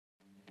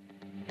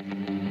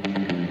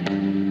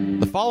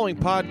The following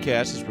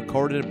podcast is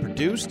recorded and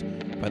produced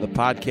by the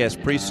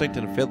Podcast Precinct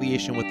in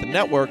affiliation with the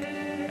network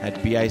at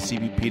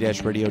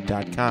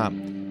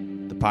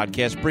bicbp-radio.com. The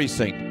Podcast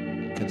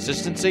Precinct.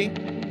 Consistency,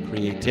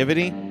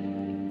 creativity,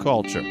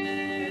 culture.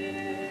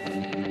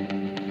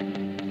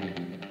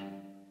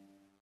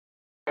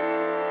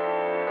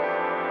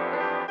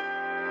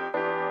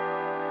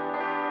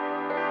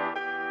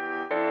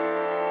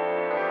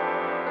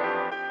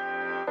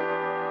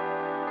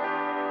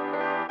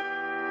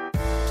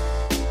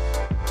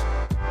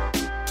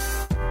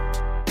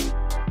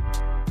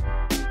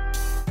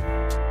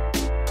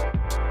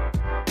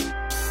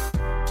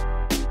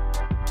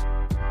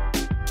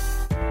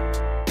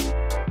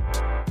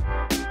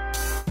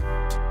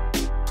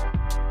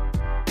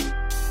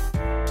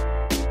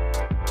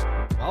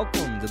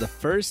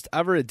 First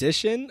ever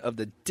edition of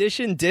the Dish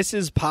and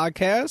Disses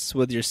podcast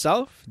with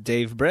yourself,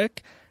 Dave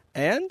Brick,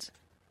 and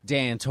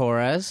Dan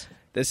Torres.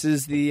 This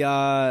is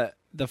the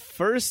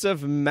first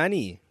of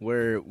many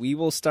where we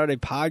will start a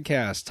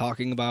podcast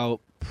talking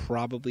about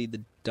probably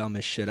the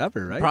dumbest shit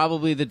ever, right?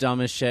 Probably the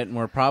dumbest shit, and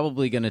we're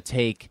probably going to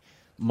take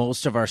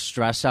most of our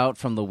stress out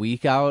from the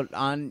week out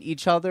on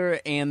each other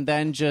and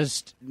then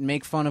just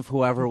make fun of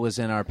whoever was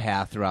in our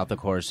path throughout the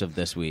course of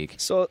this week.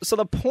 So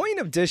the point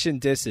of Dish and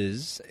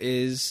Disses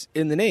is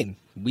in the name.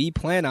 We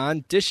plan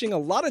on dishing a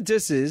lot of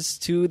disses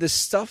to the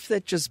stuff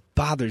that just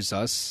bothers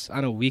us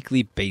on a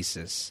weekly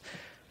basis.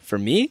 For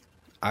me,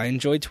 I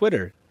enjoy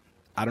Twitter.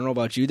 I don't know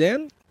about you,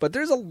 Dan, but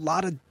there's a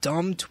lot of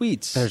dumb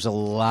tweets. There's a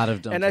lot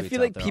of dumb tweets. And I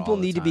feel like people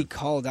need to be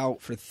called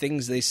out for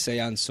things they say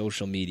on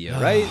social media,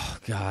 right? Oh,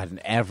 God,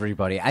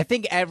 everybody. I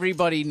think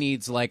everybody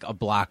needs like a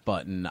block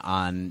button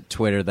on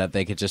Twitter that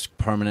they could just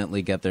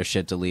permanently get their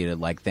shit deleted,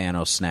 like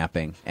Thanos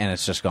snapping, and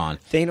it's just gone.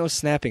 Thanos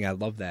snapping, I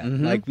love that.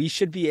 Mm-hmm. Like, we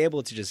should be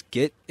able to just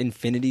get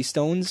Infinity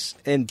Stones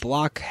and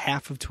block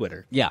half of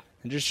Twitter. Yeah.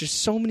 And there's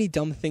just so many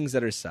dumb things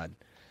that are said.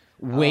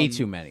 Way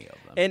too many of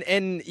them.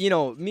 And you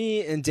know,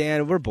 me and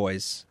Dan, we're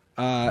boys.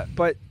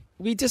 But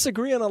we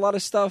disagree on a lot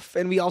of stuff,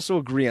 and we also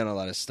agree on a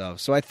lot of stuff.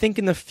 So I think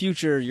in the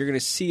future, you're going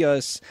to see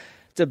us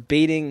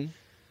debating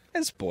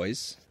as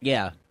boys.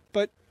 Yeah.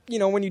 But, you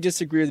know, when you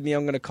disagree with me,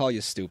 I'm going to call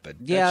you stupid.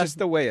 Yeah. That's just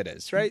the way it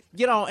is, right?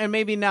 You know, and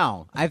maybe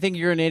now. I think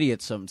you're an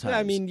idiot sometimes.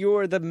 I mean,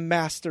 you're the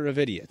master of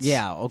idiots.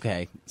 Yeah,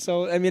 okay.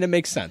 So, I mean, it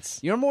makes sense.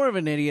 You're more of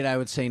an idiot, I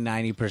would say,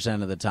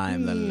 90% of the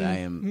time than I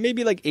am.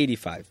 Maybe like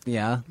 85.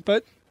 Yeah?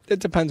 But it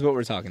depends what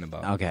we're talking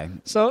about. Okay.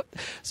 So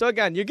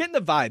again, you're getting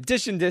the vibe.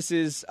 Dish and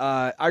disses.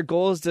 Our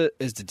goal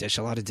is to dish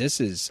a lot of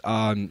disses.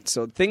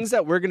 So things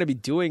that we're going to be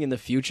doing in the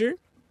future.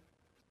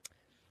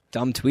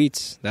 Dumb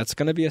tweets. That's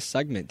going to be a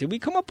segment. Did we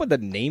come up with a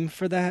name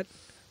for that?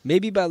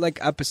 Maybe by like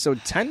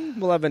episode 10,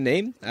 we'll have a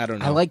name. I don't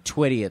know. I like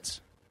Twidiots.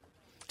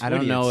 I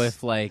don't know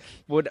if like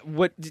what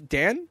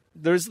Dan?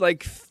 There's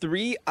like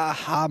 3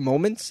 aha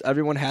moments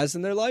everyone has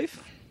in their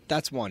life.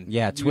 That's one.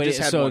 Yeah, so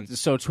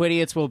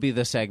Twidiots will be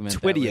the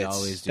segment that we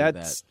always do.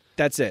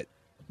 That's it.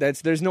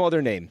 There's no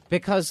other name.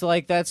 Because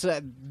like that's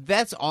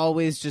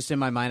always just in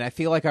my mind. I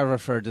feel like I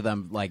referred to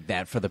them like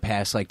that for the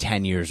past like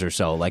 10 years or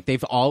so. Like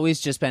they've always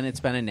just been it's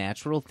been a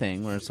natural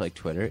thing where it's like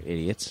Twitter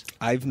idiots.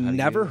 I've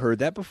never heard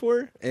that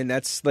before, and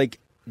that's like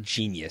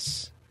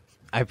genius.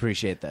 I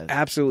appreciate that.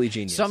 Absolutely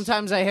genius.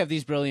 Sometimes I have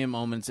these brilliant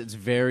moments. It's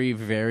very,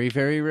 very,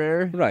 very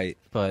rare. Right.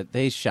 But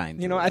they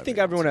shine. You know, I think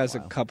everyone has a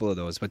couple of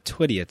those, but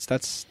Twidiots,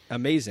 that's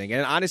amazing.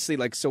 And honestly,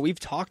 like, so we've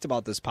talked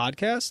about this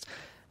podcast.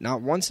 Not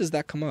once has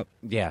that come up.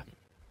 Yeah.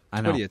 I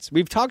know. Twidiots.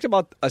 We've talked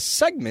about a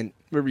segment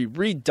where we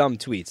read dumb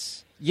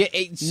tweets. Yeah,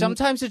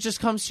 sometimes it just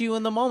comes to you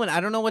in the moment.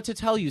 I don't know what to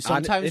tell you.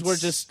 Sometimes we're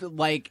just,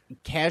 like,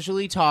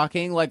 casually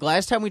talking. Like,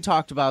 last time we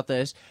talked about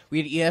this,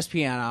 we had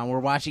ESPN on. We're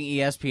watching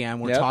ESPN.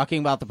 We're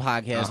talking about the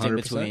podcast 100%. In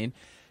between.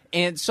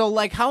 And so,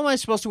 like, how am I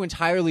supposed to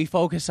entirely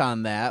focus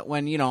on that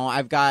when, you know,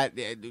 I've got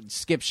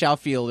Skip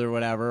Sheffield or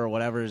whatever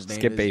his name is.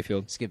 Skip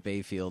Bayfield. Skip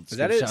Bayfield. Is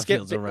that it?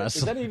 Sheffield's a wrestler.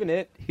 Is that even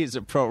it? He's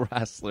a pro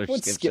wrestler,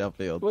 Skip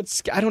Sheffield.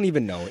 I don't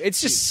even know.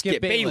 It's just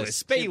Skip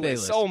Bayless.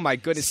 Bayless. Oh, my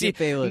goodness. Skip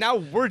Bayless. Now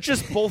we're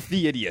just both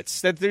the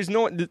idiots. That there's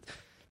no...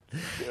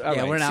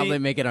 We're not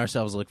making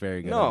ourselves look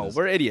very good. No,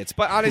 we're idiots.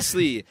 But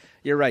honestly,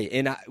 you're right.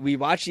 And we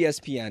watch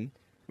ESPN.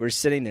 We're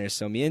sitting there.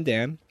 So me and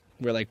Dan...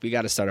 We're like, we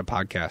got to start a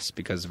podcast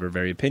because we're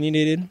very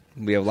opinionated.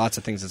 We have lots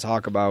of things to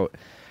talk about.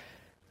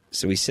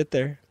 So we sit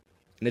there,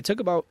 and it took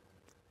about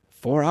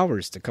 4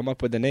 hours to come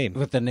up with the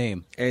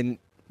name. And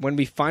when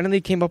we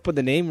finally came up with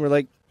the name, we're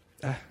like,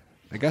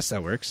 I guess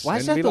that works. Why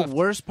is that the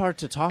worst part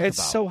to talk about?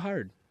 It's so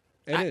hard.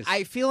 It is.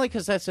 I feel like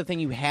because that's the thing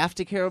you have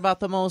to care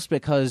about the most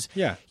because,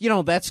 you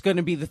know, that's going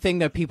to be the thing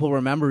that people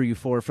remember you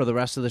for the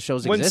rest of the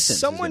show's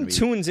existence. When someone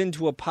tunes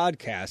into a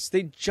podcast,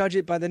 they judge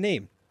it by the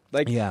name.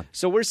 Like,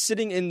 so we're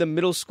sitting in the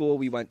middle school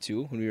we went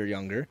to when we were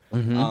younger,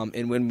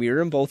 and when we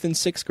were both in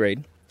 6th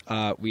grade,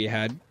 we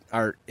had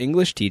our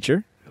English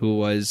teacher, who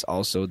was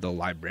also the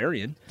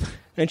librarian,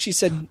 and she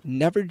said,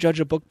 never judge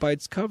a book by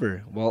its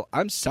cover. Well,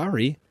 I'm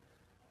sorry.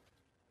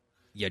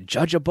 You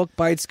judge a book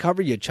by its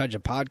cover, you judge a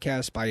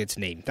podcast by its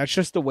name. That's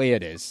just the way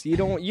it is. You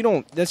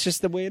don't, that's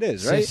just the way it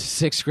is, right?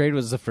 So 6th grade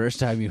was the first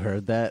time you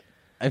heard that?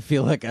 I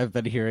feel like I've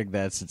been hearing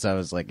that since I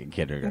was like in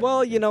kindergarten.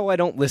 Well, I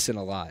don't listen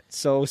a lot.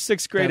 So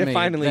 6th grade, it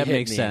finally hit me. That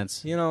makes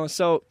sense.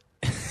 So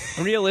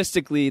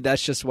realistically,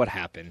 that's just what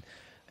happened.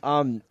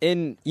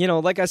 And,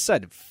 like I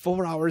said,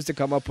 4 hours to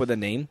come up with a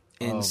name.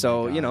 And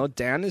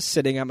Dan is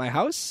sitting at my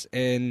house,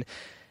 and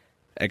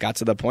it got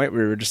to the point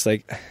where we were just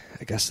like,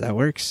 I guess that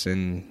works.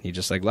 And he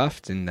just like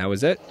left, and that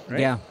was it. Right?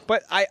 Yeah.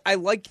 But I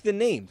like the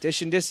name,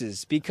 Dish and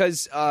Disses,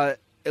 because at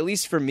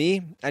least for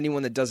me,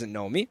 anyone that doesn't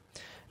know me,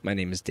 my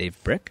name is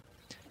Dave Brick.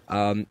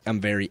 I'm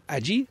very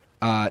edgy.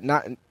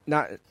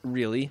 Not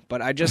really,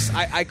 but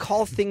I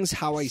call things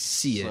how I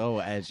see it. So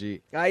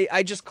edgy.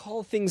 I just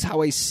call things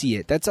how I see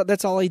it.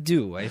 That's all I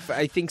do.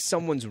 I think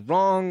someone's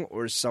wrong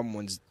or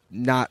someone's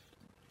not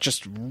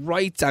just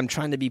right. I'm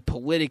trying to be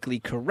politically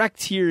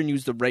correct here and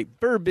use the right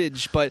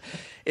verbiage, but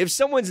if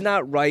someone's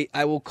not right,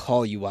 I will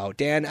call you out.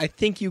 Dan, I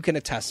think you can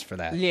attest for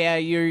that. Yeah,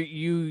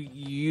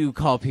 you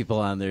call people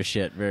on their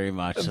shit very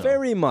much. So.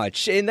 Very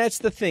much, and that's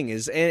the thing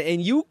is,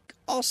 and you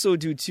also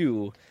do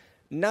too.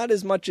 Not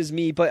as much as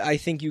me, but I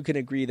think you can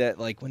agree that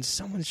like when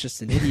someone's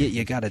just an idiot,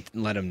 you gotta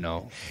let them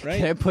know, right?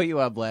 Can I put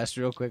you on blast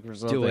real quick for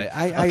something? Do it.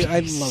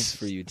 I'd love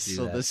for you to do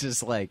so that. This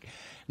is like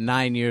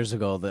 9 years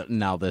ago that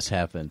now this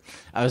happened.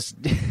 I was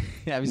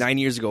 9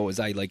 years ago. Was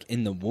I like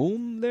in the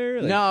womb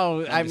there? Like,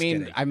 no, I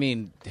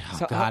mean,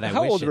 so God,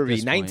 how old were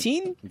we?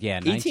 19? Yeah,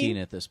 19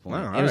 at this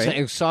point. Wow,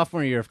 it was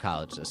sophomore year of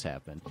college. This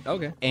happened.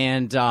 Okay,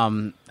 and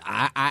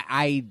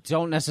I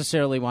don't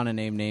necessarily want to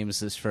name names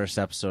this first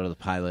episode of the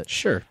pilot.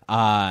 Sure,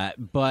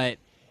 but.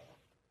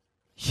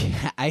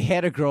 Yeah, I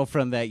had a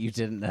girlfriend that you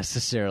didn't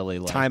necessarily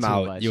like. Time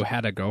out. Much. You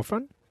had a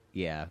girlfriend?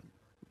 Yeah.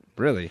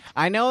 Really?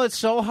 I know it's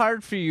so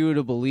hard for you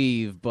to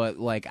believe, but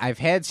like I've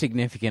had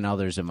significant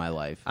others in my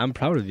life. I'm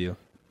proud of you.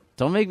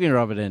 Don't make me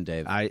rub it in,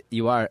 Dave.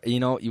 You are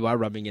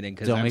rubbing it in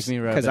because make me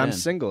rub it in. I'm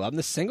single. I'm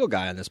the single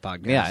guy on this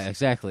podcast. Yeah,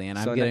 exactly. And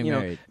I'm getting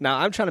married. Now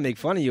I'm trying to make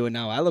fun of you, and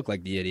now I look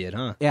like the idiot,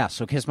 huh? Yeah.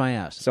 So kiss my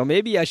ass. So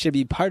maybe I should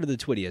be part of the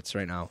Twidiots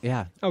right now.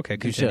 Yeah. Okay.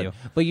 Continue. You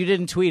should. But you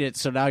didn't tweet it,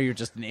 so now you're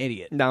just an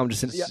idiot. Now I'm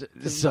just an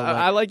idiot. So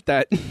I like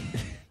that.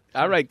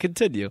 All right.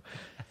 Continue.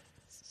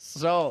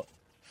 So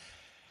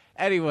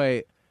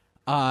anyway.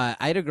 I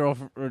had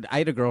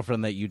a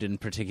girlfriend that you didn't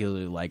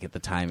particularly like at the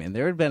time, and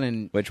there had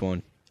been Which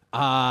one?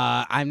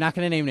 I'm not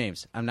going to name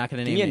names. I'm not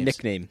going to name names.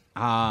 Give me a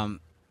nickname.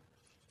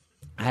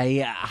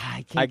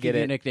 I can't give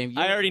you a nickname.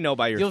 I already know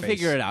by your face. You'll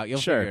figure it out.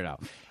 Figure it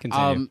out.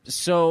 Continue.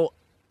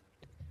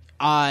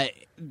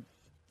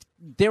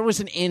 There was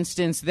an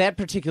instance that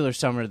particular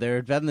summer. There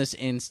had been this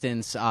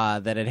instance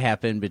that had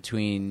happened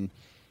between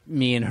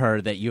me and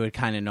her that you had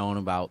kind of known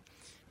about,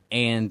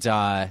 and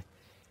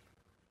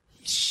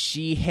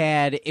she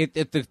had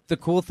the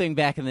cool thing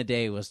back in the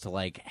day was to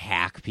like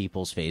hack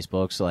people's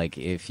Facebooks, like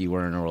if you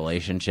were in a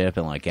relationship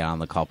and like get on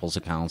the couple's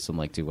accounts and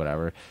like do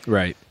whatever.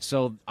 Right.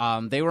 So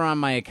they were on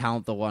my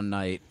account the one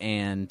night,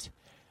 and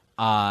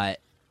they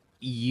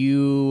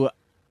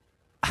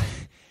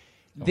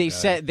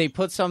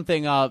put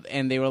something up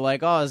and they were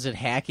like, "Oh, is it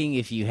hacking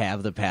if you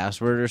have the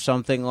password or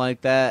something like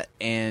that?"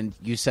 And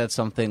you said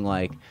something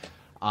like,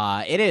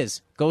 "It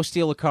is. Go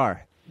steal a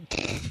car."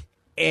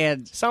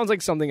 And sounds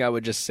like something I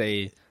would just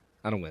say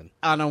on a whim.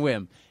 On a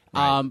whim.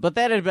 Right. But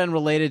that had been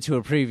related to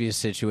a previous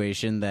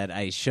situation that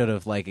I should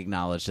have like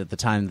acknowledged at the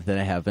time that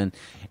it happened.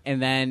 And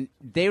then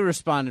they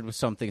responded with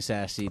something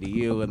sassy to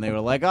you, and they were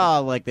like,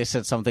 "Oh, like they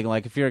said something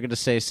like, if you're going to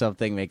say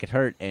something, make it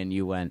hurt." And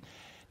you went,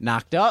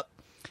 "Knocked up."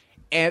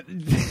 And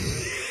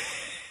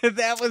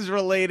that was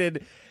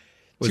related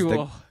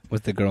to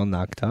was the girl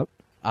knocked up?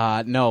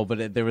 No,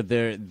 but there were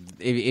there.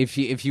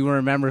 If you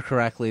remember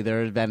correctly,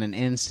 there had been an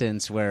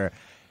instance where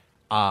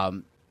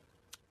I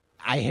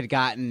had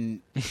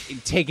gotten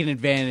taken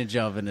advantage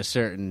of in a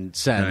certain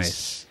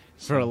sense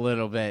for a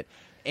little bit,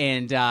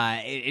 and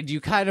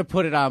you kind of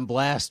put it on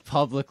blast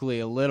publicly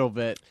a little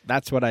bit.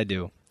 That's what I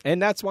do,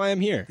 and that's why I'm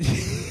here,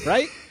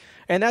 right?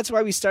 And that's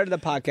why we started the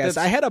podcast.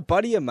 I had a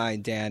buddy of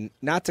mine, Dan,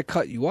 not to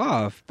cut you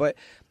off, but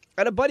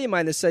I had a buddy of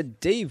mine that said,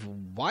 "Dave,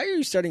 why are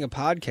you starting a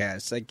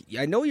podcast? Like,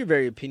 I know you're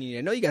very opinionated.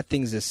 I know you got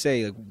things to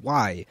say. Like,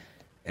 why?"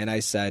 And I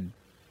said,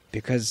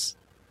 "Because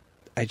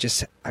I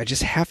just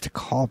have to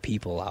call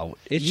people out.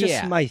 It's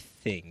just my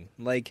thing.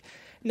 Like,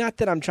 not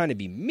that I'm trying to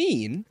be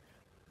mean,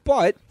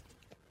 but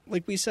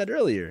like we said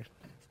earlier,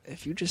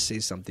 if you just say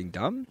something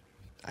dumb,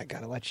 I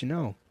gotta let you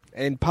know.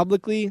 And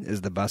publicly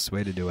is the best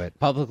way to do it.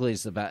 Publicly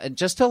is the best.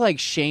 Just to like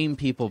shame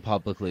people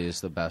publicly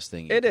is the best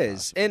thing. It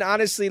is. And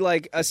honestly,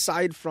 like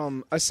aside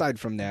from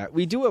that,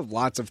 we do have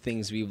lots of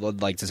things we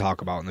would like to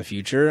talk about in the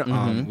future.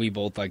 Mm-hmm. We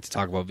both like to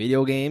talk about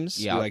video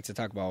games. Yeah. We like to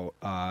talk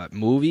about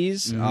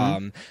movies.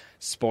 Mm-hmm.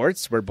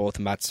 Sports. We're both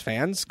Mets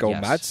fans. Go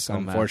yes, Mets. go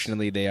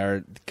Unfortunately, Mets. They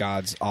are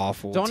God's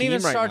awful Don't team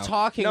even right start now.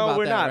 talking no, about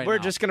we're that not. right We're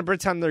now. just going to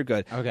pretend they're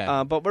good. Okay.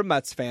 But we're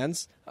Mets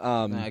fans.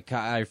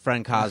 Our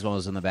friend Cosmo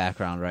is in the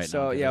background right now.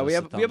 So, yeah, we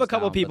have a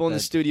couple people in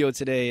the studio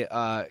today.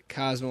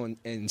 Cosmo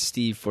and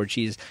Steve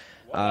Forcheese.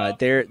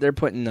 They're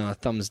putting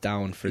thumbs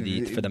down for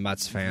the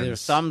Mets fans. They're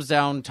thumbs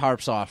down,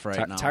 tarps off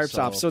right now.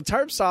 Tarps off. So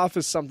tarps off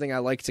is something I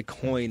like to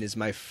coin as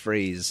my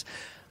phrase.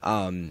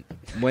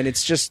 when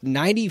it's just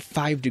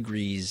 95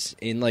 degrees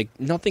and like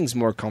nothing's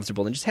more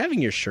comfortable than just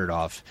having your shirt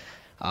off.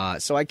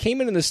 So I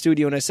came into the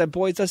studio and I said,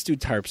 boys, let's do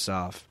tarps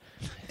off.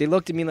 They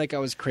looked at me like I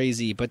was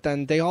crazy, but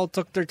then they all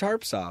took their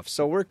tarps off.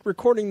 So we're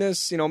recording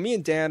this, me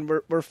and Dan,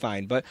 we're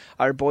fine. But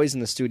our boys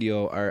in the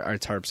studio are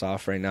tarps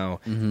off right now.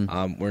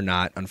 Mm-hmm. We're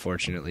not,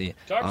 unfortunately.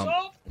 Tarps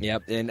off?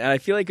 Yep, and I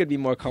feel like it'd be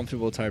more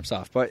comfortable tarps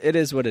off, but it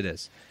is what it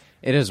is.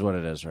 It is what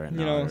it is right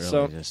now. It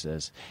really just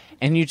is.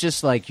 And you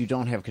just you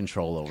don't have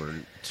control over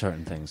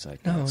certain things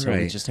like that. So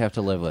you just have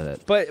to live with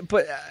it.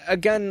 But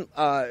again,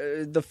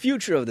 the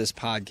future of this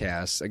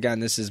podcast,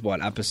 again, this is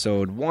what,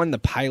 episode 1, the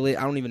pilot.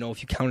 I don't even know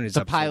if you counted it as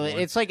the pilot.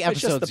 1. It's like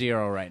episode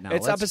 0 right now.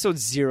 It's episode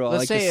 0.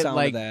 Let's say the sound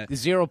like of that.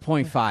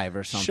 0.5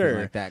 or something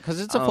like that.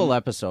 Because it's a full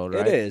episode,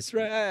 right? It is.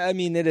 Right? I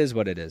mean, it is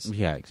what it is.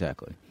 Yeah,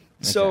 exactly.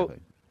 So...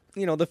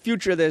 the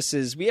future of this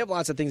is we have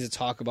lots of things to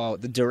talk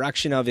about. The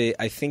direction of it,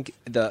 I think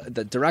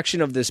the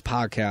direction of this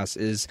podcast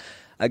is,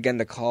 again,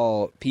 to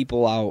call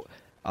people out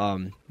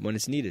when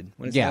it's needed,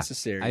 when it's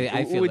necessary.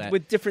 I feel that.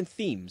 With different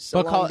themes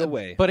along the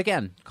way. But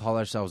again, call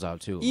ourselves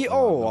out, too.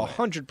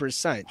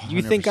 100%.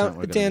 You think,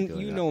 Dan,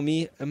 you know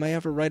me. Am I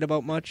ever right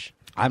about much?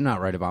 I'm not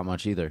right about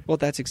much either. Well,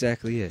 that's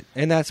exactly it.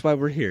 And that's why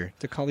we're here,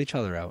 to call each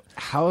other out.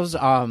 How's,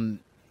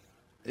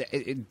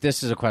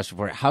 this is a question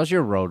for you. How's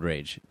your road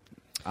rage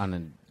on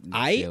a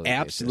I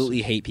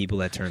absolutely hate people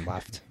that turn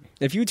left.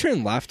 If you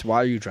turn left, why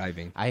are you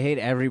driving? I hate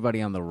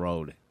everybody on the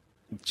road.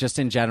 Just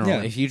in general.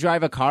 Yeah. If you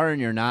drive a car and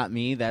you're not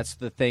me, that's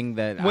the thing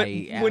that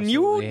I absolutely when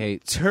you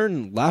hate.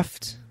 Turn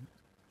left,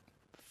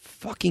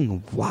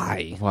 fucking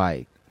why?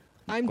 Why?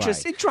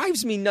 It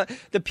drives me nuts.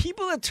 The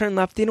people that turn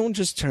left, they don't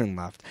just turn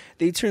left.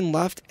 They turn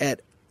left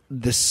at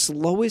the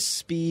slowest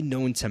speed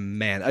known to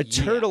man. A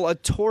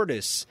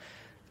tortoise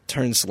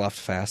turns left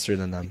faster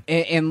than them.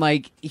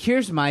 And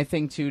here's my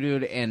thing too,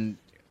 dude, and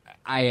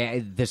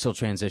this will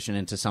transition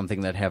into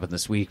something that happened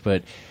this week,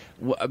 but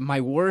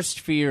my worst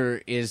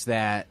fear is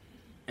that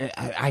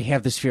I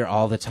have this fear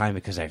all the time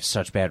because I have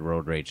such bad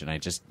road rage, and I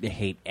just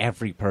hate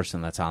every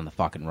person that's on the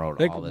fucking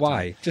road all the time.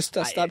 Why? Just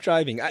stop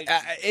driving.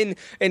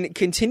 And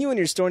continue in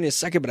your story in a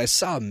second, but I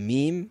saw a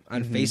meme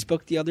on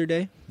Facebook the other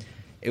day.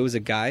 It was a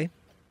guy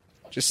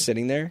just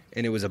sitting there,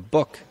 and it was a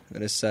book,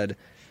 and it said,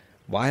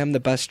 "Why I'm the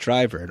Best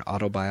Driver, an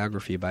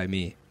autobiography by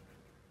me."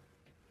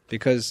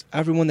 Because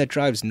everyone that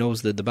drives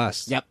knows they're the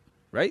best. Yep.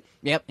 Right?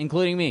 Yep,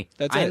 including me.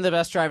 I'm the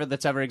best driver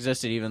that's ever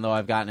existed, even though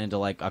I've gotten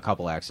into a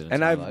couple accidents.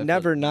 And I've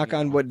never, knock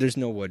on wood, there's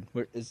no wood.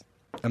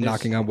 I'm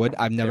knocking on wood.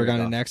 I've never gotten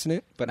in an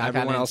accident, but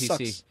everyone else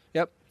sucks.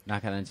 Yep.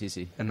 Knock on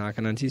NTC. And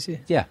knocking on TC.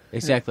 Yeah,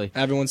 exactly.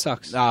 Yeah. Everyone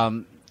sucks.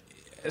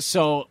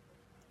 So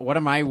one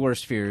of my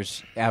worst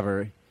fears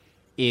ever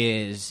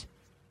is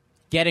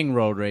getting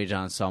road rage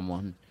on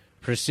someone,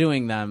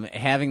 pursuing them,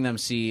 having them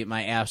see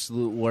my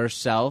absolute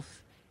worst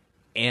self,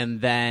 and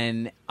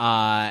then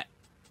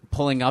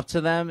pulling up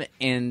to them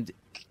and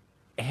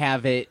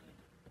have it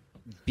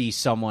be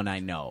someone I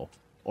know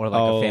or a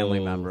family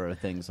member or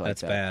things like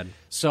that. That's bad.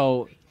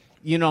 So,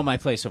 my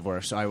place of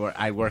work. So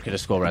I work at a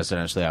school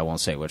residentially. I won't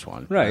say which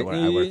one. Right. I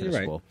work at a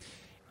school.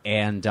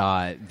 And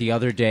the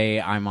other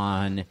day I'm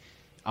on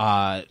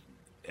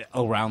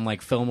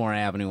around Fillmore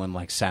Avenue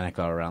and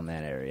Seneca, around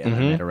that area. And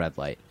I'm at a red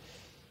light.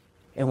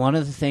 And one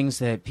of the things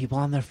that people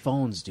on their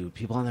phones do,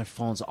 people on their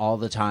phones all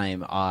the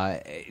time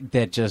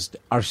that just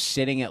are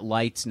sitting at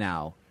lights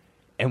now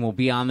and will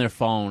be on their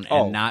phone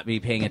and not be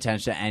paying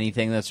attention to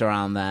anything that's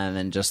around them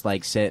and just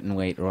sit and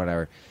wait or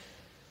whatever.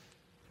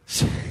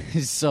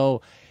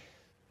 So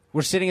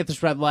we're sitting at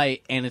this red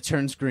light and it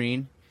turns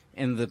green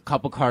and the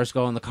couple cars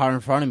go and the car in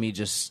front of me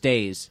just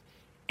stays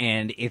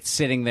and it's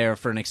sitting there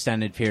for an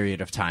extended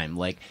period of time,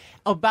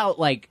 about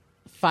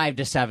 5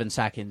 to 7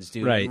 seconds,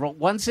 dude. Right.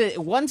 Once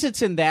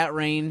it's in that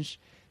range,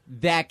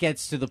 that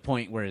gets to the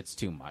point where it's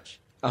too much.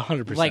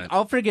 100%.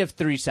 I'll forgive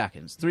 3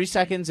 seconds. 3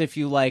 seconds if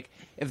you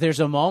if there's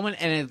a moment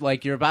and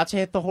you're about to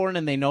hit the horn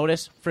and they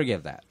notice,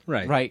 forgive that.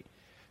 Right. Right.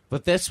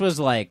 But this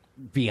was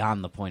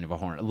beyond the point of a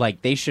horn.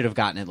 They should have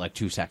gotten it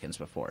 2 seconds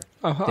before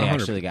they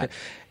actually got it.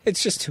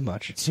 It's just too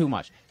much. Too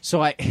much.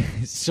 So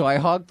I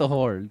hogged the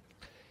horn,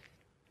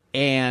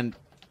 and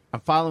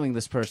I'm following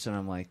this person.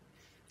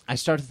 I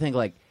start to think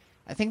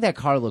I think that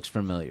car looks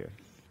familiar.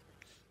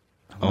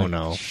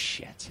 No.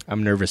 Shit.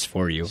 I'm nervous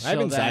for you. So I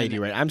have anxiety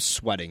right now. I'm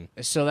sweating.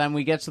 So then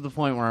we get to the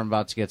point where I'm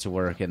about to get to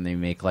work, and they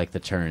make the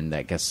turn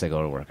that gets to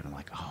go to work, and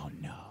I'm oh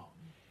no.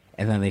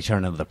 And then they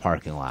turn into the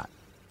parking lot.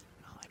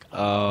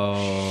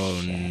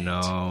 I'm shit.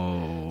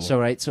 No.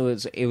 So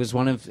it was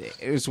one of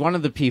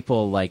the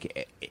people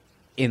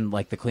in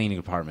the cleaning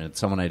department. It's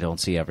someone I don't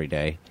see every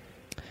day.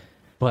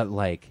 But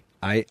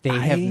they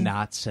have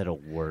not said a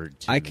word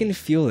to me. I can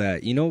feel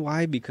that. You know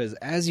why? Because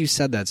as you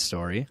said that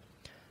story,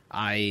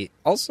 I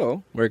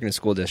also work in a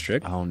school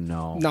district. Oh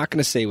no! Not going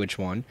to say which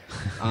one.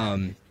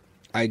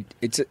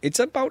 It's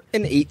about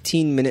an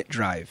 18-minute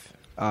drive,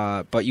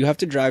 but you have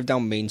to drive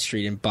down Main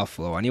Street in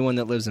Buffalo. Anyone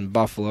that lives in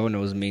Buffalo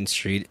knows Main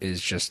Street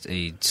is just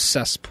a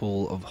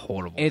cesspool of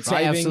horrible. It's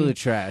driving, absolute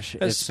trash,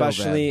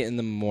 especially it's so in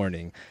the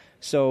morning.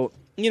 So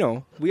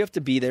we have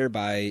to be there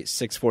by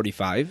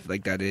 6:45.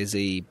 Like, that is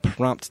a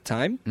prompt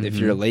time. If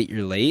you're late,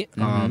 you're late.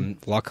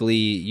 Luckily,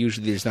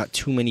 usually there's not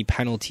too many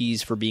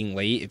penalties for being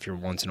late if you're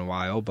once in a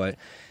while, but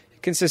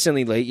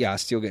consistently late,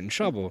 still get in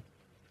trouble.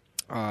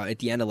 At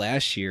the end of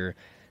last year,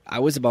 I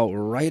was about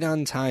right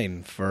on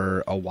time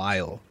for a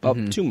while,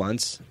 about 2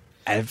 months.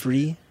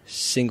 Every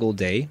single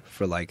day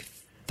for like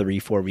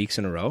 3-4 weeks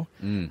in a row,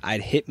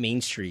 I'd hit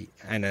Main Street,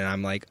 and then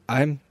I'm like,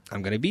 I'm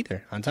gonna be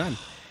there on time,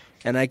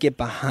 and I get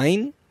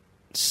behind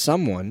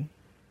someone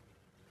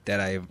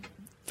that I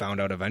found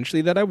out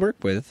eventually that I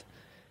work with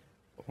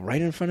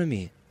right in front of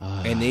me.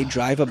 And they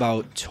drive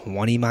about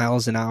 20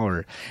 miles an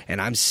hour.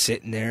 And I'm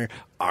sitting there,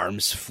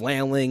 arms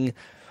flailing,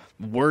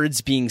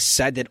 words being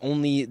said that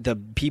only the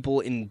people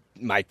in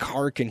my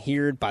car can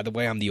hear. By the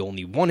way, I'm the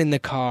only one in the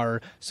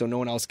car, so no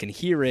one else can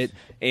hear it.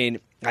 And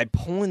I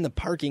pull in the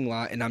parking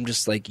lot, and I'm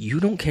just like, you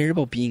don't care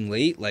about being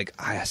late? Like,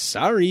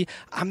 sorry,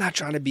 I'm not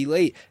trying to be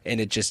late. And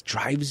it just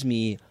drives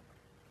me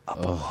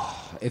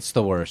it's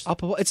the worst.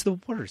 It's the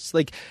worst.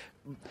 Like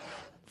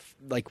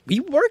we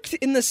worked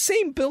in the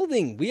same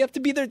building. We have to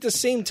be there at the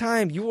same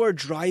time. You are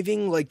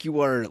driving like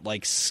you are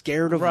like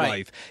scared of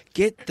life.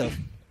 Get to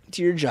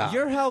your job.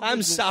 You're held I'm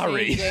the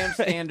sorry. same damn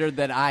standard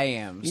that I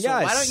am. So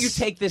why don't you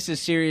take this as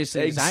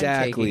seriously as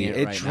I'm taking it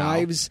right now? It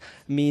drives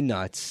me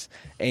nuts,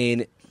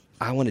 and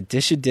I want to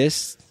dish a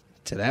disc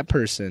to that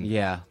person.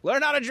 Yeah.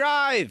 Learn how to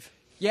drive.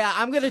 Yeah,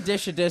 I'm gonna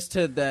dish a disc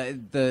to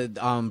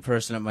the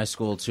person at my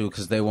school too,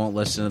 because they won't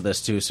listen to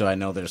this too, so I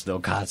know there's no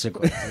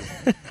consequences.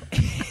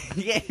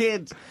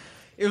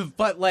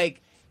 But like,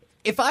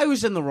 if I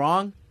was in the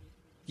wrong,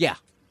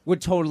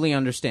 would totally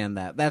understand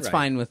that. That's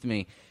fine with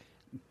me.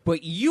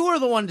 But you are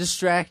the one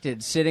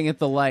distracted, sitting at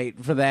the light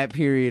for that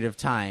period of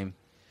time.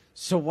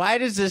 So why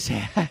does this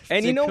have?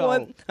 And you know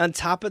what? On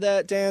top of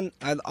that, Dan,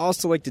 I'd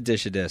also like to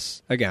dish a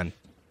disc again.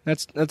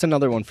 That's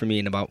another one for me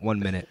in about 1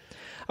 minute.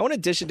 I want to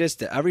dish a disc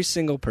to every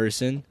single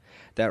person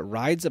that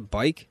rides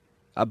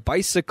a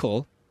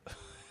bicycle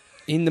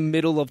in the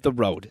middle of the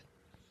road.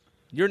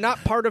 You're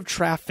not part of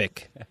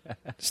traffic.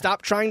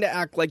 Stop trying to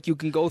act like you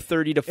can go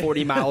 30 to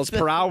 40 miles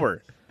per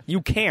hour.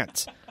 You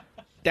can't.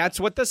 That's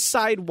what the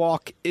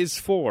sidewalk is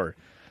for.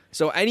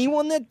 So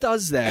anyone that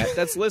does that,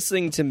 that's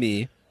listening to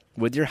me,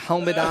 with your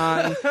helmet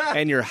on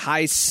and your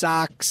high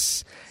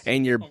socks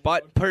and your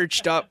butt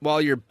perched up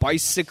while you're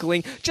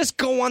bicycling, just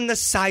go on the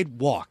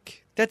sidewalk.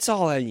 That's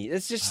all I need.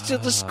 It's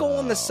just go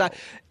on the side.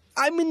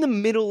 I'm in the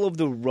middle of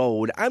the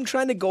road. I'm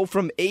trying to go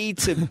from A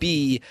to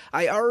B.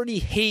 I already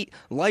hate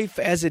life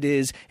as it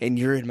is, and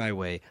you're in my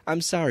way.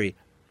 I'm sorry.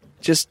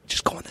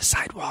 Just go on the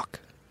sidewalk.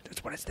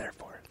 That's what it's there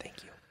for.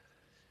 Thank you.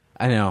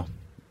 I know.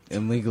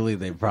 And legally,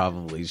 they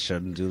probably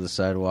shouldn't do the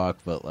sidewalk,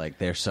 but like,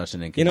 they're such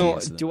an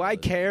inconvenience. Do I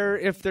care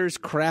if there's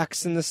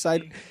cracks in the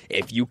side?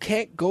 If you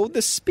can't go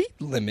the speed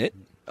limit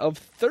of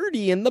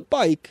 30 in the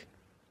bike,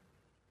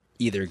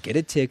 either get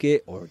a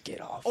ticket or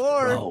get off the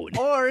road.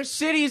 Or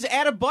cities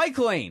add a bike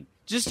lane.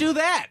 Just do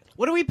that.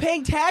 What are we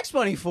paying tax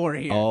money for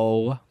here?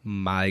 Oh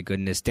my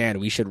goodness,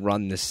 Dan, we should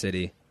run this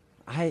city.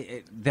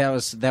 That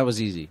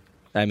was easy.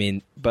 I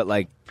mean, but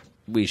like,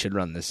 we should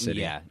run this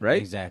city. Yeah,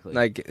 right? Exactly.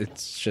 Like,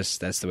 it's just,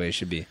 that's the way it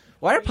should be.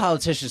 Why are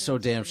politicians so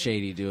damn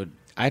shady, dude?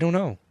 I don't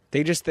know.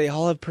 They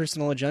all have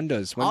personal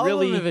agendas. When all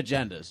really, of them have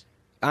agendas.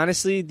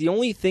 Honestly, the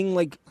only thing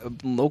like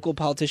local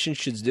politicians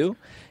should do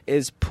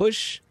is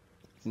push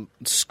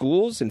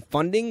schools and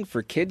funding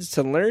for kids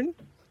to learn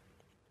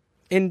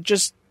and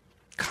just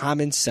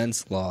common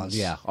sense laws.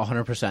 Yeah,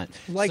 100%.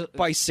 Like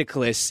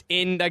bicyclists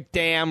in the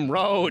damn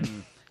road.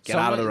 Get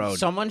out of the road.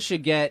 Someone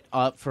should get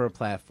up for a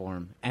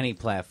platform, any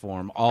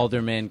platform,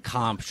 alderman,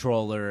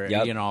 comptroller,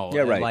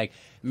 like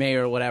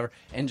mayor or whatever,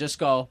 and just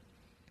go,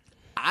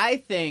 I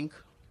think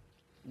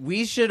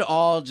we should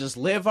all just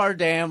live our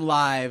damn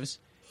lives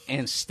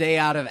and stay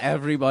out of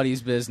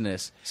everybody's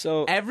business.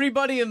 So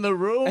everybody in the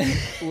room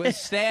would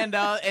stand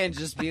up and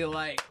just be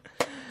like,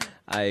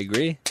 I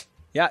agree.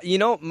 Yeah,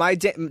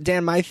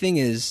 Dan, my thing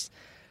is,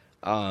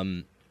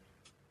 I'm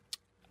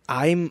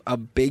a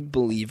big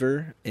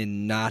believer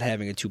in not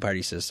having a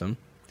two-party system,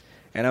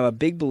 and I'm a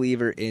big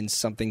believer in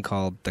something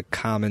called the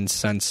common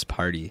sense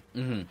party.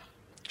 Mm-hmm.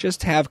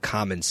 Just have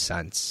common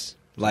sense.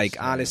 Like,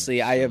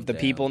 honestly, I have the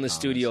people in the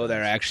studio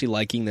that are actually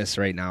liking this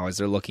right now as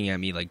they're looking at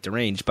me like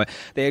deranged, but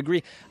they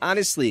agree.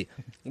 Honestly,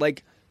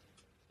 like,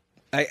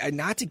 I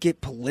not to get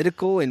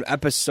political in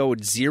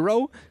episode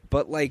 0,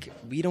 but, like,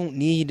 we don't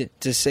need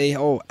to say,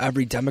 oh,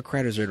 every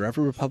Democrat is right or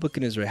every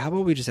Republican is right. How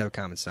about we just have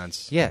common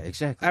sense? Yeah,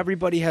 exactly.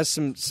 Everybody has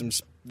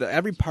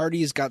every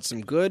party's got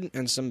some good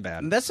and some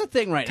bad. And that's the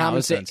thing right now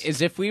is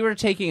if we were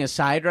taking a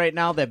side right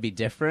now, that'd be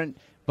different.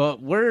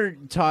 But we're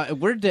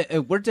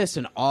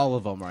dissing all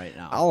of them right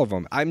now. All of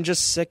them. I'm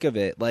just sick of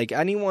it. Like,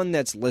 anyone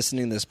that's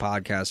listening to this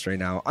podcast right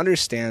now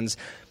understands,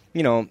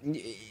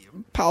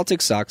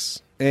 politics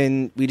sucks,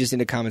 and we just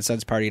need a common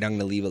sense party, and I'm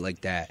going to leave it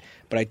like that.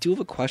 But I do have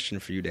a question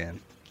for you, Dan.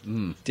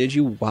 Did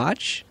you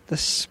watch the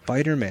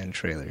Spider-Man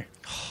trailer?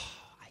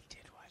 I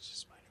did watch the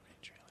Spider-Man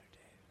trailer,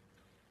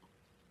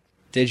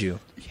 Dave. Did you?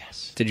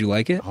 Yes. Did you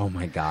like it? Oh,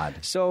 my God.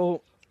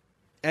 So,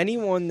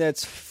 anyone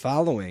that's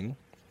following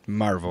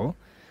Marvel,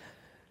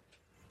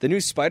 the new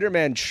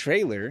Spider-Man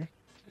trailer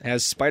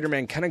has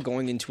Spider-Man kind of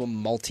going into a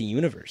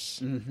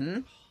multi-universe. Mm-hmm.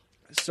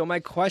 So my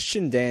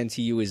question, Dan,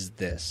 to you is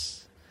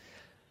this.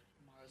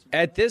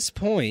 At this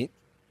point,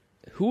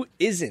 who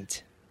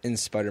isn't in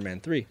Spider-Man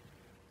 3?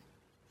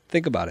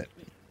 Think about it.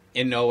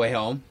 In No Way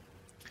Home?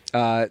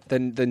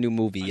 The new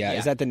movie, yeah.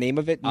 Is that the name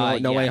of it?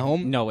 No Way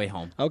Home? No Way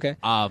Home. Okay.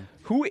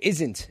 Who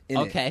isn't in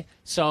it? Okay,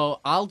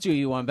 so I'll do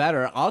you one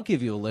better. I'll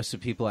give you a list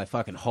of people I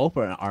fucking hope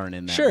aren't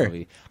in that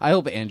movie. I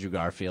hope Andrew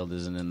Garfield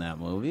isn't in that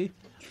movie.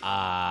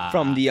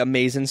 From The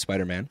Amazing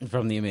Spider-Man.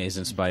 From The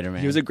Amazing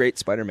Spider-Man. He was a great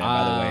Spider-Man,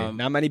 by the way.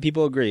 Not many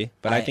people agree,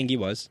 but I think he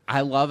was.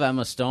 I love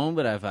Emma Stone,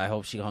 but I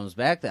hope she comes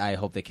back. I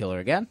hope they kill her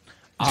again.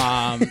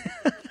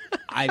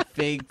 I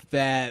think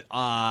that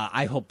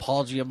I hope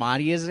Paul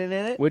Giamatti isn't in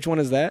it. Which one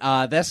is that?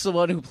 That's the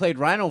one who played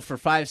Rhino for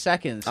 5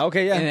 seconds.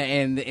 Okay, yeah.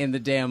 In the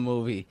damn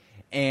movie.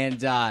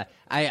 And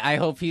I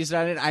hope he's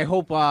not in it. I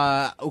hope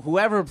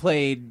whoever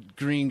played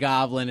Green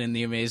Goblin in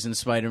The Amazing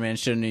Spider-Man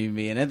shouldn't even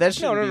be in it. That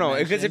shouldn't No.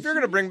 Because if you're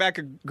going to bring back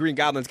a Green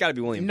Goblin, it's got to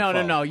be William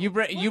Dafoe. No.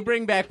 You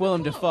bring back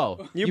Willem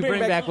Dafoe. You bring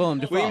back Willem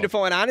Dafoe. William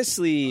Dafoe, and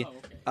honestly...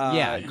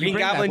 Green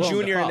Goblin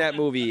Jr. in that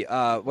movie.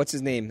 What's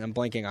his name? I'm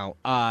blanking out.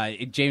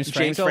 James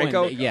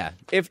Franco. Yeah.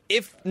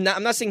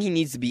 I'm not saying he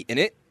needs to be in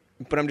it,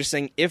 but I'm just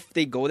saying if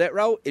they go that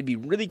route, it'd be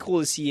really cool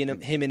to see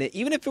him in it,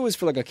 even if it was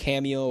for like a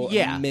cameo,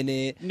 a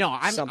minute. No,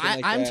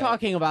 I'm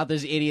talking about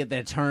this idiot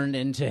that turned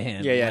into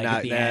him.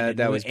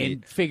 That was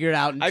and figured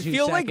out. In I 2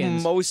 feel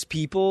seconds. like most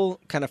people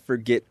kind of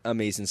forget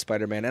Amazing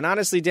Spider-Man, and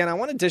honestly, Dan, I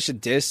want to dish a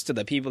diss to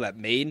the people that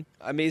made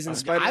Amazing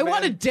Spider-Man. I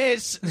want to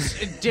dish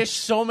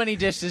so many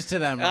dishes to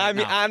them. I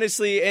mean,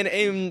 honestly,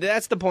 and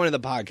that's the point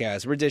of the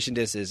podcast. We're dishing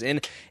disses,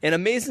 and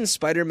Amazing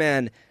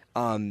Spider-Man.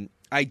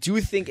 I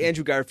do think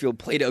Andrew Garfield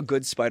played a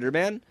good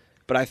Spider-Man,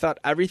 but I thought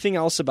everything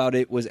else about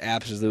it was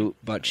absolute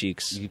butt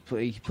cheeks. He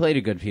played a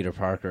good Peter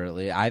Parker.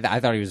 I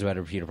thought he was a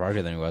better Peter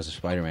Parker than he was a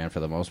Spider-Man for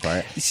the most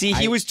part. See,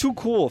 he was too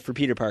cool for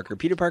Peter Parker.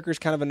 Peter Parker's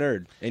kind of a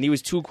nerd, and he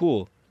was too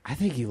cool. I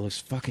think he looks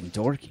fucking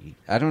dorky.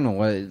 I don't know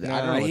what.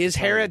 His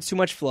hair had too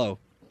much flow.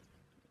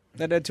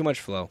 That had too much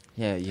flow.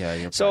 Yeah.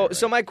 You're so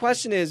right. my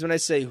question is, when I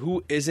say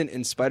who isn't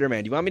in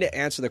Spider-Man, do you want me to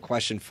answer the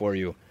question for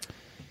you?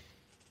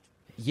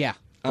 Yeah.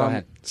 Go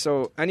ahead.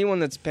 So anyone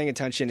that's paying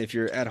attention, if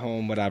you're at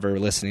home, whatever,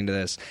 listening to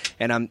this,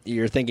 and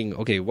you're thinking,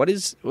 okay, what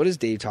is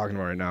Dave talking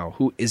about right now?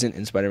 Who isn't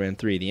in Spider-Man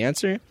 3? The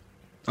answer,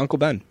 Uncle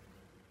Ben.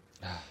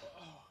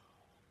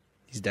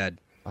 He's dead.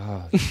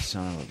 Oh, you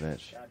son of a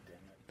bitch.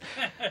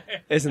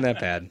 Isn't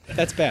that bad?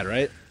 That's bad,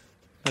 right?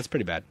 That's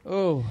pretty bad.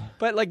 Oh.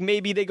 But like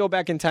maybe they go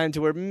back in time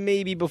to where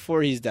maybe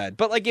before he's dead.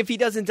 But like if he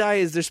doesn't die,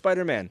 is there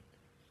Spider-Man?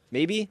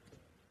 Maybe?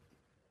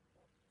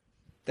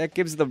 That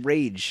gives the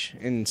rage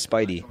in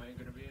Spidey.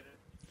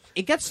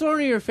 It gets thrown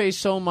in your face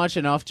so much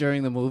enough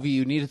during the movie.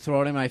 You need to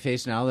throw it in my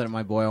face now that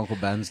my boy Uncle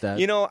Ben's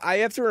dead. You know, I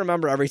have to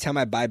remember every time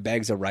I buy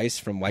bags of rice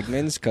from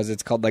Wegmans because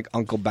it's called like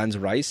Uncle Ben's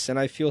rice, and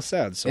I feel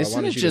sad. So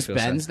Isn't it just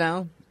Ben's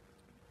now?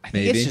 I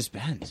think it's just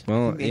Ben's.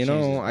 Well, you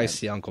know, I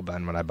see Uncle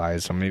Ben when I buy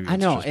it, so maybe I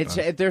know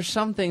there's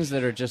some things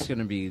that are just going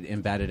to be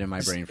embedded in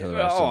my brain for the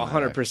rest of my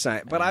life.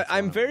 100%. But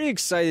I'm very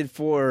excited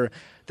for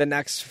the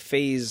next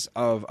phase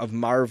of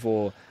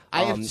Marvel.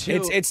 I have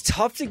too. It's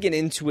tough to get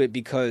into it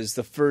because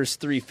the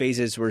first 3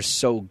 phases were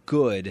so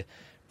good,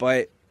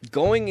 but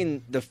going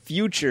in the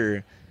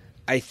future,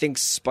 I think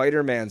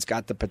Spider-Man's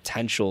got the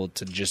potential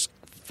to just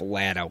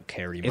flat out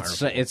carry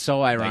Marvel. It's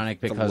so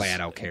ironic like, because flat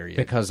out carry it.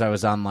 Because I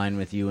was online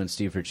with you and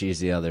Steve Cheese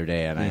the other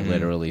day, and I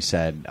literally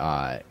said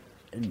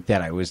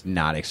that I was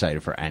not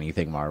excited for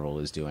anything Marvel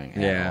is doing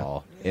at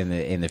all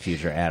in the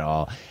future at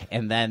all.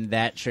 And then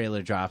that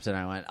trailer drops, and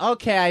I went,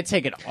 okay, I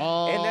take it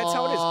all. And that's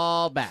how it is.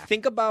 All back.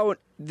 Think about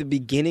the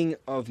beginning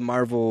of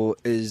Marvel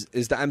is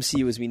the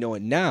MCU as we know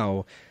it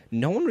now.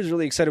 No one was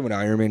really excited when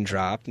Iron Man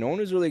dropped. No one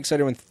was really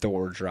excited when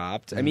Thor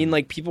dropped. I mean,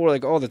 like, people were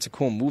like, oh, that's a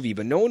cool movie,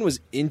 but no one was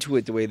into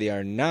it the way they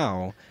are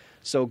now.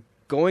 So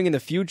going in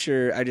the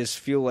future, I just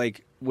feel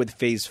like with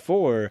Phase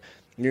 4,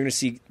 you're going to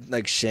see,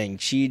 like,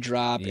 Shang-Chi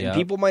drop, and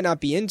people might not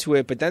be into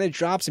it, but then it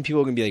drops, and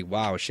people are going to be like,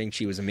 wow,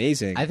 Shang-Chi was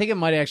amazing. I think it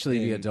might actually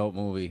be a dope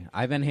movie.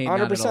 I've been hating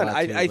 100%. On it a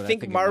lot, too, I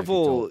think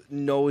Marvel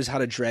knows how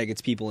to drag its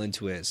people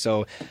into it.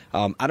 So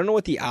I don't know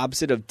what the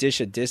opposite of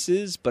dish a diss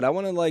is, but I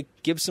want to, like,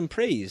 give some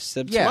praise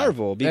to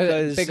Marvel.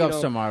 Because big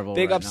ups to Marvel.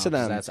 Big ups to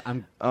them.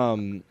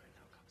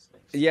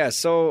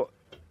 So,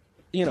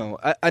 you know,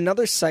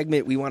 another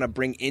segment we want to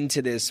bring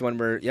into this when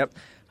we're,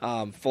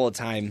 full of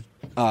time,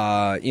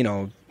 you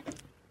know,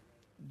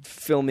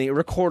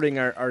 recording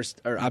our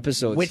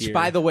episodes, which here.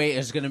 By the way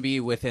is going to be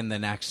within the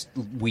next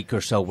week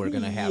or so. We're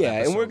going to have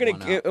and we're going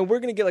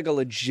to get like a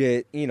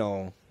legit, you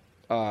know,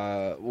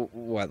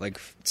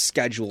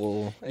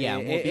 schedule. Yeah,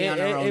 we'll be on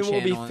our own channel,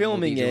 we'll be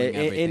filming it,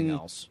 and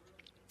else.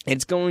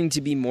 It's going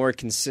to be more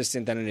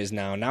consistent than it is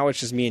now. Now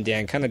it's just me and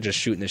Dan kind of just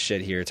shooting the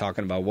shit here,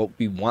 talking about what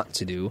we want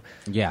to do.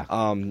 Yeah.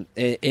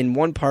 In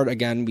one part,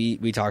 again,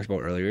 we talked about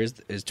earlier is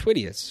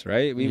Twidiots,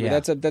 right?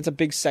 That's a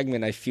big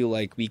segment I feel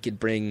like we could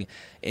bring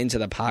into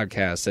the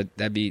podcast.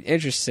 That'd be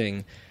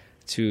interesting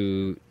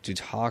to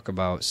talk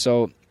about.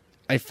 So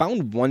I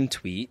found one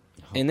tweet,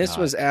 and this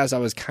was as I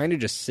was kind of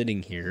just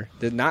sitting here,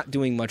 not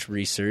doing much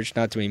research,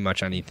 not doing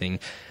much anything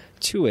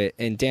to it.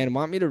 And Dan,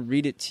 want me to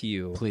read it to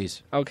you?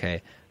 Please.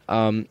 Okay.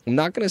 I'm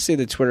not going to say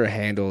the Twitter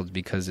handle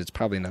because it's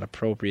probably not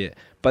appropriate,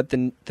 but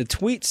the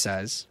tweet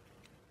says,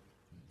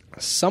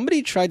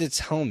 somebody tried to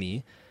tell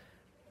me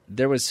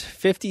there was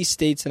 50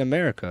 states in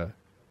America.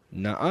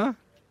 Nuh-uh.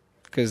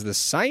 Because the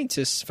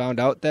scientists found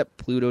out that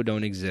Pluto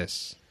don't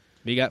exist.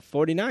 We got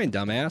 49,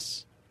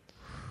 dumbass.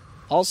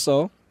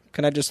 Also,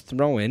 can I just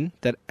throw in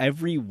that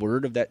every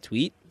word of that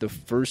tweet, the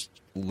first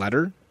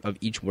letter of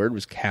each word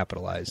was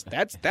capitalized.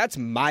 That's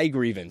my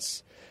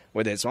grievance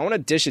with it. So I want to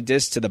dish a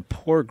diss to the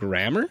poor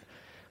grammar,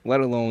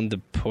 let alone the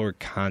poor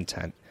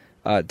content.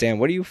 Dan,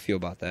 what do you feel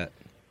about that?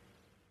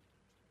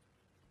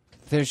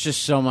 There's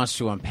just so much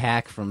to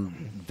unpack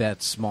from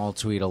that small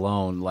tweet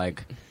alone.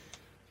 Like,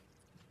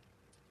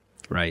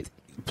 right.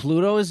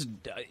 Pluto is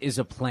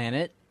a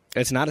planet.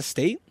 It's not a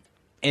state?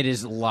 It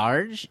is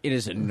large. It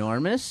is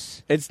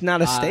enormous. It's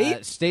not a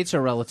state? States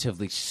are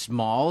relatively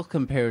small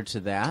compared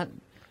to that.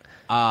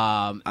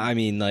 I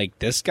mean, like,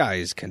 this guy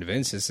is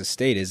convinced it's a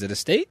state. Is it a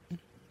state?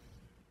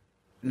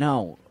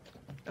 No.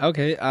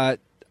 Okay, I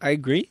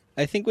agree.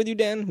 I think with you,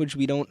 Dan, which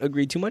we don't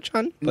agree too much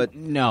on. But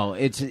no,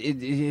 it's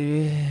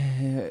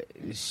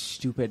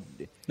stupid.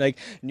 Like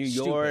New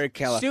York,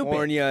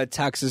 California,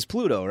 Texas,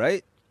 Pluto,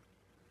 right?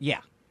 Yeah.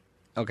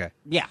 Okay.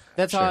 Yeah,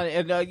 that's sure.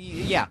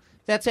 Yeah,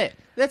 that's it.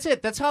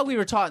 That's how we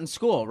were taught in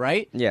school,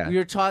 right? Yeah. We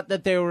were taught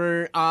that there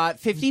were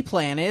 50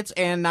 planets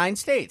and 9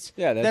 states.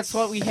 Yeah, that's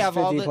what we have.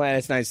 50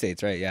 planets, 9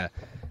 states, right? Yeah.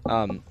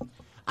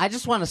 I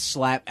just want to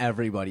slap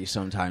everybody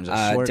sometimes.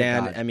 I swear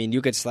Dan, to God. I mean,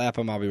 you could slap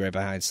them. I'll be right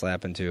behind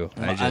slapping too.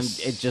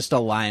 It's just a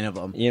line of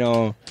them. You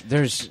know,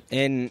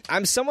 and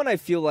I'm someone I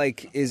feel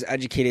like is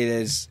educated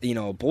as, you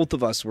know, both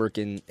of us work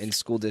in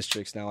school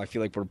districts now. I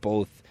feel like we're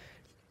both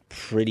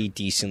pretty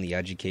decently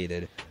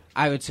educated.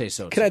 I would say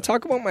so. Can I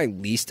talk about my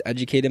least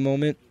educated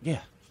moment?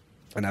 Yeah.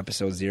 On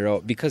episode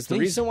 0? Because the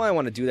reason why I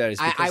want to do that is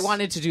because I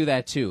wanted to do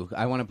that too.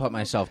 I want to put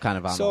myself kind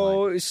of on the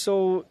line.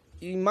 So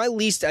my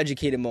least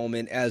educated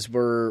moment, as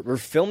we're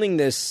filming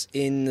this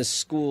in the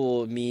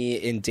school,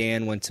 me and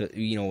Dan went to,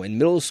 you know, in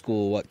middle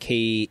school,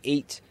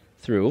 K-8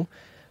 through,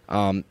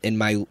 and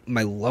my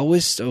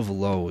lowest of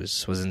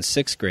lows was in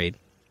 6th grade.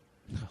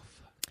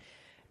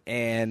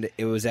 And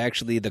it was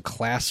actually the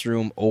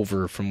classroom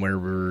over from where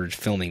we're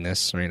filming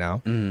this right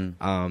now.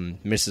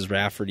 Mm-hmm. Mrs.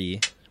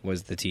 Rafferty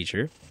was the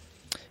teacher.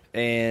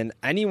 And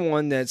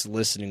anyone that's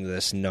listening to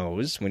this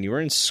knows when you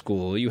were in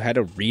school, you had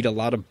to read a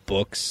lot of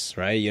books,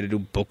 right? You had to do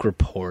book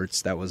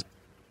reports. That was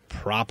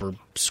proper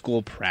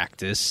school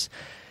practice.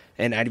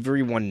 And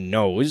everyone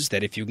knows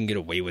that if you can get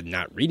away with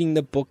not reading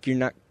the book, you're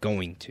not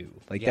going to.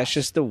 Like, that's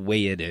just the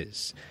way it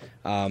is.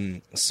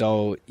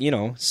 So, you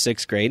know,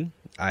 6th grade,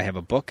 I have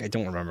a book. I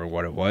don't remember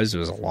what it was. It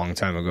was a long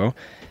time ago.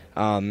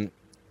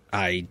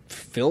 I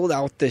filled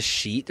out the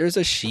sheet. There's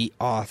a sheet,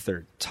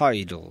 author,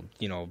 title,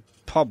 you know,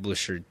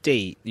 publisher,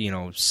 date, you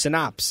know,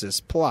 synopsis,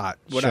 plot,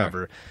 whatever.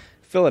 Sure.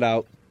 Fill it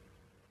out,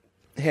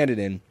 hand it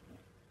in.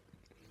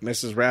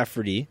 Mrs.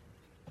 Rafferty,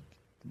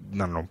 I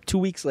don't know, 2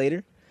 weeks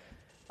later,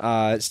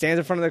 stands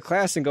in front of the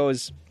class and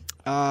goes,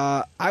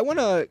 I want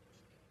to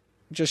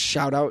just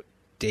shout out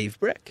Dave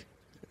Brick.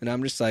 And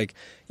I'm just like,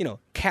 you know,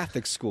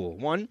 Catholic school.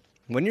 One,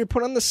 when you're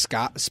put on the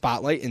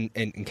spotlight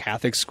in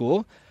Catholic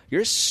school,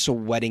 you're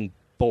sweating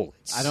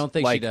bullets. I don't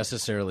think she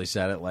necessarily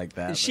said it like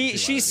that. She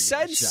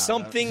said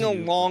something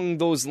along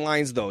those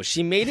lines, though.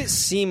 She made it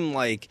seem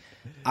like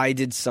I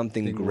did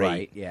something great.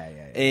 Right. Yeah.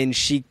 And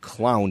she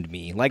clowned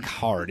me, like,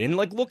 hard. And,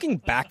 like, looking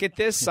back at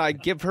this, I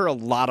give her a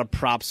lot of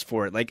props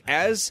for it. Like,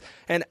 as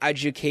an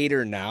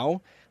educator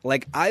now,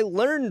 like, I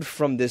learned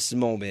from this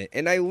moment,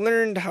 and I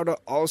learned how to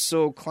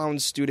also clown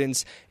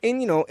students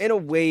in, you know, in a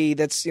way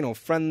that's, you know,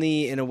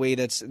 friendly, in a way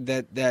that's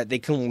that they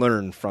can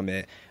learn from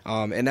it.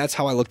 And that's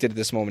how I looked at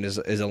this moment,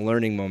 as a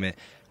learning moment.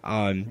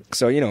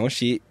 So, you know,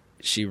 she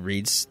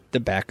reads the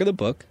back of the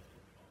book,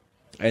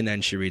 and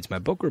then she reads my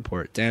book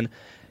report. Dan,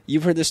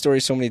 you've heard this story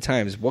so many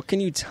times. What can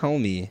you tell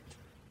me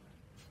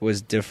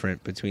was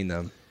different between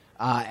them?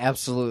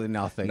 Absolutely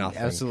nothing.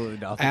 Absolutely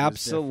nothing.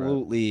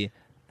 Absolutely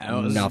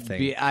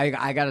nothing.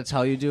 I got to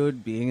tell you,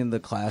 dude, being in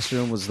the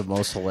classroom was the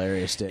most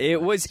hilarious day.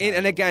 It was,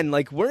 and again,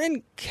 like, we're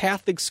in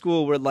Catholic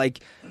school where, like,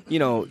 you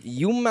know,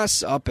 you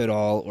mess up at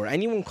all or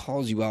anyone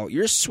calls you out,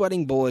 you're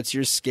sweating bullets,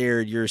 you're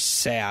scared, you're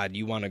sad,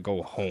 you want to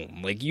go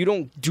home. Like, you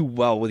don't do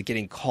well with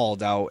getting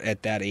called out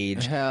at that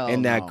age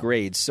and that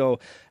grade. So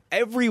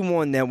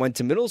everyone that went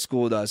to middle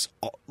school with us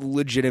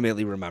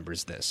legitimately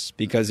remembers this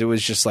because it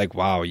was just like,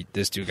 wow,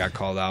 this dude got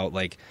called out,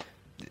 like,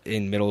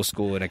 in middle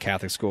school in a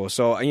Catholic school.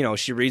 So, you know,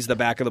 she reads the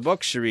back of the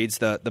book. She reads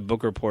the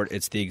book report.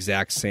 It's the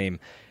exact same.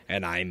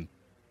 And I'm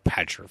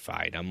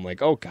petrified. I'm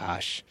like, oh,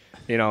 gosh.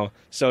 You know,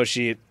 so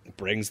she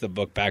brings the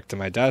book back to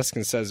my desk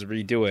and says,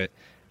 redo it.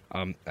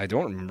 I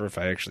don't remember if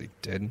I actually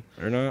did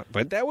or not.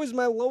 But that was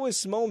my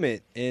lowest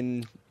moment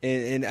in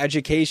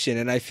education.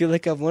 And I feel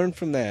like I've learned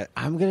from that.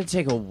 I'm going to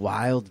take a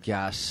wild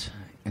guess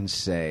and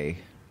say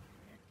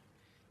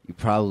You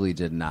probably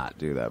did not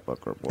do that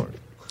book report.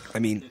 I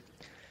mean,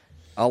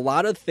 a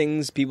lot of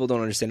things people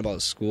don't understand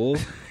about school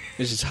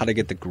is just how to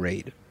get the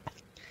grade.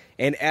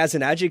 And as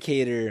an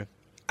educator,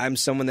 I'm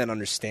someone that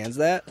understands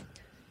that,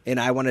 and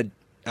I want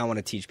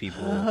to teach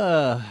people,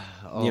 my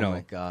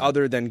God.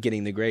 other than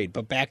getting the grade.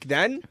 But back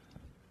then,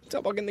 it's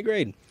all about getting the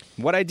grade.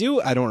 What I do,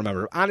 I don't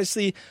remember.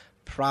 Honestly,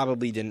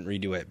 probably didn't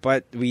redo it,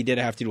 but we did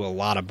have to do a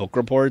lot of book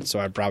reports, so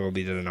I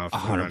probably did enough.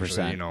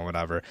 100%,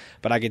 whatever.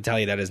 But I can tell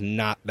you that was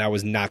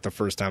not the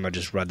first time I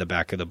just read the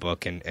back of the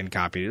book and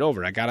copied it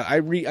over. I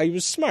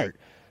was smart.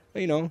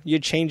 You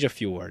change a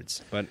few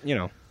words, but You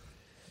know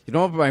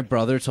what my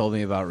brother told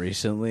me about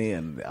recently,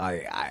 and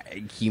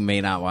he may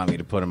not want me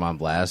to put him on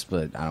blast,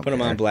 but I don't put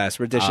him on blast.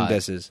 We're dishing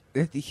disses.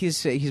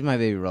 He's my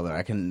baby brother.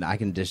 I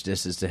can dish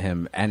disses to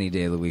him any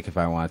day of the week if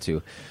I want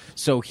to.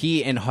 So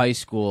he in high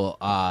school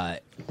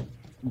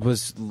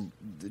was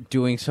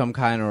doing some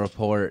kind of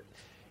report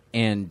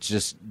and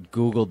just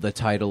Googled the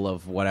title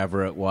of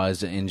whatever it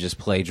was and just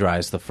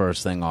plagiarized the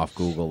first thing off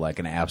Google like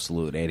an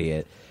absolute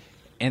idiot.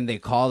 And they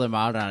called him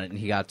out on it, and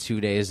he got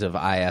 2 days of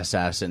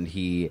ISS, and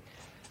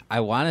I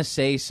want to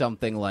say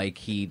something like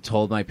he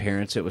told my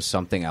parents it was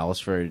something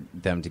else for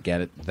them to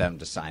get them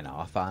to sign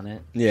off on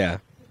it. Yeah.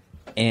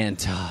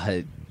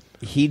 And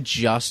he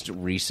just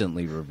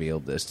recently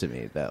revealed this to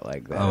me that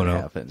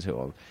happened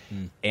to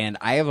him. And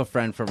I have a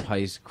friend from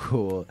high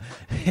school.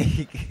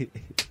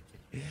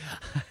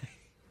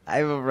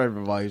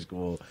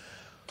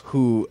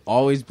 Who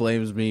always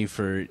blames me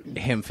for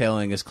him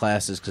failing his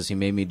classes because he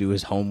made me do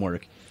his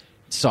homework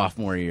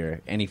sophomore year,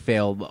 and he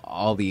failed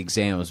all the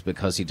exams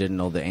because he didn't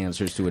know the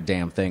answers to a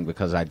damn thing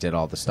because I did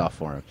all the stuff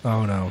for him.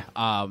 Oh,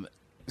 no.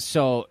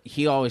 So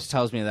he always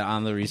tells me that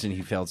I'm the reason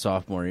he failed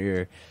sophomore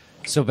year.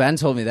 So Ben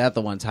told me that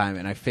the one time,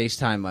 and I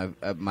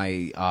FaceTimed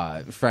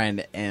my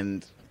friend,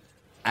 and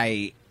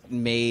I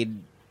made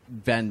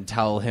Ben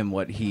tell him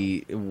what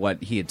he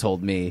had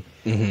told me.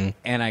 Mm-hmm.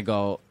 And I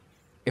go,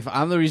 if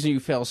I'm the reason you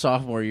failed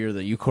sophomore year,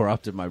 then you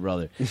corrupted my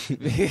brother.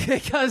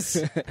 because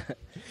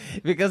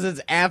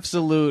it's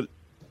absolute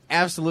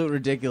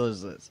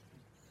ridiculousness.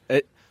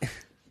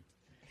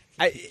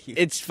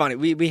 It's funny.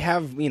 We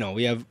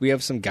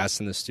have some guests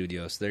in the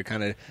studio, so they're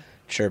kind of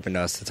chirping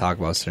us to talk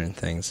about certain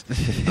things.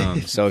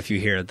 So if you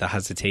hear the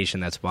hesitation,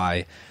 that's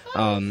why.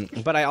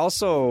 But I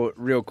also,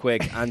 real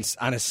quick, on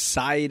a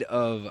side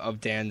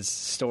of Dan's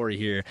story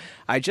here,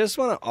 I just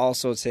want to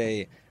also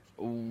say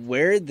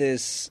where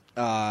this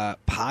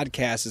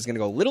podcast is going to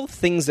go, little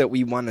things that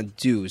we want to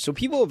do. So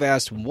people have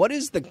asked, what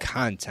is the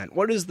content?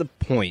 What is the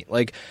point?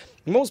 Like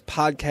most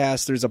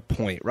podcasts, there's a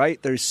point,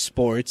 right? There's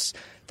sports,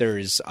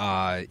 there's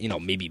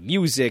maybe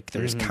music,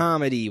 there's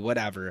comedy,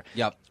 whatever.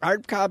 Yep. Our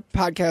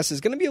podcast is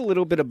going to be a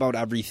little bit about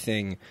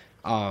everything,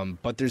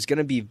 but there's going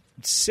to be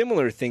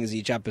similar things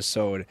each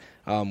episode,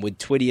 with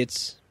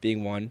Twidiots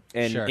being one.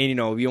 And, sure.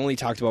 and we only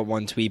talked about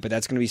one tweet, but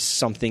that's going to be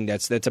something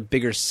that's a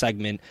bigger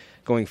segment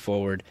going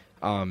forward.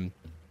 And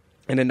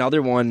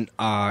another one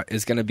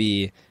is going to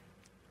be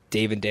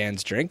Dave and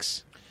Dan's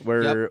Drinks,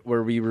 where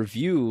we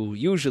review,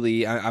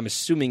 usually, I'm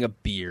assuming, a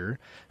beer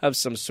of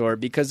some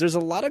sort, because there's a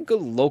lot of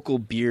good local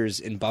beers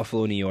in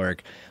Buffalo, New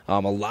York, a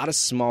lot of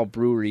small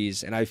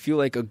breweries, and I feel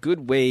like a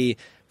good way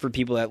for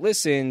people that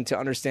listen to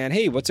understand,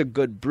 hey, what's a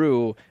good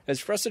brew, is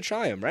for us to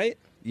try them, right?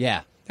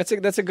 Yeah. That's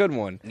a good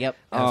one. Yep,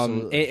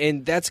 absolutely.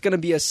 And that's going to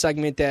be a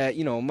segment that,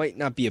 might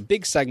not be a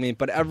big segment,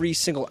 but every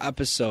single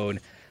episode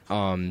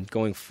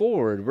going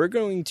forward, we're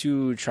going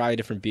to try a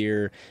different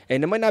beer.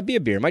 And it might not be a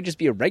beer. It might just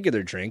be a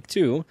regular drink,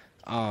 too,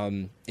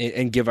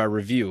 and give our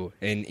review.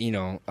 And,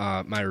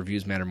 my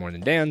reviews matter more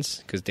than Dan's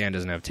because Dan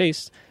doesn't have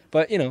taste.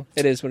 But,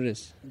 it is what it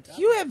is.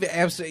 You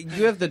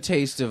have the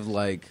taste of,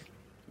 like,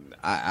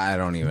 I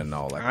don't even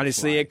know. Like,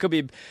 honestly, it could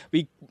be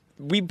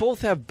we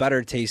both have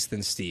better taste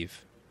than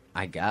Steve.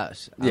 I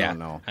guess. I don't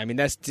know. I mean,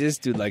 this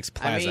dude likes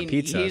Plaza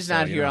Pizza. He's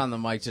not here on the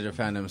mic to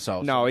defend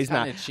himself. No, he's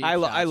not. I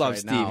love right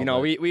Steve.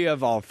 Now, we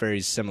have all very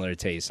similar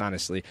tastes,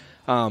 honestly.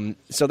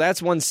 So that's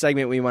one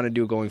segment we want to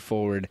do going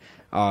forward.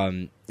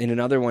 In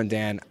another one,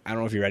 Dan, I don't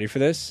know if you're ready for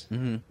this.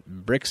 Mm-hmm.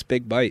 Brick's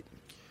Big Bite.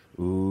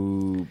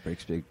 Ooh,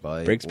 Brick's Big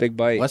Bite. Brick's Big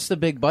Bite. What's the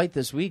big bite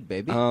this week,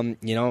 baby?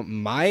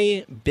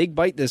 My big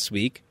bite this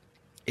week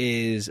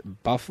is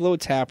Buffalo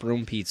Tap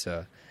Room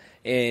Pizza.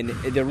 And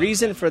the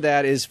reason for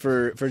that is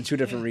for two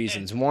different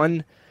reasons.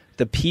 One,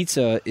 the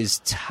pizza is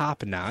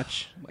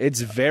top-notch. It's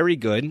very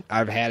good.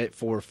 I've had it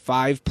for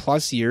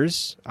 5+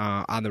 years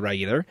on the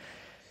regular.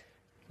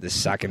 The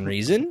second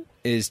reason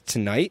is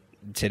today,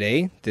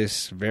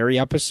 this very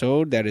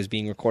episode that is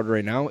being recorded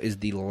right now, is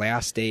the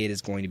last day it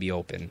is going to be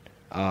open,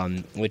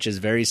 which is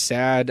very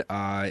sad.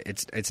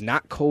 It's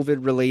not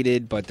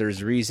COVID-related, but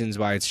there's reasons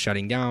why it's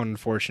shutting down,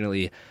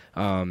 unfortunately.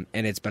 And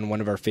it's been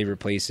one of our favorite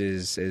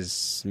places,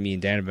 as me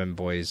and Dan have been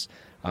boys,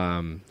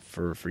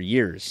 for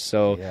years.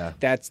 So yeah.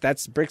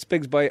 That's Brick's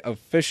Big Bite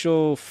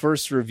official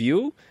first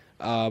review.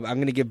 I'm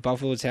going to give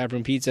Buffalo Tap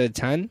Room Pizza a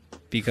 10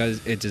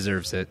 because it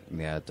deserves it.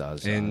 Yeah, it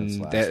does.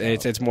 And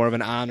it's more of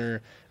an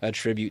honor, a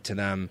tribute to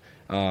them.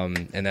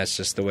 And that's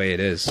just the way it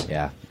is.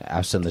 Yeah,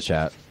 F's in the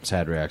chat.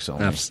 Sad reacts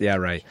only. Yeah,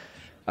 right.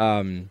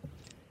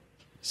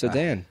 So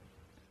Dan,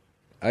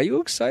 are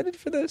you excited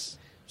for this?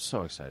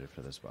 So excited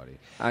for this, buddy.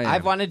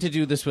 I've wanted to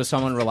do this with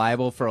someone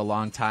reliable for a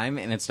long time,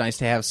 and it's nice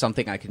to have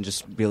something I can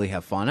just really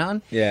have fun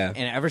on. Yeah.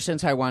 And ever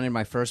since I wanted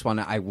my first one,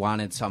 I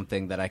wanted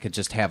something that I could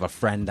just have a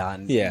friend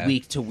on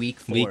week to week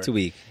for. Week to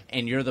week.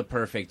 And you're the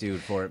perfect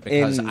dude for it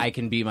because I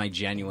can be my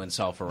genuine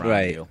self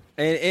around you.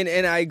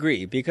 And I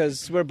agree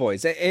because we're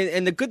boys.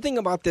 And the good thing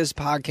about this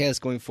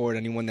podcast going forward,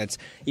 anyone that's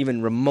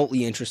even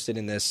remotely interested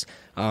in this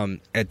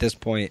at this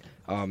point,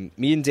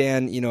 me and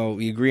Dan,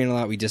 we agree on a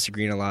lot, we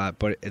disagree on a lot,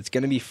 but it's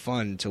going to be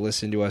fun to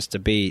listen to us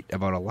debate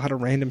about a lot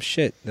of random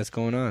shit that's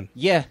going on.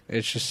 Yeah.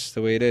 It's just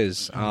the way it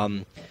is.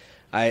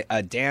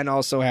 Dan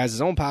also has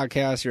his own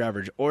podcast, Your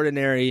Average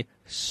Ordinary.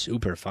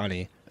 Super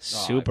funny.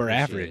 Super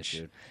average.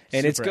 It,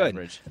 and super it's good.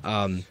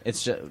 Average.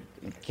 It's just,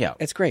 yeah.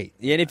 It's great.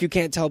 And if you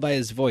can't tell by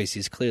his voice,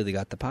 he's clearly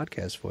got the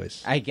podcast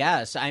voice. I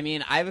guess. I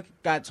mean, I've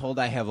got told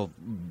I have a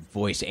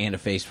voice and a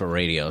face for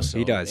radio. So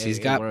he does. He's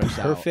got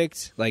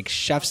perfect, like,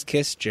 chef's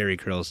kiss Jerry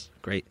curls.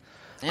 Great.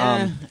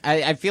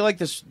 I feel like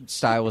this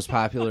style was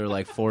popular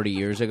like 40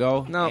 years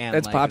ago. No,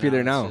 it's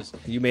popular now.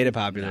 You made it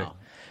popular. No.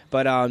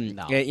 But,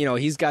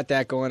 he's got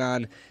that going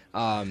on.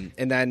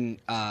 And then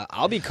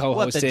I'll be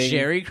co-hosting. What, the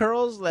Jerry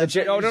curls?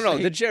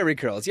 The Jerry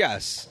curls.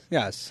 Yes.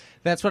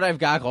 That's what I've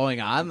got going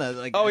on.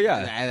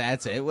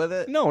 That's it with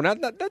it. No,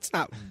 that's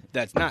not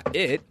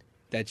it.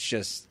 That's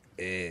just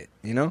it.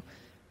 Right.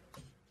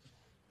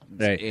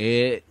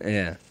 It.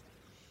 Yeah.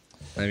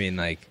 I mean,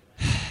 like,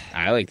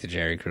 I like the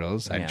Jerry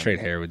curls. I'd trade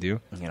hair with you.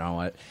 You know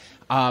what?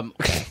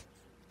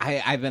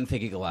 I've been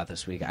thinking a lot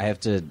this week. I have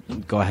to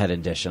go ahead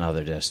and dish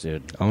another disc,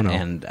 dude. Oh, no.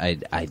 And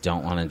I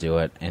don't want to do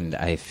it, and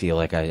I feel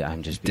like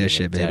I'm just being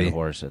a dead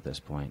horse at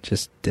this point.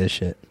 Just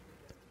dish it.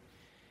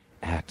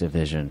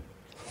 Activision,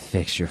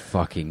 fix your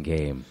fucking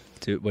game.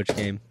 Dude, which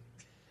game?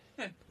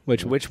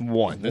 Which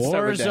one?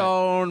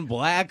 Warzone,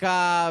 Black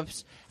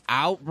Ops,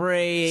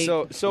 Outbreak,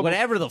 so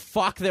whatever the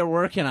fuck they're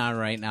working on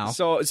right now.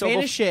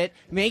 Finish shit.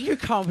 Make your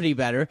company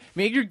better.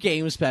 Make your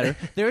games better.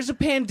 There's a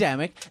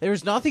pandemic.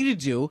 There's nothing to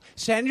do.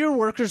 Send your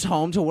workers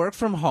home to work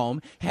from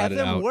home. Have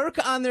them work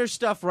on their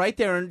stuff right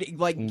there and kill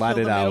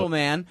the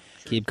middleman.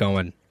 Keep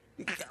going.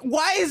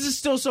 Why is it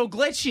still so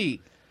glitchy?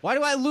 Why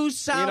do I lose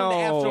sound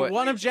after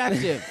one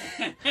objective?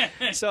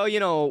 So,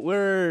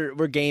 we're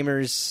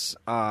gamers.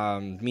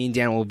 Me and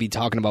Dan will be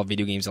talking about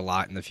video games a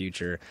lot in the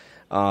future.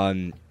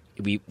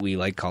 We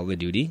like Call of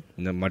Duty,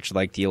 much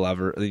like the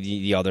other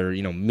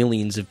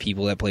millions of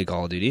people that play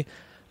Call of Duty.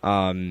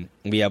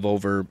 We have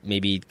over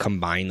maybe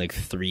combined like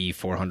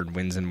 300-400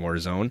 wins in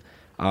Warzone.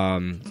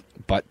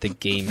 But the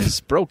game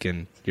is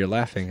broken. You're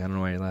laughing. I don't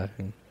know why you're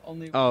laughing.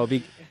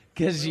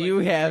 Because you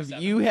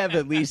have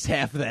at least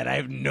half of that. I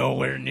have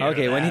nowhere near.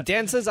 Okay, that. when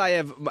Dan says I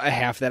have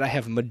half that, I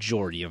have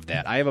majority of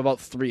that. I have about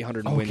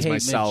 300 wins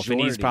myself, and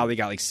he's probably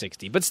got like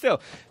 60. But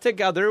still,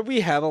 together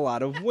we have a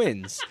lot of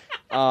wins.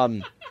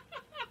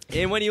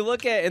 And when you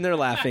look at, and they're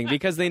laughing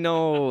because they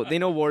know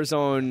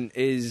Warzone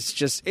is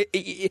just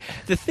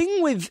the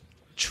thing with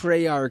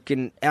Treyarch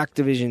and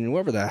Activision,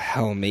 whoever the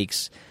hell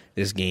makes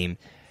this game,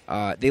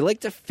 they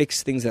like to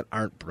fix things that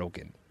aren't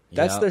broken.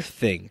 That's their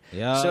thing.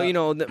 Yeah.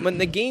 So when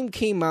the game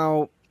came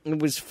out, it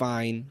was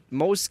fine.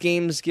 Most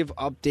games give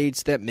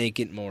updates that make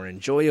it more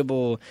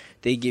enjoyable.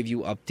 They give you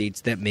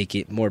updates that make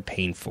it more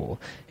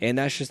painful, and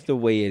that's just the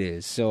way it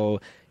is.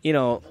 So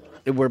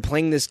we're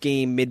playing this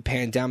game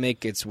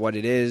mid-pandemic. It's what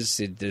it is.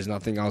 There's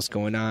nothing else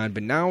going on.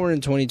 But now we're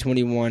in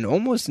 2021,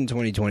 almost in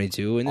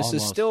 2022, and this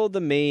is still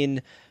the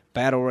main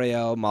Battle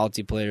Royale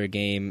multiplayer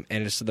game.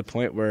 And it's to the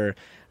point where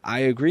I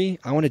agree.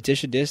 I want to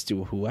dish a disc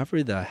to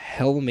whoever the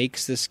hell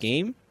makes this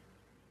game.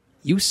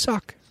 You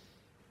suck.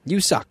 You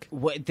suck.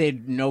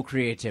 No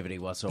creativity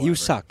whatsoever. You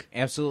suck.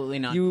 Absolutely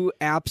not. You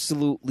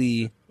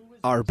absolutely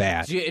are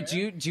bad.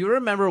 Do you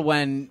remember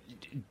when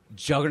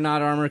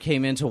Juggernaut Armor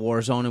came into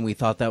Warzone and we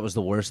thought that was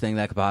the worst thing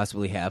that could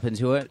possibly happen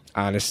to it?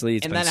 Honestly,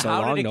 it's been so long.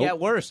 And then how did it get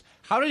worse?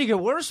 How did it get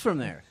worse from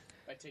there?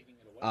 By taking it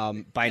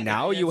away. By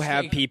now you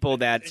have people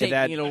that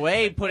taking it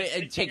away,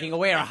 taking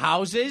away our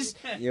houses.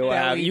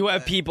 You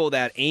have people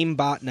that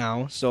aimbot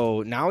now,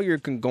 so now you're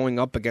going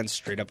up against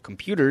straight up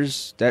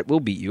computers that will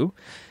beat you.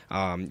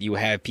 You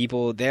have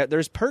people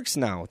there's perks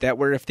now that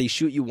where if they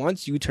shoot you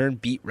once, you turn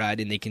beet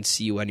red and they can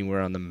see you anywhere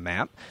on the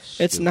map.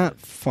 Stupid. It's not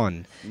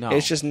fun. No.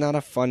 It's just not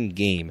a fun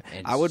game.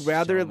 I would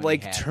rather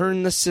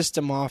turn the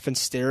system off and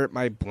stare at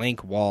my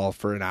blank wall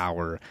for an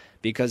hour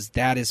because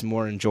that is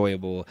more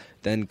enjoyable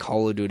than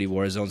Call of Duty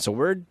Warzone.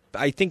 So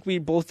I think we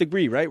both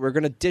agree, right? We're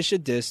going to dish a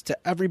disc to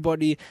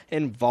everybody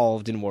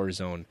involved in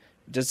Warzone.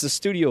 Does the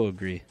studio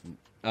agree?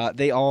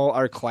 They all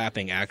are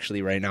clapping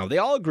actually right now. They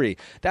all agree.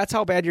 That's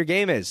how bad your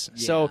game is.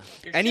 Yeah. So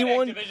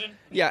anyone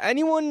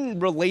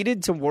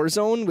related to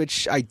Warzone,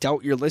 which I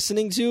doubt you're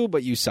listening to,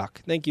 but you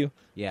suck. Thank you.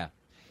 Yeah.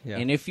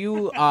 And if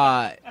you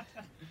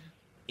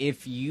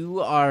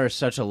are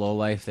such a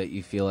lowlife that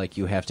you feel like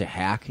you have to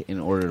hack in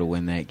order to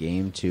win that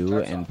game too,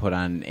 and put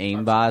on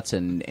aimbots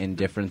and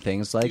different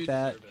things like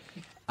that,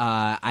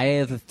 I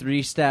have a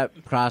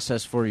 3-step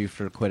process for you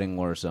for quitting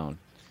Warzone.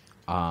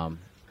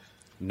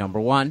 Number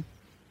 1,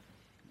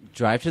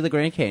 drive to the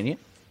Grand Canyon.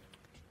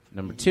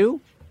 Number 2,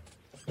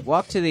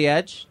 walk to the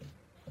edge.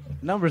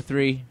 Number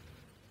 3,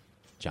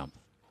 jump.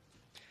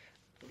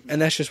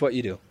 And that's just what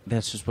you do.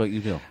 That's just what you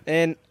do.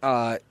 And,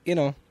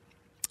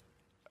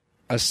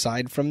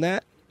 aside from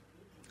that,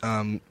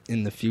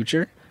 in the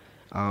future,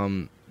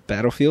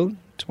 Battlefield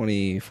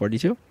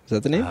 2042, is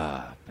that the name?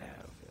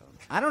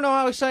 I don't know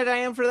how excited I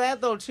am for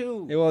that, though,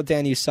 too. Yeah, well,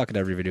 Dan, you suck at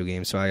every video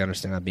game, so I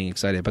understand not being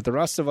excited. But the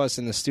rest of us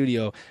in the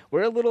studio,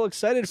 we're a little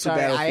excited for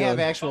Battlefield. I have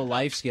actual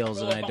life skills,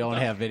 and I don't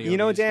have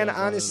video. Dan,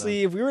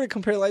 honestly, if we were to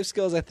compare life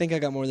skills, I think I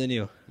got more than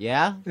you.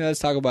 Yeah? Let's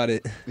talk about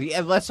it. Yeah,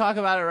 let's talk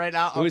about it right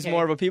now. Who's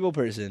more of a people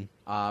person?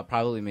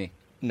 Probably me.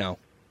 No.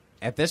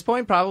 At this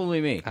point,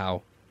 probably me.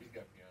 How?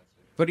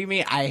 What do you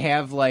mean? I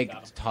have,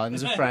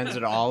 tons of friends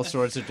and all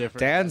sorts of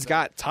different... Dan's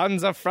got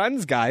tons of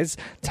friends, guys.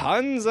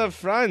 Tons of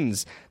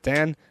friends.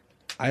 Dan...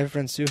 I have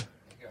friends too.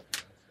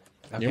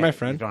 Okay, you're my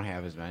friend. You don't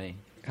have as many.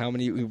 How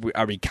many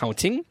are we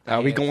counting?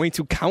 Are we going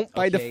to count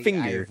by the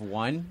finger? I have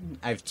 1.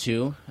 I have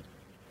 2.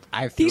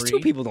 I have 3. These 2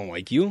 people don't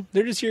like you.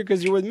 They're just here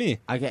because you're with me.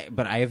 Okay,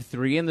 but I have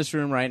 3 in this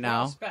room right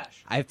now.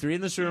 I have 3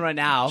 in this room right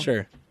now.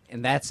 Sure.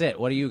 And that's it.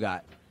 What do you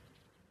got?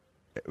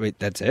 Wait,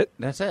 that's it?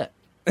 That's it.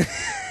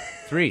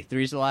 3.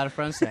 3's a lot of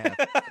friends to have.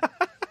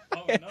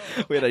 Oh, no.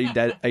 Wait, are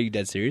you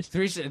dead serious?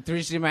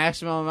 3's the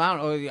maximum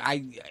amount. Oh,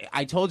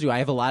 I told you I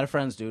have a lot of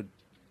friends, dude.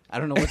 I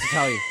don't know what to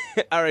tell you.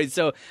 All right,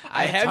 so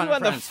I have you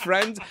on the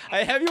friends.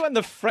 I have you on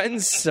the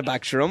friends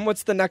spectrum.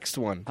 What's the next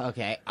one?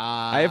 Okay.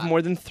 I have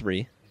more than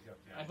 3.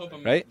 I hope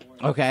I'm right?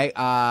 Okay.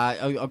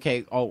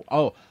 Okay.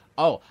 Oh.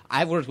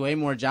 I've worked way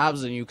more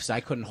jobs than you because I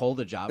couldn't hold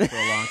a job for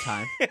a long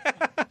time.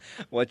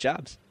 What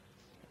jobs?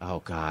 Oh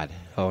God.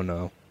 Oh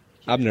no.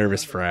 I'm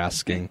nervous for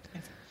asking.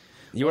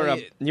 You were.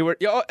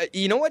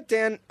 You know what,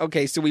 Dan?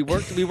 Okay, so we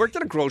worked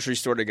at a grocery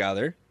store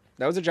together.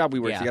 That was a job we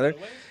worked together.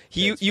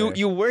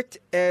 You worked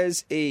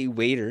as a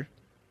waiter.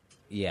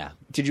 Yeah.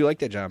 Did you like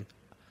that job?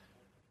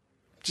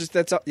 Just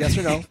that's yes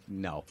or no?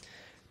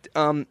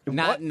 No.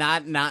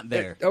 Not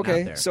there.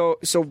 Okay. Not there.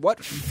 So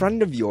what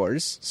friend of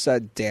yours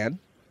said, Dan,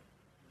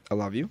 I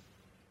love you.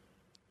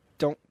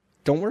 Don't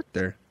work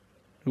there.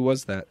 Who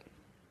was that?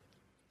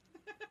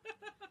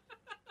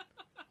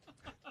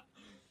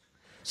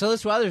 So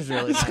this weather's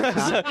really nice,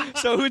 huh?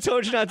 So who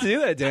told you not to do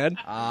that, Dan?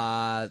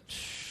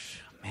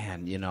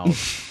 Man,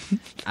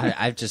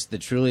 I've just the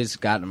Truly's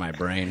gotten to my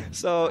brain.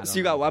 So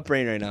you got what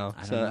brain right now?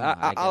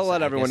 I'll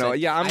let everyone know.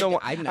 Yeah,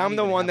 I'm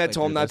the one that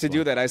told him not to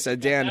do that. I said,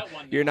 Dan,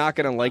 you're not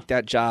gonna like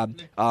that job.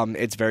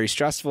 It's very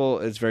stressful.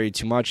 It's very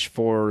too much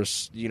for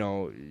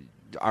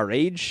our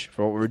age,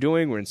 for what we're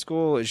doing. We're in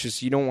school. It's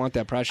just you don't want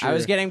that pressure. I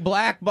was getting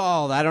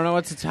blackballed. I don't know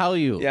what to tell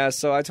you. Yeah,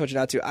 so I told you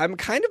not to. I'm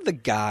kind of the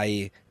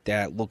guy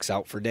that looks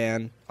out for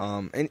Dan.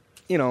 And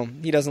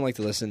he doesn't like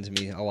to listen to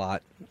me a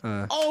lot.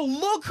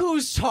 Look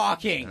who's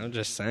talking. I'm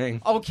just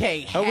saying.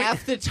 Okay,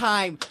 half the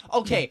time.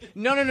 Okay,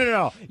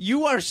 no.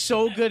 You are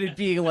so good at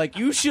being like,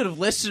 you should have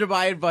listened to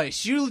my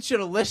advice. You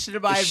should have listened to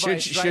my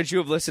advice. Should you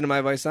have listened to my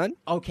advice then?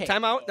 Okay.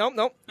 Time out.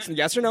 Nope.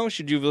 Yes or no?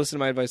 Should you have listened to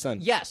my advice then?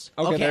 Yes.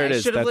 Okay, there it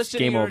is. That's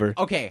game over.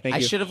 Okay,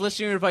 I should have listened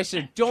to your advice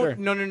there. Sure.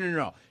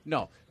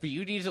 No. But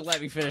you need to let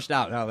me finish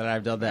now that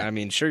I've done that. I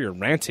mean, sure, you're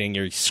ranting.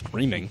 You're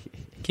screaming.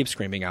 Keep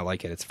screaming. I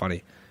like it. It's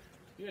funny.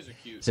 You guys are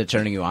cute. Is it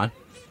turning you on?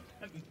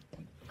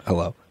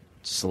 Hello.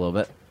 Just a little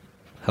bit.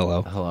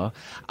 Hello.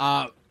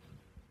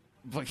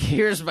 But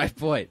here's my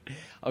point,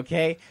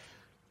 okay?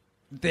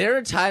 There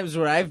are times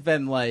where I've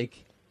been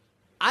like,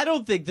 I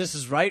don't think this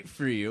is right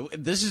for you.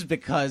 This is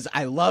because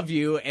I love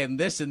you and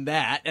this and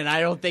that, and I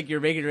don't think you're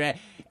making it right.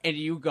 And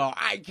you go,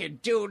 I can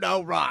do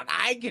no wrong.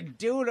 And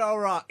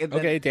then,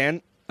 okay,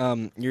 Dan,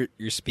 you're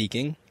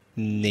speaking.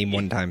 Name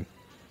one time.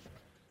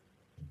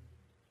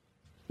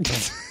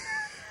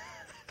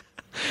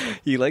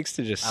 He likes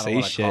to just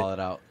say shit.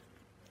 I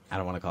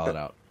don't want to call it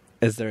out.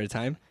 Is there a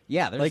time?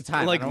 Yeah, there's a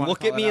time.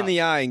 Look at me in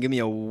the eye and give me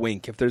a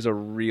wink if there's a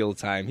real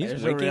time.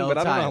 He's winking, but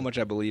I don't know how much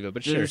I believe it.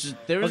 But sure. Is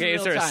there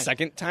a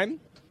second time?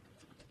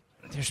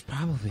 There's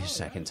probably a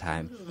second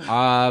time.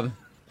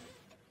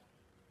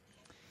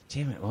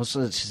 Damn it! Most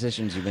of the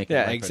decisions you make.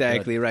 Yeah,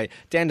 exactly right.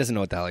 Dan doesn't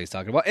know what the hell he's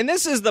talking about, and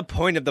this is the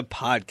point of the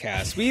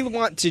podcast. We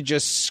want to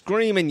just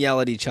scream and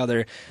yell at each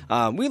other.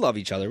 We love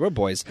each other. We're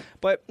boys,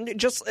 but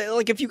just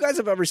like if you guys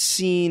have ever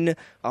seen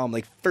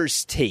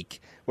First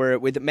Take, where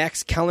with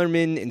Max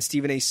Kellerman and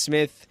Stephen A.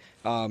 Smith,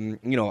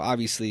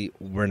 obviously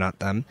we're not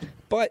them,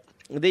 but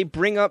they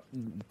bring up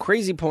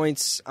crazy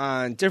points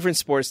on different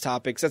sports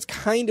topics. That's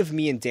kind of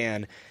me and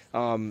Dan.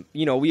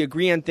 We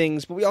agree on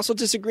things, but we also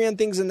disagree on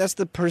things, and that's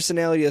the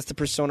personality, that's the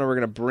persona we're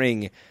going to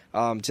bring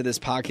to this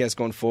podcast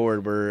going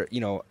forward. Where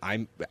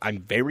I'm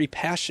very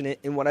passionate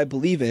in what I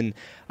believe in,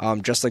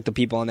 just like the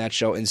people on that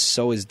show, and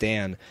so is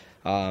Dan.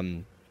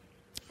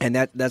 And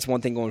that's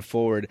one thing going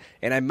forward.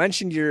 And I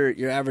mentioned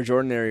your Average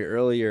Ordinary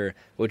earlier,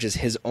 which is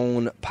his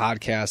own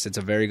podcast. It's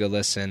a very good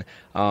listen.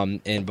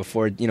 And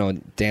before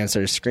Dan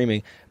started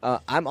screaming,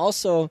 I'm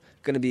also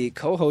going to be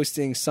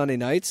co-hosting Sunday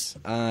nights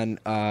on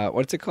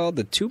what's it called?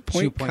 The Two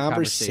Point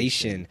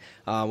Conversation,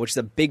 which is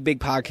a big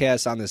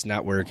podcast on this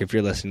network. If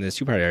you're listening to this,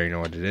 you probably already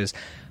know what it is.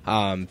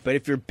 But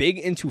if you're big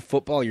into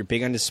football, you're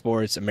big into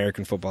sports,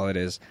 American football, it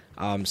is.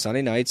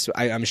 Sunday nights.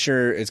 I'm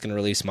sure it's going to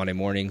release Monday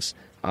mornings.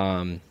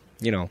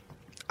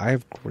 I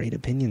have great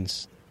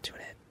opinions. Tune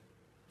in.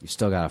 You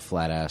still got a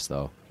flat ass,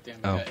 though.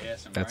 Damn,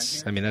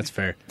 that's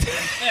fair.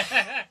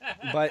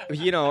 But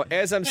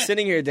as I'm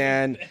sitting here,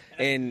 Dan,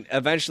 and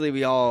eventually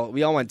we all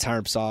went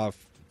tarps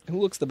off.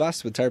 Who looks the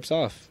best with tarps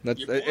off?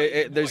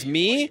 There's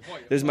me,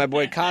 there's my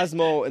boy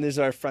Cosmo, and there's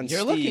our friend You're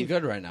Steve. looking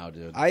good right now,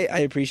 dude. I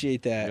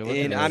appreciate that.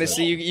 And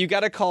honestly, you got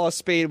to call a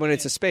spade when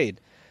it's a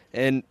spade.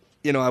 And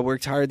I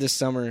worked hard this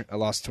summer. I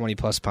lost 20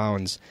 plus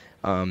pounds.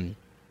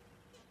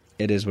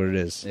 It is what it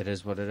is. It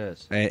is what it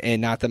is.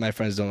 And not that my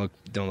friends don't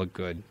look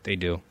good. They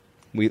do.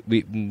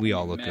 We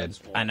all look good.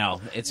 I know.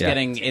 It's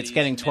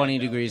getting 20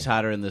 degrees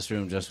hotter in this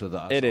room just with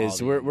us. It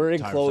is. We're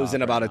enclosed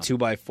in about right a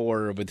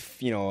 2x4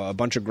 with a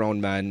bunch of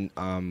grown men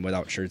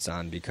without shirts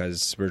on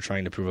because we're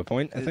trying to prove a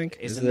point. I think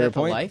Isn't there that a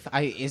point? The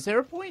life? Is there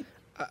a point?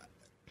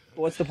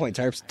 What's the point?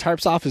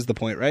 Tarps off is the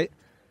point, right?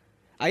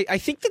 I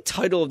think the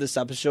title of this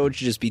episode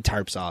should just be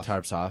Tarps Off.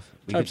 Tarps off.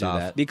 We Tarps could do off.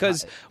 that.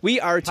 Because we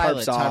are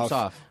Pilot, tarps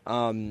off.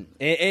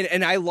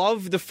 And I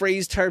love the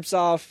phrase tarps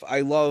off. I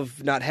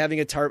love not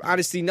having a tarp.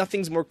 Honestly,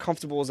 nothing's more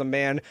comfortable as a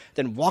man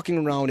than walking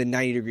around in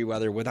 90-degree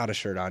weather without a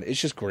shirt on. It's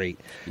just great.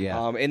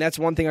 Yeah. And that's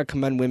one thing I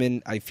commend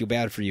women. I feel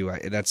bad for you.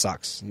 That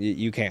sucks.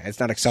 You can't.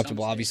 It's not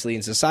acceptable, obviously,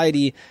 in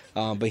society.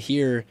 But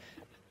here,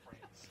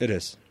 it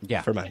is.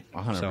 Yeah. For men.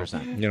 100%. So,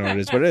 it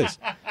is what it is.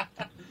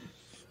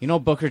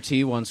 Booker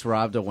T once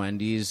robbed a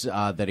Wendy's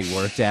that he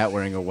worked at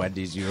wearing a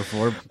Wendy's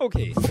uniform.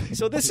 Okay,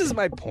 so this is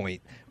my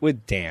point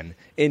with Dan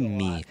and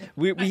me.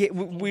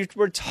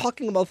 We're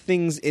talking about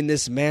things, and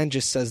this man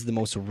just says the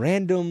most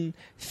random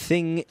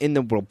thing in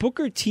the world.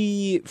 Booker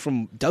T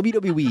from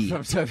WWE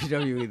From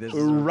WWE, this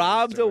is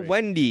robbed a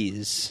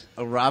Wendy's.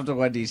 Robbed a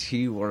Wendy's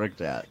he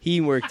worked at.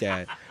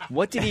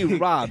 What did he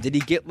rob? Did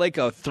he get like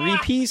a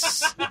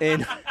 3-piece?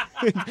 And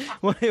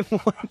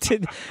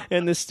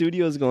and the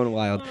studio's going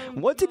wild.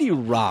 What did he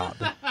rob?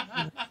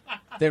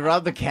 They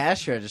robbed the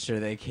cash register.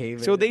 They came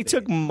in. So they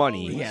took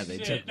money. Yeah, they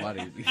took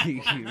money.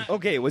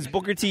 Okay, was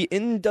Booker T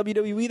in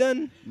WWE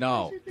then?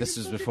 No, this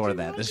was before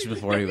that. This is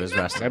before he was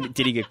wrestling. I mean,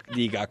 did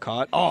he got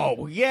caught?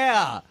 Oh,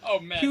 yeah. Oh,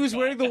 man. He was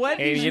wearing the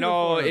Wendy's Hey,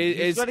 uniform. He was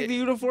it's wearing the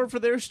uniform for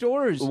their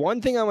stores.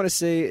 One thing I want to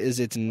say is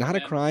it's not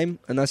a crime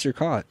unless you're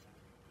caught.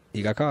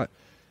 He got caught.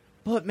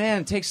 But,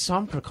 man, take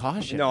some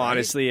precaution. No, right?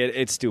 honestly,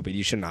 it's stupid.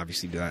 You shouldn't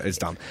obviously do that. It's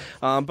dumb.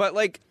 But,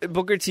 like,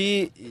 Booker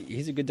T,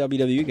 he's a good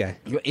WWE guy.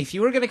 If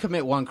you were going to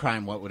commit one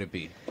crime, what would it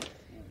be?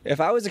 If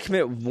I was to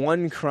commit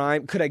one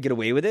crime, could I get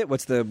away with it?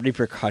 What's the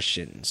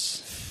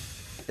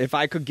repercussions? If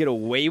I could get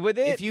away with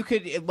it? If you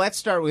could, let's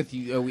start with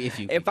you.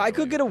 If I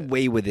could get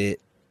away with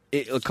it,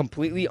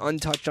 completely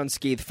untouched,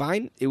 unscathed,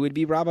 fine, it would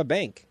be rob a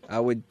bank. I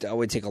would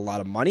take a lot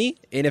of money.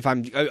 And if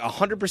I'm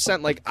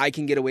 100% like I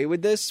can get away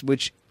with this,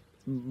 which...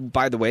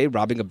 By the way,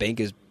 robbing a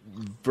bank is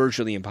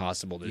virtually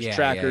impossible. There's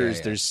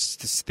trackers. There's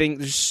this thing.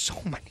 There's so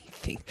many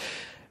things.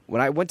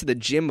 When I went to the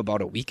gym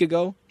about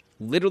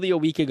literally a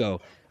week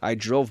ago, I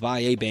drove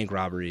by a bank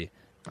robbery.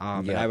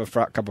 And I have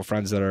a couple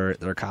friends that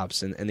are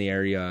cops in the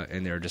area,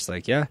 and they're just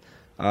like,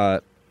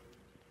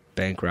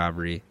 bank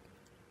robbery.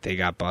 They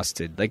got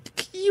busted.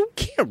 Like, you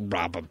can't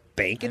rob a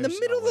bank in the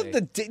middle of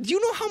the day. Do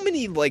you know how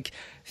many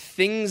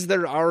things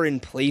there are in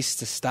place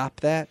to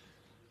stop that?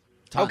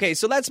 Okay,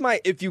 so that's my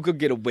if you could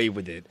get away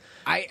with it.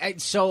 How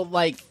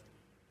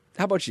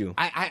about you?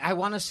 I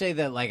want to say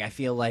that I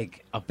feel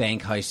like a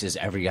bank heist is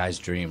every guy's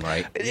dream,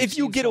 right? If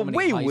you get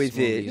away with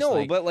it,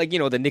 but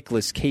the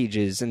Nicolas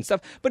Cages and stuff.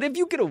 But if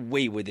you get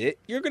away with it,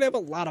 you're gonna have a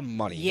lot of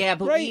money. Yeah,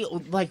 but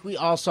right? we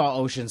all saw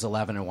Ocean's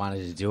 11 and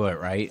wanted to do it,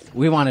 right?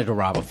 We wanted to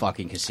rob a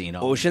fucking casino.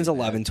 Ocean's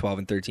 11, 12,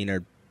 and 13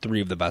 are 3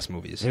 of the best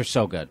movies. They're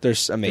so good. They're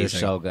amazing. They're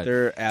so good.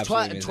 They're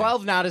absolutely amazing.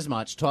 12 not as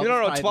much. 12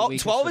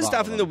 12 is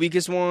definitely the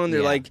weakest one.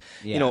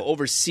 They're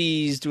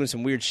overseas doing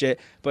some weird shit.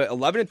 But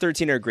 11 and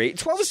 13 are great.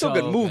 12 is still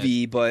a good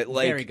movie, but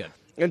very good.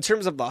 In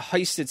terms of the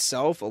heist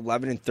itself,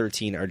 11 and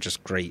 13 are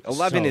just great.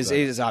 11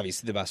 is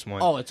obviously the best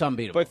one. Oh, it's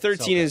unbeatable. But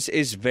 13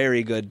 is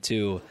very good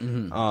too.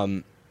 Mm-hmm.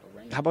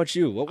 How about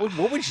you?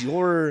 What would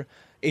your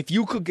if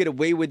you could get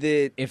away with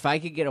it? If I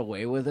could get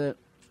away with it.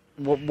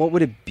 What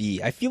would it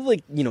be? I feel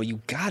like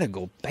you gotta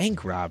go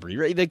bank robbery,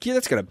 right? Like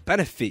that's gonna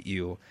benefit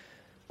you,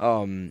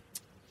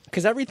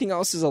 because everything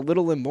else is a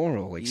little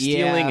immoral, like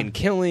stealing and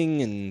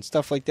killing and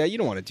stuff like that. You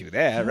don't want to do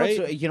that,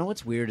 right? You know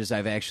what's weird is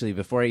I've actually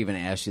before I even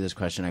asked you this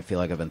question, I feel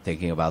like I've been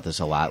thinking about this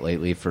a lot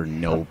lately for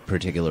no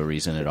particular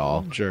reason at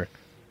all. Sure.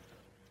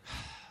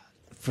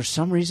 For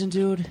some reason,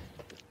 dude,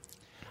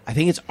 I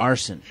think it's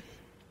arson.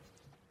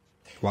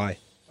 Why?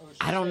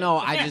 I don't know.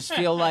 I just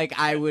feel like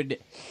I would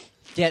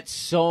get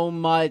so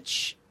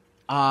much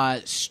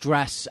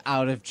stress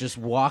out of just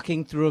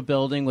walking through a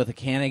building with a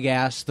can of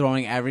gas,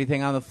 throwing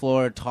everything on the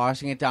floor,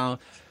 tossing it down,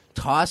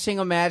 tossing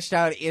a match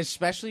down,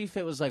 especially if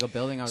it was like a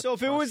building. So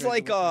if it was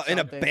like an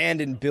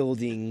abandoned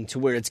building to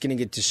where it's going to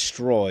get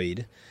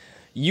destroyed,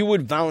 you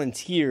would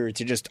volunteer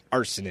to just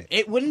arson it.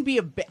 It wouldn't be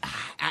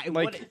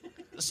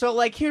so,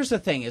 like, here's the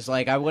thing: is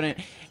like I wouldn't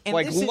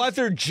like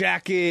leather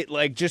jacket,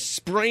 like just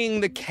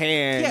spraying the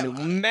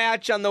can,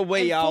 match on the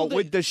way out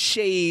with the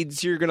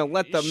shades. You're gonna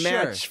let the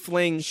match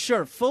fling.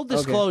 Sure, full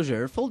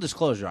disclosure. Full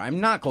disclosure.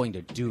 I'm not going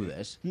to do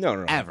this.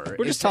 No, ever.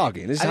 We're just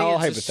talking. This is all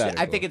hypothetical.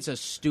 I think it's a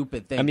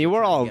stupid thing. I mean,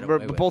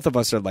 both of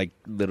us are like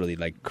literally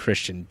like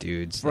Christian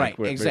dudes, right?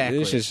 Like, exactly.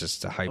 This is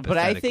just a hypothetical. But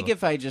I think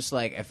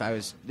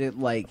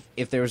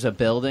if there was a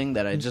building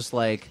that I just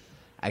like.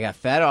 I got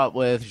fed up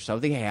with, or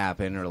something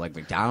happened, or like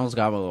McDonald's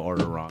got my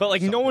order wrong. But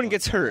like no one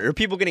gets hurt, or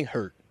people getting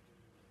hurt.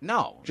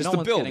 No, just no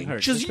the building. Hurt.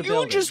 Just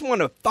you just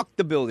want to fuck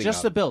the building. Just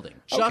up. the building.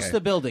 Just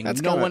the building.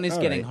 No one is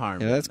getting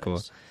harmed. Yeah, that's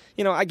cool.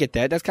 You know, I get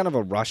that. That's kind of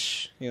a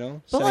rush. You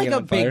know, but like a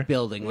big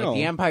building, like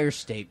the Empire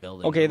State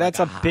Building. Okay, that's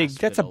like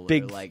a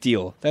big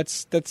deal.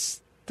 That's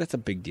a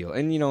big deal.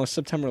 And you know,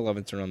 September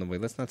 11th are on the way.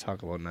 Let's not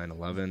talk about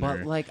 9/11.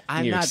 But like,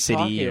 I'm New York not City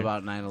talking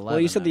about 9/11. Well,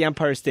 you said the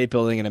Empire State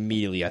Building, and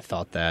immediately I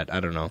thought that. I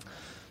don't know.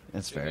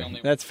 That's fair.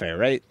 That's fair,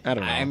 right? I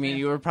don't know. I mean,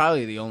 you were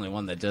probably the only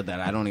one that did that.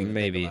 I don't even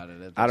think about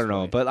it. I don't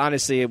know. But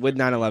honestly, with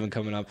 9/11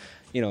 coming up,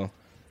 you know,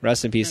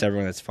 rest in peace,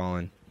 everyone that's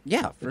fallen.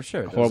 Yeah, for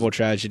sure. Horrible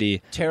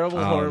tragedy.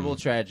 Terrible, horrible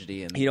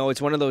tragedy. And you know,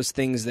 it's one of those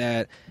things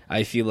that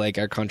I feel like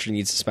our country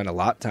needs to spend a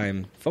lot of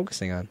time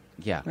focusing on.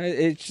 Yeah.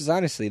 It's just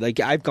honestly,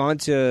 like, I've gone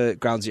to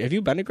Ground Zero. Have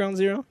you been to Ground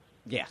Zero?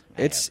 Yeah.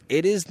 It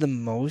is the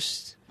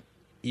most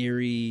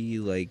eerie,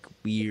 like,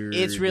 weird.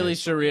 It's really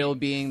surreal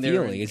being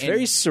there. Feeling. It's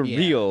very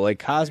surreal. Yeah. Like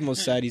Cosmo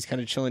said, he's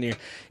kind of chilling here.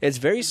 It's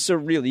very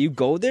surreal. You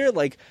go there,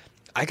 like,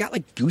 I got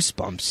like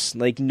goosebumps,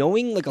 like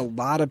knowing like a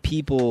lot of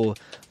people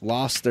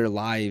lost their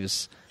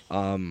lives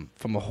from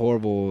a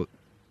horrible,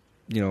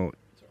 you know,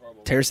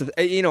 terrorist.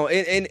 You know,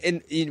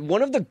 and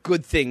one of the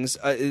good things,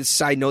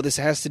 side note, this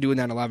has to do with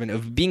 9/11,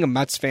 of being a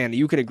Mets fan.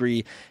 You could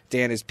agree,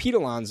 Dan, is Pete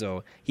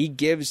Alonso. He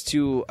gives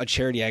to a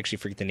charity. I actually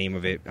forget the name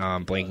of it,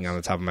 blanking on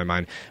the top of my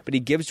mind. But he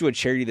gives to a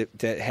charity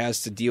that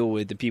has to deal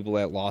with the people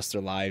that lost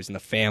their lives and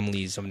the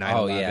families of 9/11.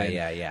 Oh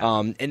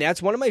yeah. And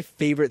that's one of my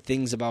favorite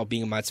things about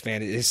being a Mets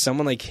fan is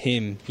someone like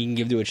him. He can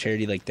give to a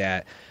charity like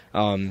that.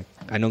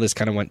 I know this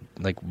kind of went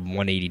like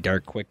 180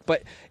 dark quick,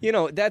 but you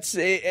know that's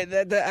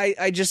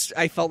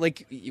I felt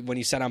like when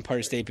you said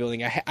Empire State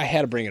Building, I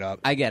had to bring it up.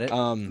 I get it.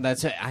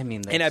 That's it. I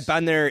mean, and I've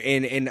been there,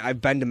 and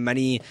I've been to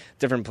many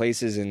different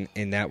places,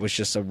 and that was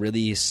just a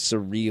really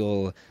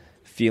surreal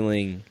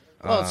feeling.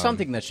 Well, it's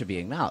something that should be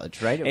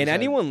acknowledged, right? And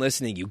anyone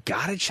listening, you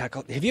gotta check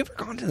out. Have you ever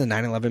gone to the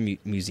 9/11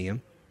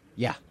 museum?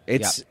 Yeah,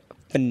 it's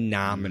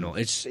phenomenal.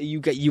 It's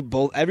you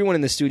both, everyone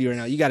in the studio right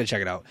now, you got to check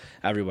it out.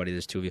 Everybody,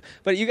 there's two of you,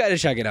 but you got to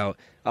check it out.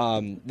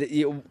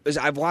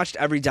 I've watched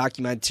every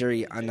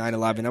documentary on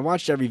 9/11. I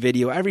watched every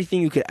video,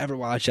 everything you could ever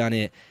watch on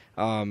it.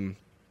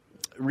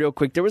 Real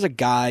quick, there was a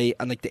guy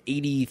on like the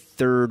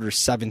 83rd or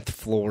 7th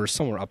floor,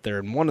 somewhere up there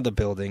in one of the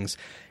buildings,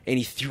 and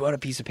he threw out a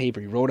piece of paper.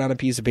 He wrote on a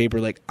piece of paper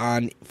like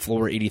on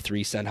floor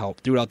 83, send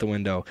help, threw it out the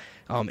window.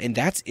 And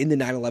that's in the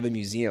 9/11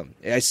 museum.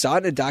 I saw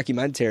it in a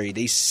documentary.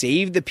 They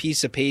saved the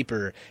piece of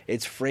paper.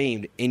 It's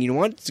framed. And you know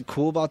what's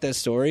cool about that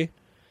story?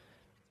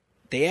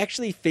 They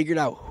actually figured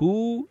out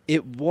who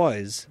it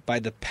was by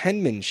the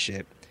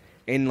penmanship.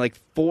 And like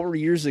 4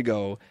 years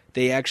ago,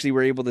 they actually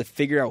were able to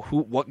figure out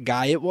what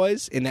guy it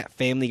was, and that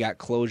family got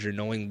closure,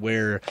 knowing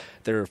where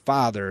their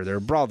father, their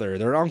brother,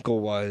 their uncle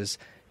was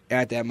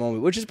at that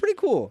moment, which is pretty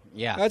cool.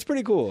 Yeah, that's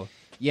pretty cool.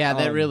 Yeah,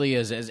 that really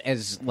is.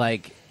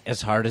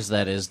 As hard as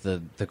that is,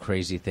 the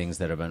crazy things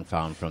that have been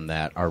found from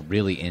that are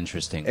really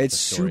interesting. It's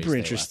super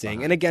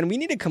interesting. And again, we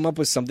need to come up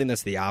with something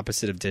that's the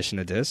opposite of Dish and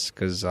a Disc,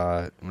 because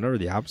whatever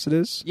the opposite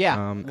is,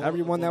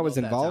 everyone that was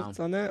involved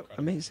on that,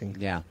 amazing.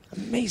 Yeah,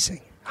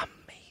 amazing.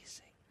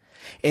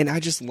 And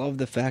I just love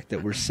the fact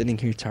that we're sitting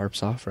here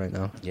tarps off right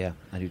now. Yeah,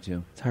 I do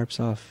too.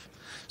 Tarps off.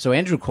 So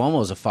Andrew Cuomo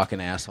is a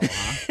fucking asshole,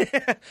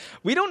 huh?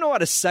 We don't know how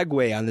to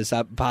segue on this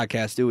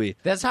podcast, do we?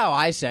 That's how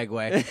I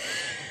segue.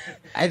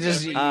 I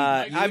just.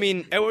 I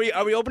mean,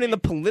 are we opening the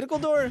political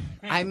door?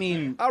 I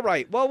mean, all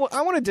right. Well,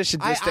 I want to dish a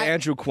diss to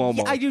Andrew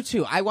Cuomo. I do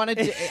too. I want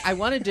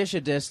to dish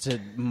a diss to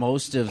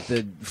most of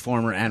the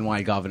former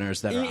NY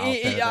governors that are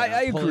out there.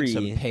 I agree.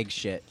 Some pig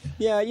shit.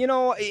 Yeah, you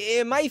know,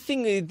 my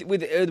thing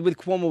with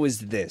Cuomo is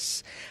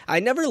this: I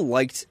never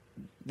liked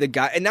the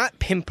guy, and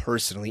not him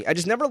personally. I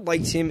just never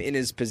liked him in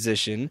his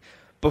position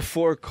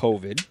before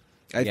COVID.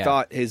 I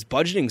thought his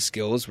budgeting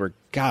skills were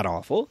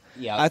god-awful.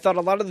 Yeah. I thought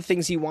a lot of the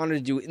things he wanted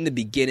to do in the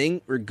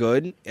beginning were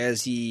good.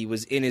 As he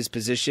was in his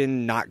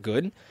position, not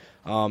good.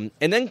 And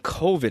then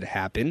COVID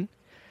happened.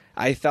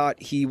 I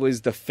thought he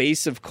was the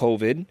face of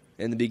COVID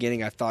in the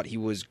beginning. I thought he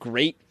was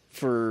great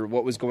for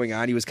what was going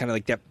on. He was kind of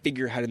like that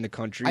figurehead in the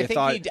country.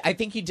 I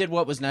think he did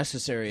what was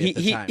necessary at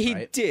the time, he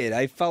right? did.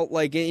 I felt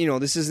like,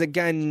 this is,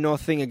 again,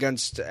 nothing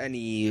against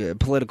any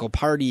political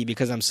party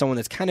because I'm someone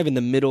that's kind of in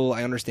the middle.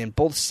 I understand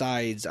both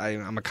sides.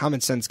 I'm a common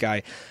sense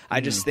guy.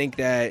 I just think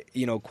that,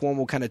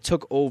 Cuomo kind of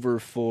took over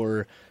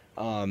for,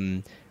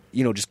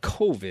 just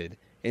COVID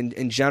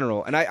in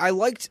general. And I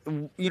liked,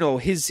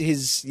 his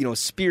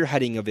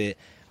spearheading of it.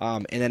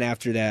 And then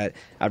after that,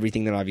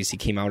 everything that obviously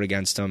came out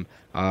against him,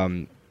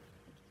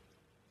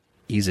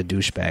 he's a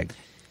douchebag,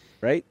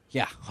 right?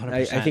 Yeah,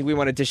 100%. I think we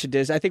want to dish a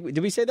diss. did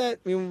we say that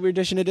we were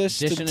dishing a diss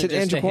to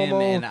Andrew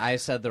Cuomo? Him, and I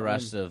said the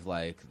rest of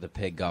the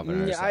pig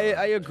governor. Yeah,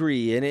 I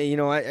agree,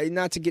 and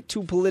not to get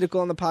too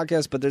political on the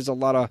podcast, but there's a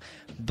lot of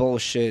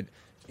bullshit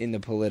in the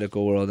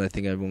political world. I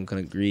think everyone can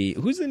agree.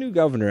 Who's the new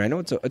governor? I know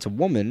it's a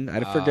woman. I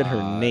forget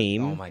her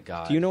name. Oh my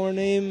god! Do you know her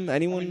name?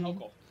 Anyone?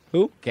 Hochul.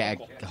 Who?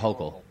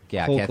 Hochul.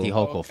 Yeah, Hochul. Kathy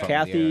Hochul. From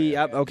Kathy.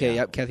 Yep. Okay.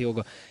 Yep. Kathy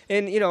Hochul.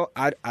 And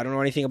I don't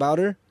know anything about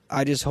her.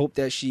 I just hope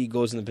that she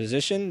goes in the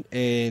position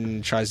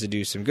and tries to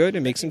do some good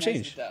and make some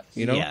change.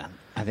 Yeah,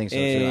 I think so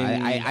too.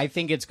 I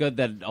think it's good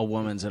that a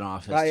woman's in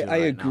office. I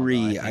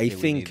agree. Now, I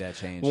think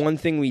one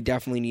thing we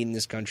definitely need in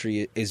this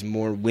country is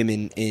more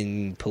women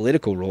in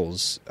political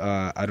roles.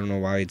 I don't know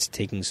why it's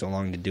taking so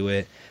long to do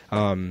it.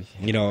 I'm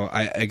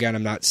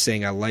not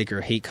saying I like or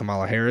hate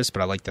Kamala Harris,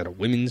 but I like that a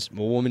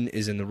woman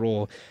is in the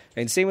role.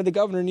 And same with the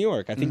governor of New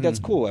York. I think that's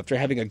cool. After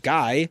having a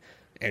guy,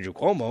 Andrew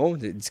Cuomo,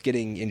 that's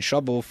getting in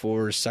trouble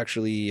for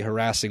sexually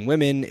harassing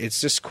women,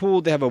 it's just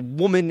cool to have a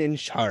woman in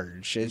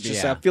charge. It's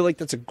just I feel like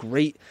that's a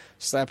great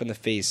slap in the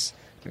face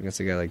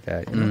against a guy like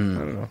that. I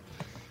don't know.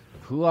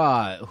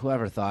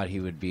 Whoever thought he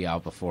would be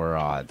out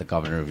before the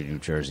governor of New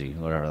Jersey,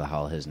 whatever the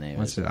hell his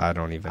name is. I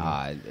don't even.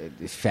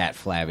 Fat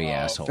flabby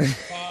asshole.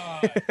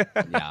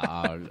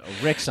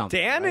 Rick something.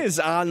 Dan right? is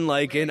on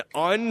like an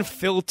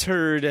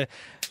unfiltered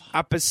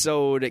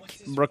episode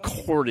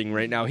recording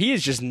right now. He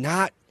is just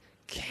not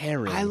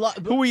caring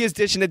who he is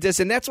dishing a diss,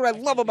 and that's what I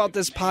love about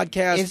this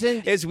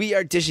podcast. Is we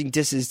are dishing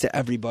disses to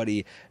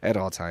everybody at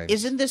all times.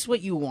 Isn't this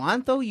what you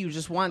want, though? You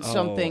just want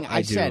something.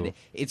 I said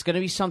it's going to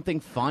be something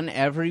fun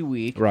every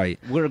week. Right.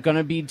 We're going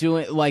to be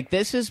doing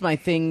this is my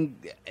thing.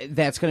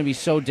 That's going to be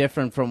so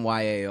different from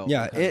YAO.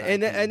 Yeah,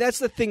 and that's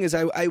the thing is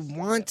I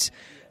want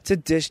to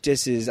dish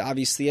disses.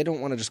 Obviously, I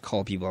don't want to just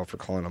call people out for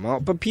calling them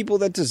out, but people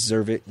that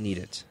deserve it need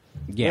it.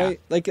 Yeah, right?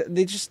 Like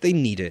they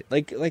need it.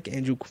 Like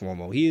Andrew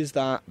Cuomo, he is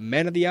the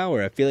man of the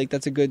hour. I feel like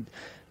that's a good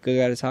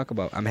guy to talk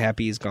about. I'm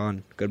happy he's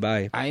gone.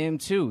 Goodbye. I am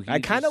too. I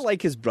kind of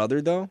like his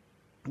brother though.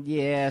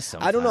 Yeah,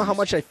 sometimes. I don't know how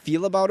much I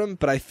feel about him,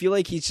 but I feel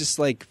like he's just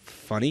like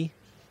funny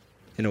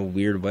in a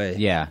weird way.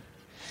 Yeah,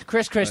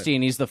 Chris Christie,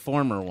 and he's the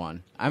former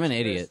one. I'm an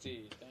idiot.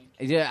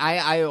 Yeah,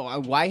 I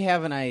why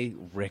haven't I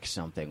Rick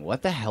something?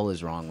 What the hell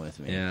is wrong with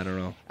me? Yeah, I don't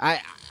know.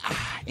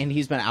 And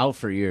he's been out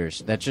for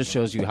years. That just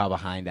shows you how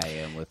behind I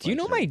am with. Do you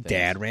know my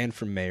dad ran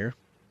for mayor?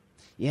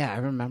 Yeah, I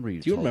remember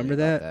you. Do you remember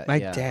that? My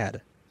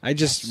dad. I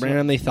just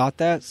randomly thought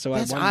that. So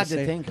that's odd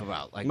to think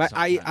about. Like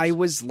I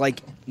was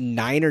like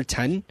 9 or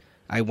 10.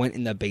 I went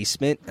in the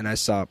basement and I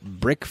saw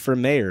brick for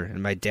mayor,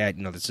 and my dad.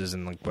 This is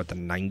in like the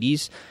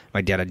 90s.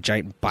 My dad had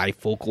giant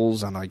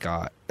bifocals on like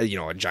a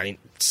giant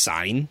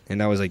sign,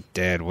 and I was like,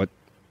 Dad, what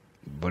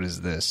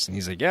is this? And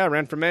he's like, yeah, I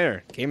ran for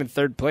mayor, came in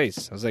 3rd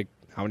place. I was like,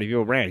 how many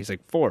people ran? He's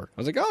like, 4. I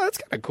was like, oh, that's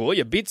kind of cool.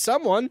 You beat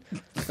someone.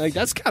 Like,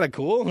 that's kind of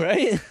cool,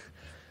 right?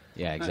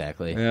 Yeah,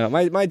 exactly. Yeah,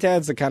 my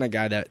dad's the kind of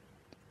guy that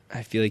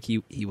I feel like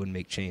he would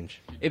make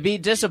change. It'd be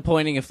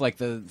disappointing if like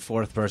the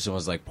 4th person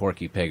was like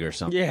Porky Pig or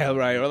something. Yeah,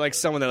 right. Or like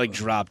someone that like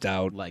dropped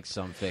out, like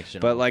some fiction.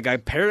 But like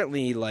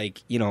apparently,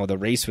 like the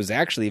race was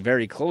actually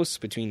very close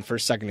between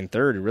 1st, 2nd, and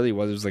 3rd. It really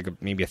was. It was like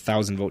maybe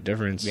 1,000 vote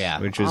difference. Yeah,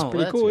 which was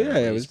pretty cool. Yeah,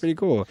 it was pretty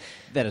cool.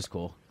 That is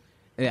cool.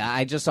 Yeah,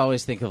 I just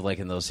always think of like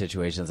in those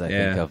situations. I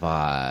think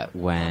of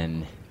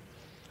when.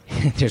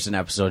 There's an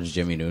episode of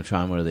Jimmy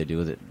Neutron where they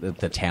do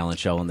the talent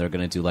show, and they're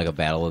going to do like a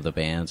battle of the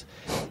bands,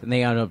 and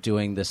they end up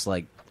doing this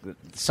like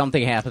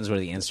something happens where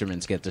the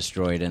instruments get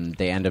destroyed, and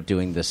they end up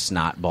doing the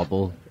snot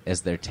bubble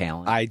as their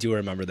talent. I do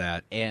remember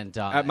that. And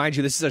mind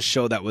you, this is a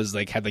show that was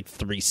like had like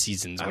 3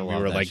 seasons when we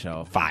were like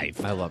 5.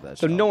 I love that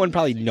show. So no one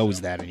probably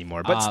knows that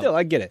anymore, but still,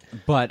 I get it.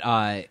 But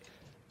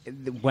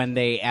when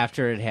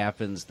after it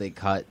happens, they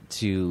cut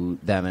to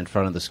them in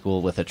front of the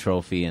school with a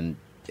trophy, and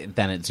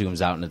then it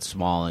zooms out and it's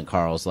small, and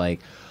Carl's like,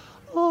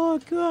 oh,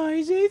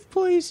 guys, 8th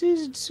place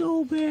isn't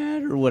so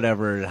bad, or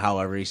whatever,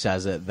 however he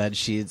says it. Then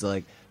she's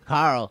like,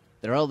 Carl,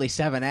 there are only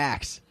 7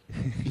 acts.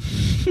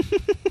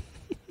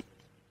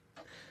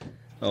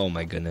 Oh,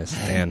 my goodness,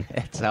 Dan.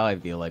 That's how I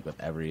feel like with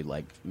every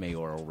like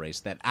mayoral race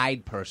that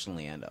I'd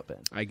personally end up in.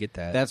 I get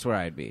that. That's where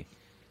I'd be.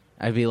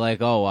 I'd be like,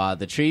 oh,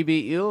 the tree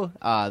beat you,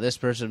 this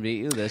person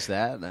beat you, this,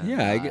 that. And,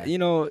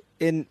 yeah,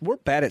 and we're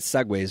bad at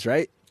segues,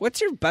 right?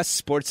 What's your best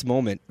sports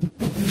moment?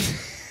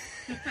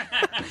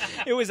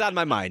 It was on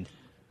my mind.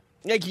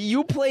 Like,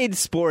 you played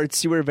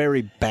sports, you were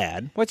very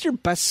bad. What's your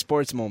best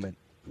sports moment?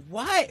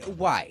 Why?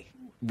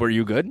 Were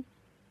you good?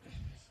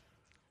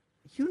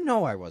 You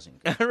know I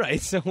wasn't good. All right,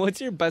 so what's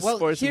your best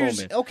sports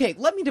moment? Okay,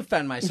 let me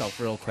defend myself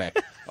real quick,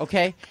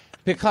 okay?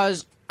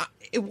 Because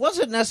it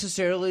wasn't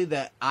necessarily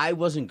that I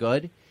wasn't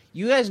good.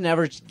 You guys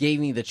never gave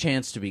me the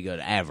chance to be good,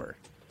 ever.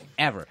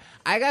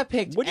 I got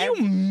picked. What do you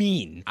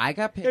mean? I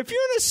got picked. If you're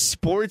in a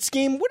sports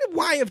game, what do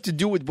I have to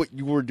do with what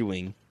you were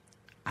doing?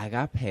 I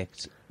got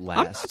picked last.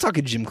 I'm not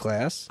talking gym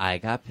class. I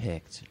got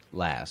picked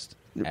last.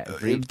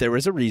 There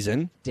was a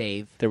reason.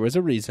 Dave. There was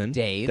a reason.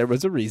 Dave. There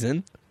was a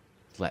reason.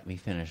 Let me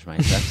finish my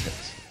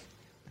sentence.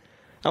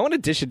 I want to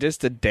dish a diss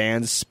to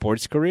Dan's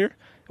sports career.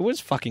 It was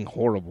fucking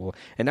horrible.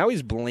 And now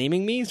he's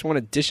blaming me, so I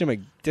want to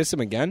diss him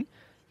again?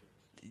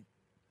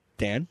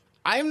 Dan?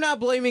 I'm not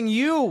blaming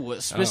you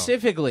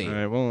specifically. All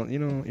right, well,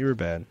 you were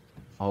bad.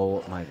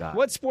 Oh, my God.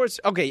 What sports?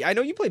 Okay, I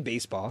know you play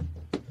baseball.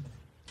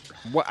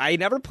 I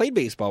never played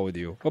baseball with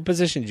you. What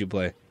position did you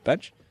play?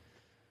 Bench?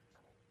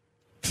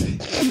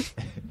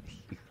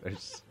 You're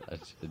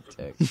such a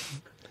dick.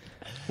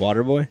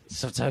 Water boy?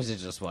 Sometimes I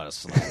just want to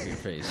slap your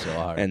face so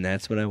hard. And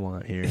that's what I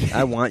want here.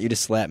 I want you to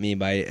slap me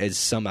as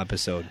some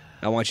episode.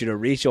 I want you to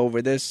reach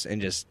over this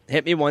and just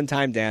hit me one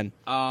time, Dan.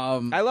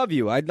 I love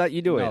you. I'd let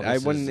you do it. I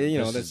wouldn't,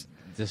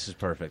 This is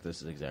perfect.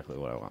 This is exactly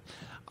what I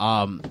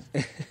want.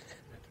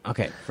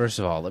 Okay, first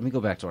of all, let me go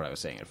back to what I was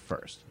saying at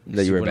first.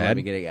 That you were bad?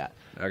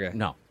 Okay.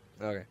 No.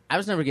 Okay. I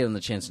was never given the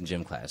chance in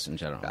gym class in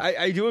general.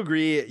 I do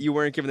agree you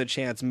weren't given the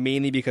chance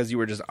mainly because you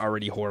were just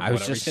already horrible I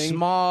was at just everything.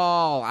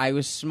 small. I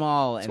was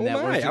small. And So that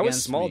am worked I was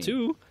against small me.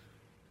 too.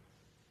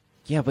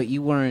 Yeah, but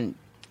you weren't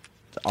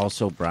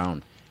also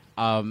brown.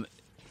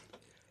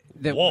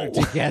 That Whoa. worked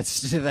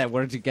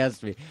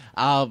against me.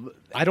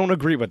 I don't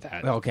agree with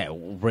that. Okay,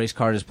 race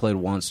card is played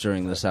once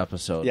during this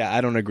episode. Yeah, I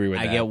don't agree with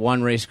I that. get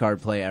one race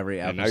card play every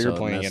episode. Now you're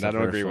playing and it. that's I the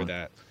don't first agree one. with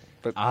that.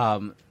 But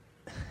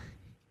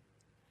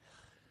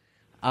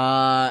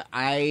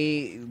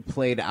I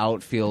played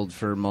outfield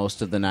for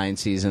most of the 9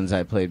 seasons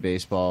I played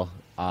baseball.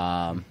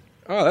 oh,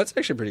 that's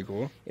actually pretty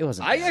cool. It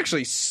wasn't I bad.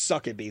 actually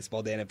suck at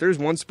baseball, Dan. If there's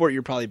one sport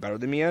you're probably better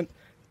than me at,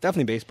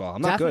 definitely baseball.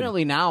 I'm not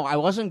Definitely now. I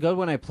wasn't good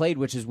when I played,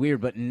 which is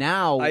weird, but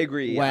now I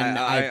agree. when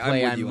I I'm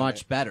play, with I'm you on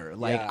much it. better.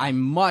 Like, Yeah.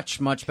 I'm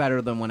much, much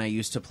better than when I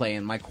used to play,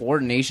 and my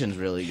coordination's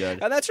really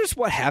good. And that's just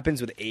what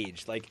happens with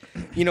age. Like,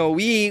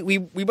 we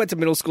went to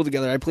middle school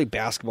together. I played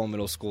basketball in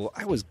middle school.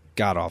 I was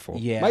god awful.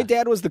 Yeah. My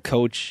dad was the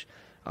coach.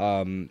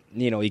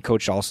 He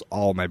coached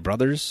all my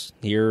brothers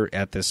here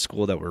at this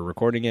school that we're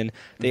recording in.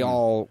 They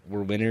all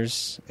were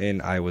winners,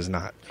 and I was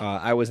not.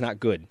 I was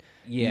not good.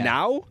 Yeah.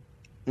 Now,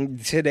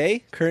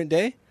 today, current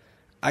day,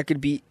 I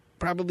could beat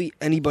probably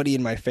anybody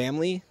in my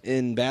family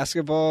in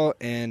basketball,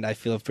 and I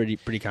feel pretty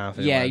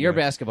confident. Yeah, about your it.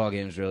 basketball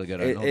game is really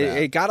good. I know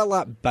that. It got a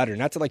lot better.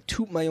 Not to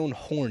toot my own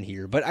horn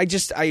here, but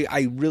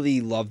I really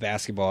love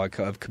basketball.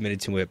 I've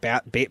committed to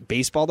it.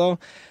 Baseball though,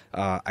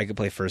 I could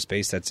play first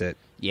base. That's it.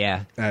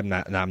 Yeah. I'm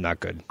not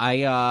good.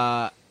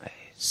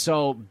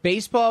 So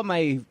baseball,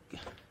 my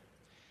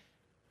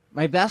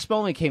best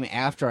moment came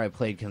after I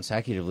played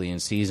consecutively in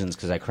seasons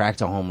because I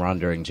cracked a home run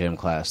during gym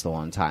class the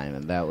one time,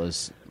 and that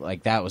was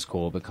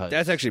cool because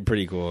That's actually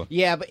pretty cool.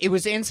 yeah, but it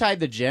was inside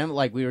the gym,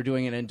 like we were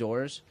doing it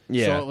indoors.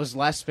 Yeah. So it was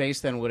less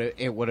space than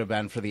it would have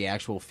been for the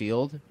actual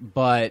field,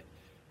 but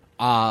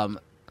not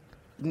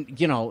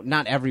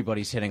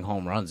everybody's hitting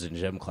home runs in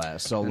gym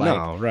class. So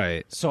No,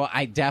 right. So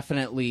I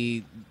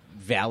definitely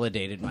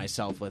validated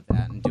myself with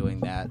that and doing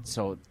that.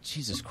 So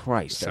Jesus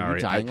Christ, are Sorry,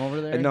 you dying over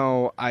there?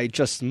 No, I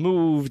just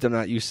moved. I'm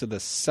not used to the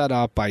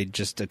setup. I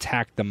just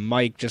attacked the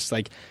mic, just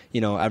like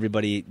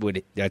everybody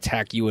would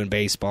attack you in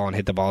baseball and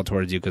hit the ball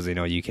towards you because they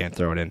know you can't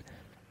throw it in.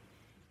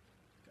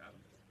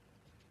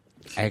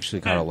 I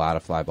actually caught a lot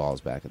of fly balls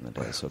back in the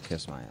day, so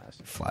kiss my ass.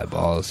 Fly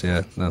balls,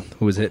 yeah. No,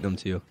 who was hitting them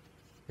to you?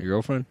 Your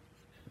girlfriend?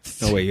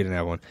 No, wait, you didn't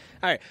have one.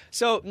 All right,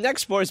 so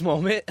next sports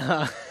moment.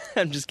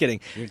 I'm just kidding.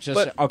 You're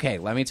just okay.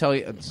 Let me tell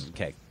you.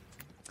 Okay,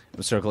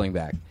 I'm circling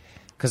back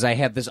because I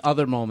had this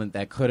other moment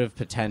that could have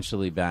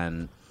potentially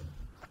been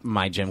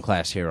my gym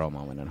class hero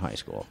moment in high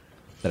school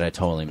that I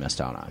totally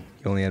missed out on.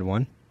 You only had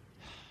one?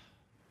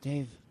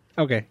 Dave,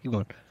 Okay, keep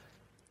going.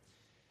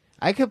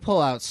 I could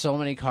pull out so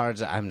many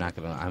cards. I'm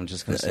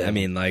just gonna say. I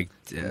mean, I'm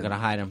gonna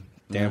hide them.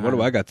 Dan, what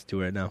do I got to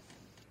do right now?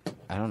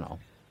 I don't know.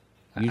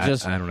 I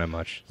don't have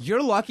much.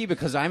 You're lucky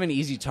because I'm an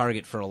easy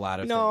target for a lot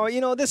of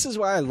things. No, this is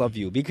why I love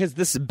you, because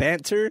this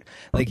banter,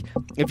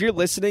 if you're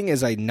listening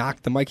as I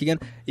knock the mic again,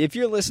 if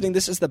you're listening,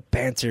 this is the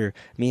banter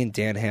me and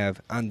Dan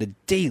have on the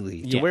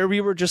daily, to where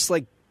we were just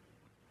like,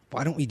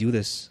 why don't we do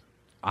this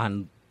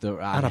on a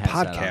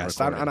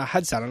podcast, on a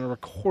headset, on a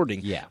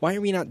recording? Yeah. Why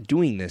are we not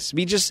doing this?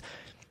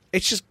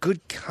 It's just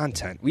good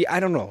content. I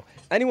don't know.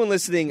 Anyone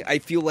listening, I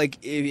feel like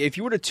if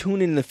you were to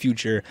tune in the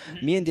future,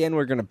 me and Dan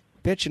were going to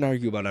bitch and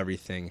argue about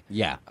everything.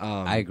 Yeah,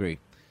 I agree.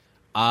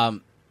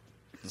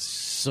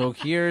 So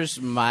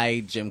here's my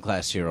gym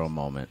class hero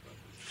moment.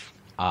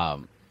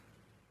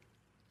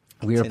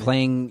 We were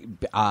playing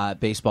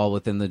baseball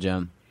within the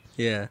gym.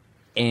 Yeah.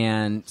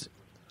 And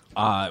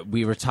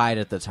we were tied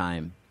at the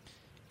time.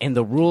 And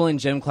the rule in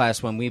gym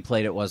class when we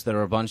played it was there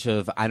were a bunch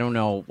of, I don't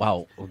know,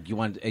 well, you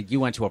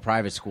went to a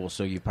private school,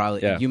 so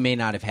you may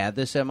not have had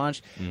this that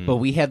much, but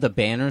we had the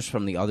banners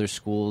from the other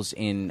schools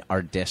in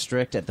our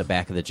district at the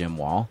back of the gym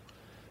wall.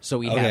 So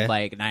we had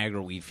like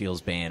Niagara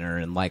Wheatfield's banner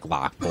and like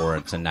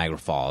Lockport's and Niagara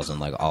Falls and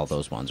like all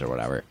those ones or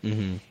whatever.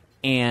 Mm-hmm.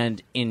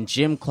 And in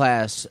gym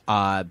class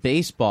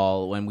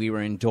baseball, when we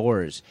were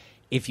indoors,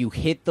 if you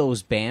hit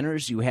those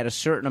banners, you had a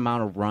certain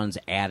amount of runs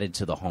added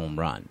to the home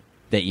run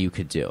that you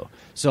could do.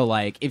 So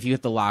like if you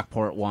hit the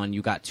Lockport one,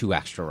 you got 2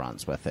 extra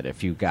runs with it.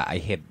 If you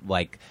hit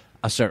like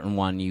a certain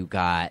one, you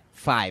got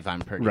 5,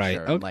 I'm pretty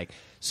sure. Okay. Like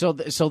so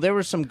there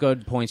were some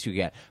good points you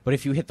get. But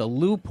if you hit the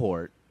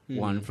Lew-Port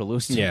one for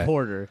Lewiston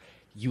Porter,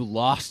 you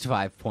lost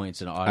 5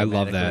 points and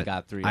automatically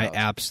got 3 I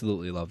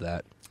absolutely love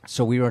that.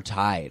 So we were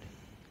tied.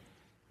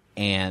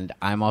 And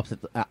I'm up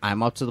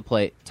to the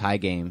plate, tie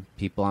game,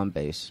 people on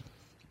base.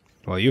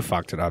 Well, you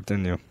fucked it up,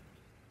 didn't you?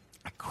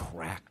 I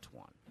cracked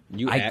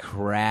one.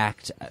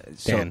 Cracked.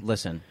 So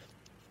listen,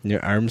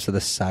 your arms are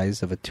the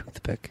size of a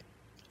toothpick.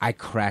 I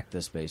cracked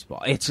this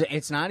baseball.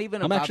 It's not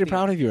even. I'm actually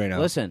proud of you right now.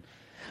 Listen,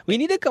 we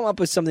need to come up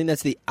with something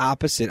that's the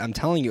opposite. I'm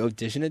telling you, of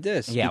dishing a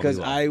disc. Yeah, because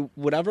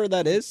whatever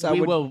that is,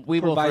 we will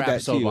provide that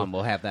episode to you. 1.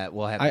 We'll have that.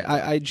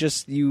 I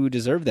just you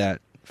deserve that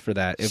for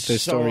that. If the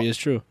story is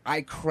true,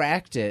 I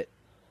cracked it.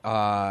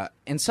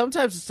 And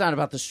sometimes it's not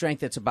about the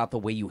strength; it's about the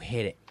way you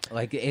hit it.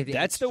 Like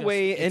that's the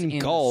way in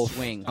golf.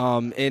 Swing.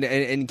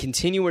 And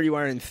continue where you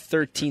are in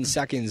 13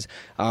 seconds.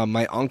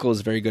 My uncle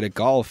is very good at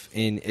golf,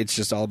 and it's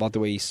just all about the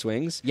way he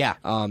swings. Yeah.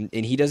 And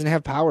he doesn't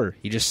have power;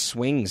 he just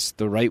swings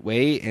the right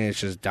way, and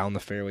it's just down the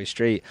fairway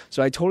straight.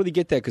 So I totally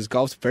get that because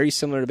golf's very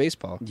similar to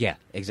baseball. Yeah,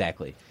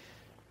 exactly.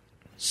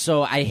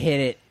 So I hit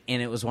it,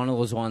 and it was one of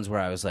those ones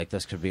where I was like,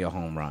 "This could be a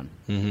home run,"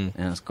 and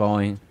it's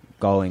going.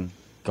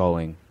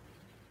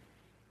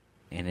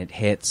 And it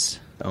hits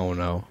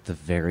the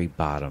very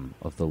bottom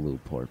of the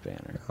Lew-Port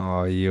banner.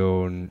 Oh,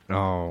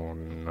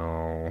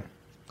 no.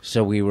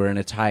 So we were in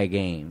a tie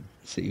game.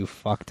 So you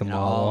fucked them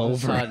all over. All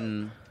of a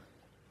sudden,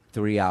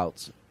 3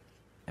 outs,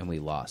 and we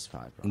lost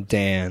 5 runs.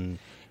 Dan.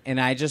 And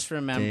I just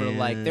remember,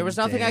 there was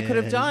nothing I could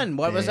have done.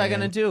 What was I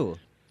going to do?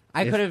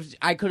 I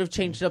could have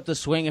changed up the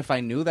swing if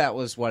I knew that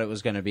was what it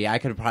was going to be. I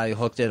could have probably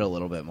hooked it a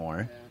little bit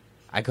more.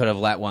 I could have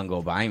let one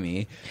go by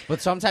me.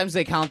 But sometimes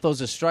they count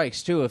those as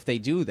strikes, too, if they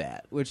do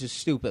that, which is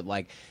stupid.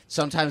 Like,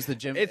 sometimes the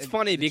gym... It's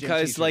funny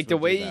because, like, the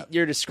way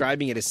you're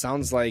describing it, it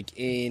sounds like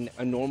in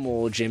a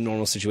normal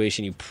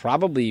situation, you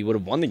probably would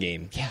have won the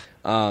game. Yeah.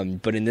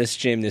 But in this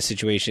gym, this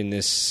situation,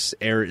 this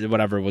error,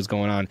 whatever was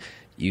going on,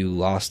 you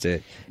lost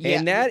it. Yeah.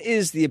 And that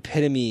is the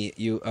epitome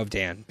of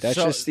Dan. That's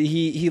just...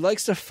 He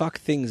likes to fuck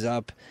things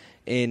up.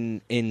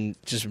 In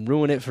just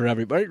ruin it for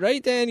everybody,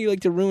 right, Dan? You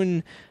like to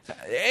ruin.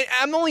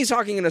 I'm only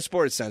talking in a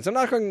sports sense. I'm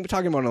not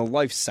talking about in a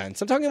life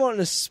sense. I'm talking about in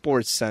a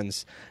sports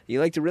sense.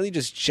 You like to really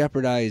just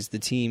jeopardize the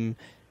team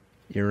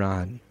you're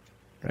on,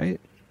 right?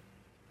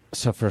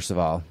 So first of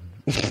all,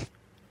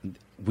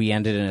 we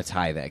ended in a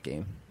tie that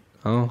game.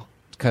 Oh,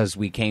 because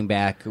we came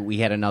back. We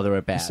had another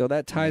at bat. So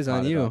that ties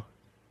on you.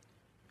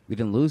 We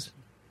didn't lose.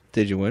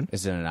 Did you win?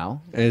 Is it an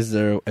L? Does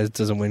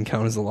a win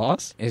count as a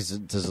loss?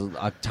 Does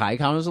a tie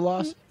count as a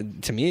loss?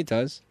 To me, it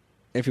does.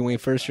 If you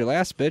went first, you're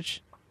last, bitch.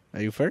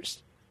 Are you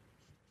first?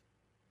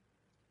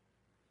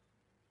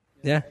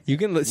 Yeah, you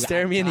can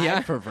stare me in the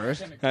eye for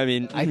first. I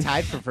mean, I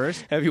tied for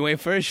first. If you went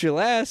first, you're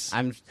last.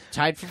 I'm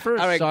tied for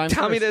first. All right, so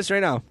tell me this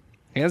right now,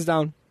 hands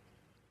down.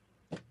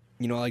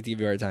 You know I like to give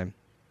you a hard time.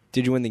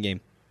 Did you win the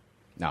game?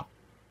 No.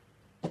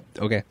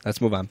 Okay,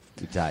 let's move on.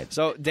 We tied.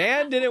 So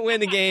Dan didn't win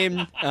the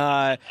game,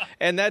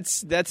 and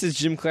that's his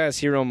gym class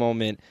hero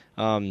moment.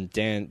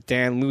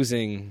 Dan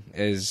losing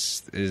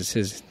is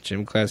his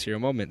gym class hero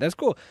moment. That's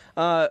cool.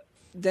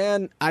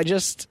 Dan, I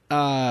just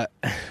I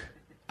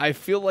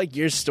feel like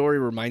your story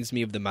reminds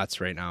me of the Mets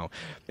right now.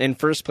 In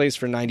first place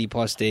for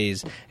 90-plus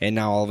days, and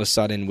now all of a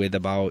sudden with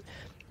about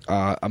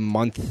a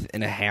month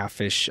and a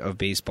half-ish of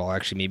baseball,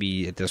 actually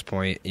maybe at this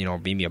point,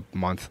 maybe a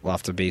month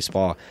left of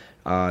baseball,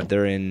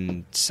 they're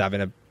in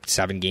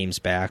seven games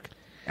back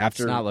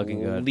after not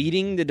looking good.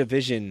 Leading the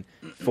division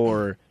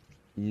for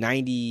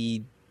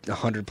 90,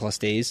 100-plus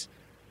days.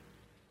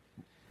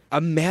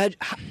 Imagine,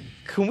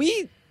 can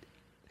we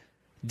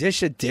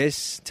dish a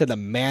diss to the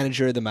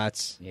manager of the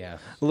Mets? Yeah.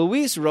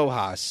 Luis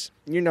Rojas,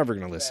 you're never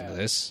going to listen to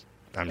this,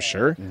 I'm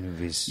sure.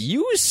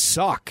 You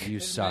suck. You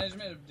suck.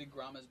 Management of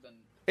DeGrom has been...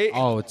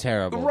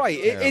 terrible.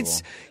 Right. Terrible.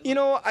 It's,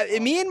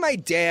 me and my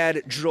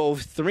dad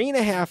drove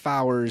 3.5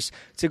 hours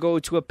to go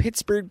to a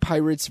Pittsburgh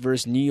Pirates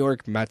versus New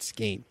York Mets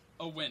game.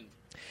 A win.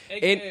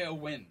 AKA a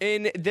win.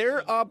 And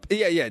they're up.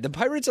 Yeah. The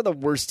Pirates are the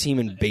worst team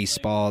in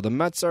baseball. The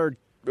Mets are,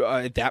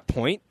 at that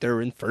point,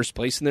 they're in first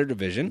place in their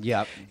division.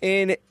 Yep.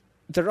 And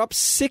they're up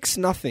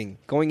 6-0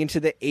 going into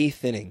the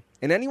 8th inning.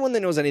 And anyone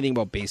that knows anything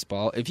about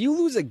baseball, if you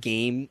lose a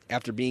game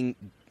after being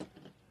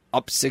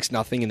up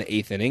 6-0 in the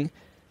 8th inning,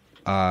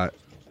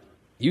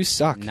 you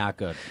suck. Not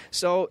good.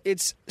 So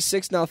it's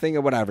 6-0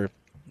 or whatever.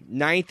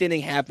 9th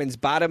inning happens.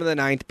 Bottom of the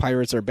 9th,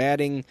 Pirates are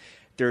batting.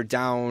 They're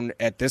down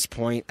at this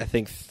point, I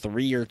think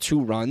 3 or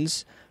 2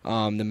 runs.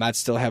 The Mets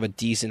still have a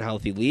decent,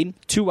 healthy lead.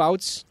 2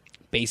 outs,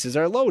 bases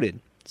are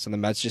loaded. So the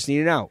Mets just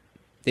need an out.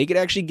 They could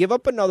actually give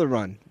up another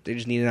run. They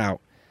just need an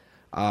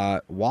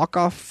out.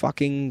 Walk-off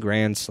fucking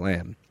grand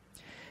slam.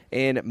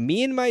 And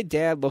me and my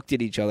dad looked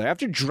at each other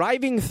after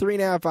driving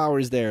 3.5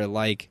 hours there,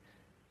 like,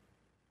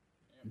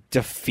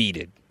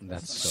 defeated.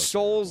 That's so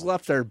Souls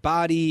left our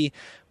body.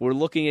 We're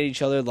looking at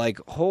each other like,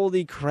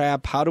 holy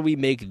crap, how do we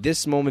make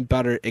this moment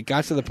better? It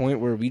got to the point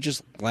where we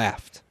just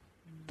laughed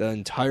the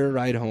entire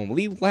ride home.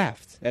 We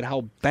laughed at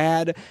how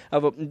bad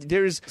of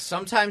a...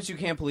 Sometimes you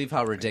can't believe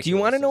how ridiculous do you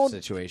want to know?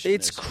 The situation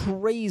it's is.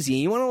 Crazy.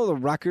 You want to know the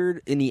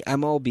record in the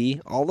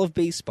MLB, all of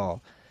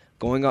baseball,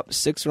 going up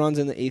 6 runs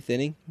in the 8th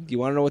inning? Do you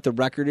want to know what the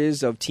record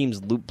is of teams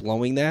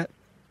blowing that?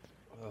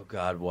 Oh,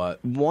 God,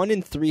 what? 1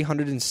 in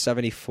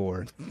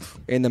 374.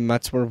 And the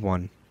Mets were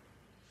 1.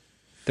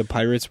 The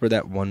Pirates were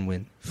that 1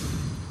 win.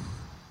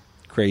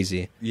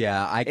 Crazy.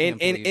 Yeah, I can't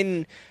believe...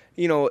 And,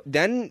 you know,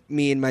 then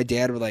me and my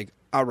dad were like,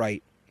 all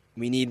right,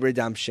 we need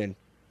redemption.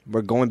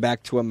 We're going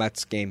back to a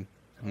Mets game.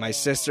 My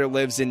sister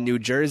lives in New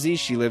Jersey.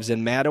 She lives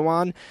in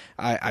Mattawan.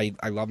 I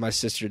love my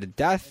sister to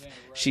death.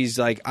 She's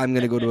like, I'm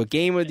going to go to a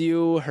game with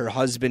you. Her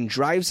husband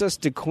drives us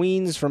to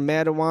Queens from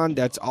Mattawan.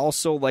 That's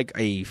also like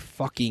a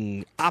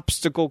fucking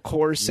obstacle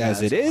course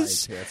as it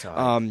is.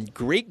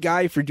 Great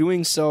guy for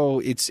doing so.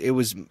 It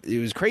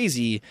was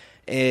crazy.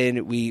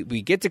 And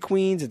we get to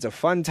Queens. It's a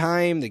fun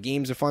time. The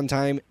game's a fun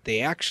time.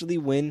 They actually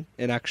win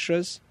in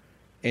extras.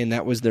 And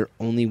that was their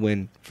only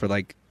win for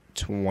like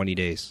 20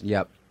 days.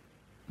 Yep.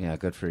 Yeah,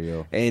 good for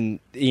you. And,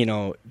 you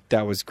know,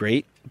 that was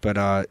great,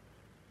 but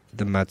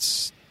the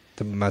Mets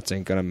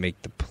ain't going to make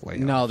the playoffs.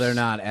 No, they're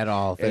not at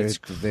all.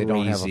 They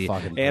don't have a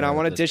fucking... And I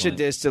want to dish a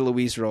diss to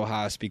Luis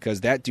Rojas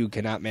because that dude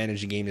cannot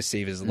manage a game to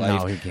save his life.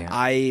 No, he can't.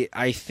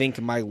 I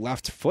think my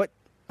left foot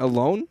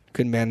alone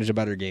could manage a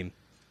better game.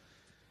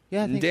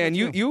 Yeah, I think Dan,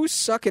 so too. you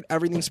suck at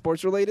everything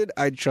sports-related.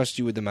 I'd trust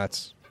you with the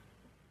Mets.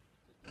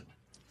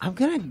 I'm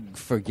going to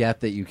forget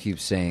that you keep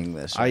saying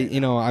this.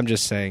 I'm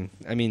just saying.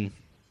 I mean...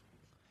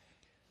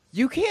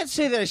 You can't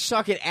say that I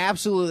suck at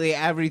absolutely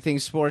everything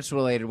sports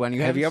related when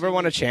you have you ever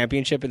won a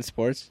championship in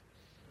sports?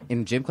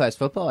 In gym class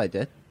football, I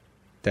did.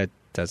 That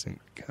doesn't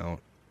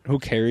count. Who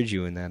carried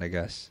you in that, I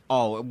guess?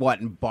 Oh, what,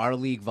 in bar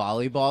league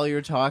volleyball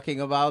you're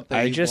talking about?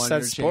 I just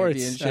said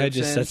sports.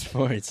 Said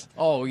sports.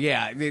 Oh,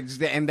 yeah.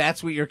 And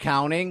that's what you're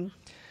counting?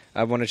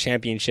 I've won a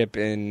championship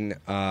in,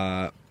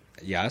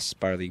 yes,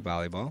 bar league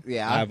volleyball.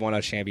 Yeah. I've won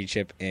a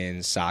championship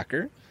in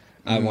soccer.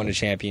 I've won a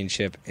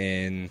championship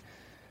in...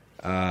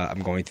 I'm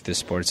going through the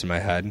sports in my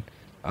head.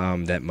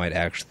 That might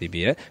actually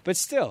be it. But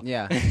still.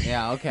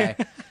 Yeah, okay.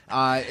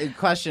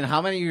 Question,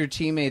 how many of your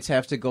teammates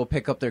have to go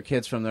pick up their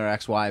kids from their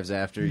ex-wives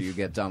after you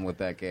get done with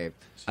that game?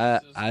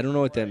 I don't know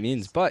what that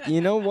means. But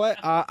you know what?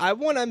 I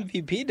won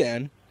MVP,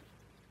 Dan.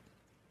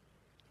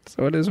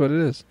 So it is what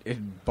it is.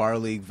 In bar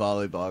league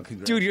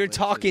volleyball. Dude, you're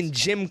talking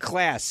gym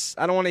class.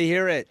 I don't want to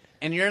hear it.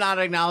 And you're not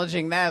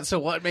acknowledging that, so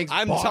what makes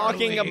I'm bar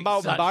talking league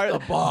about such bar. the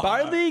bar?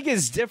 Bar league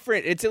is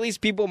different. It's at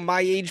least people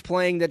my age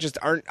playing that just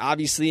aren't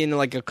obviously in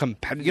like a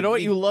competitive. You know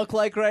what you look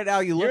like right now?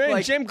 You look You're in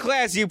like gym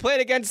class. You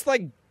played against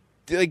like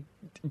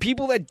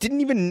people that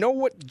didn't even know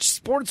what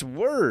sports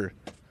were.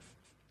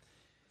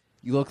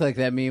 You look like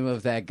that meme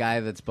of that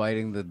guy that's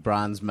biting the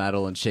bronze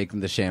medal and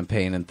shaking the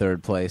champagne in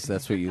third place.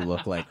 That's what you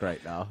look like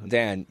right now.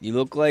 Dan, you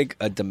look like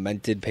a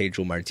demented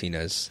Pedro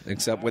Martinez,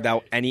 except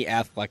without any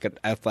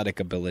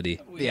athletic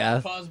ability. Yeah.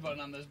 Pause button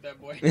on this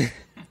bad boy.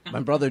 My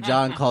brother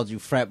John called you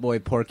frat boy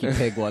Porky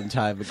Pig one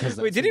time because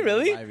Wait, did he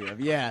really?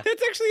 Yeah.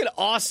 That's actually an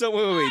awesome.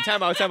 Wait.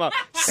 Time out.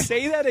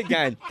 Say that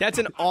again. That's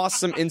an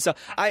awesome insult.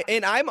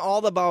 I'm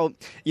all about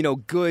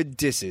good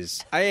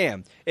disses. I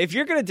am. If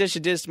you're gonna dish a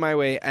diss my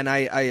way, and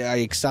I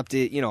accept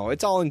it,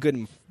 it's all in good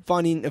and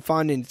fun,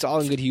 and it's all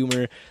in good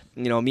humor.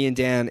 Me and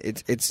Dan,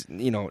 it's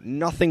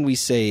nothing we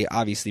say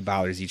obviously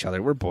bothers each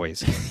other. We're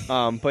boys.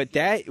 But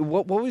that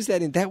what was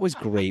that? That was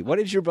great. What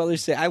did your brother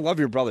say? I love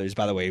your brothers,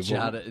 by the way.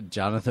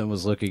 Jonathan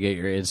was looking at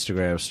your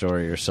Instagram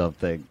story or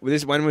something.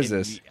 When was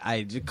this?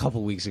 A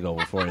couple weeks ago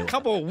before. A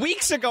couple of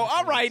weeks ago.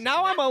 All right,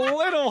 now I'm a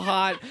little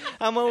hot.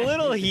 I'm a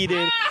little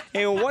heated.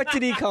 And what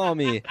did he call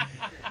me?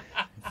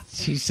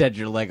 He said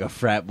you're like a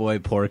frat boy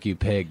Porky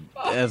Pig.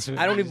 I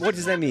don't even. What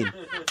does that mean?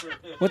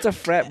 What's a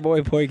frat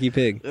boy Porky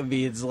Pig? It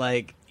means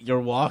like you're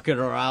walking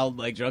around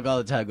like drunk all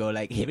the time, going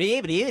like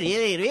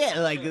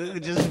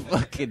like just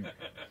fucking.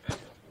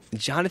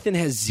 Jonathan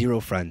has 0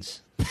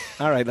 friends.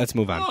 All right, let's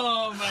move on.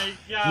 Oh my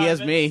god, he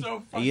has me.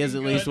 So he has at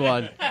good. least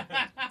one.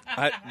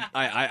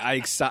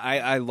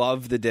 I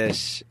love the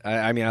dish.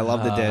 I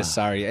love the dish.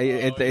 Sorry,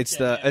 it's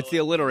the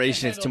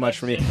alliteration. It's too much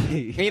for me.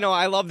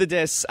 I love the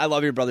dish. I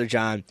love your brother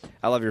John.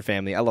 I love your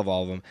family. I love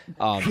all of them.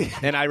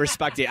 And I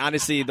respect it.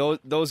 Honestly,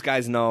 those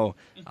guys know.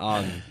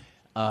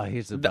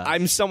 He's the best.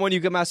 I'm someone you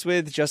can mess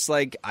with, just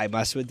like I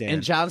mess with Dan.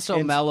 And John's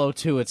so mellow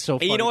too. It's so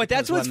funny. You know what?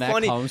 That's what's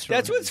funny.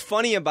 That's him. what's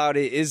funny about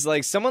it is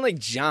like someone like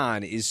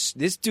John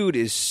this dude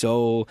is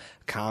so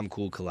calm,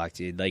 cool,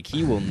 collected. Like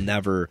he will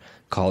never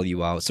call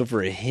you out. So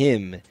for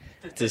him,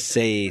 to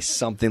say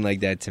something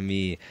like that to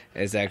me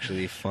is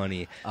actually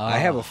funny. I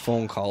have a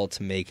phone call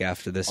to make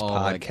after this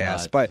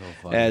podcast, but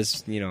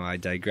as you know, I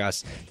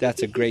digress.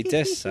 That's a great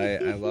diss. I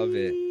love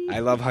it. I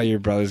love how your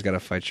brother's got to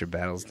fight your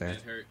battles, Dan.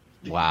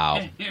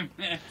 Wow.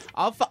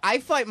 I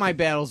fight my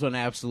battles when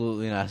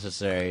absolutely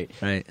necessary.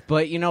 Right.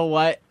 But you know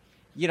what?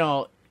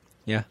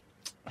 Yeah.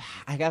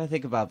 I got to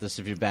think about this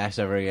if your back's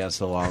ever against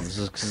the wall.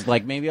 Because,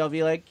 like, maybe I'll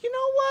be like, you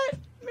know what?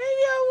 Maybe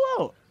I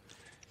won't.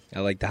 I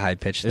like the high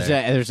pitch there.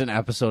 There's an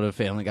episode of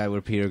Family Guy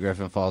where Peter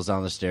Griffin falls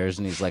down the stairs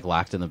and he's, like,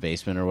 locked in the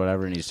basement or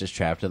whatever, and he's just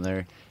trapped in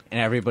there. And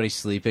everybody's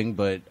sleeping,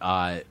 but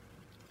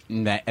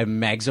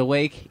Meg's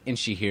awake, and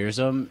she hears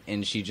him,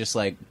 and she just,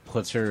 like,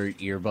 puts her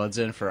earbuds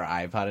in for her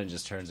iPod and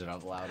just turns it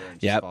up louder and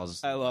just falls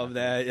asleep. I love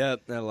that.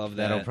 Yep, I love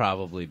that. That'll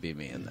probably be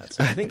me in that.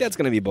 I think that's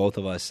going to be both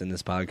of us in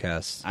this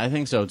podcast. I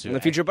think so, too. In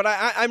the future. But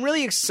I'm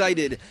really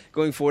excited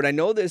going forward. I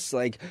know this,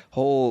 like,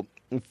 whole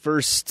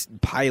first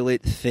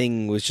pilot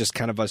thing was just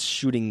kind of us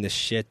shooting the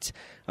shit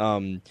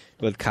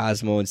with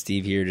Cosmo and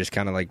Steve here, just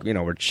kind of like,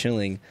 we're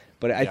chilling.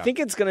 But I think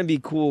it's going to be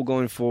cool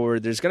going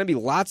forward. There's going to be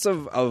lots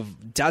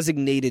of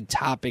designated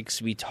topics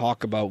we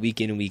talk about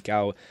week in and week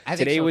out.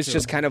 Today was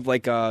just kind of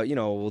like,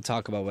 we'll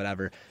talk about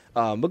whatever.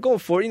 But going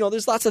forward,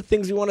 there's lots of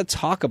things we want to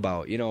talk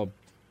about.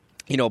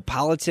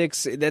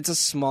 Politics, that's a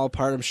small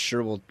part. I'm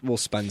sure we'll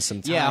spend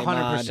some time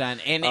 100%.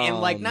 And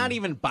like, not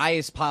even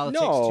biased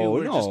politics, too.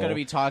 We're just going to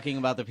be talking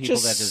about the people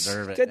that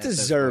deserve it. That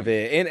deserve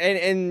it.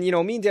 And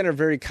me and Dan are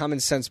very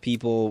common sense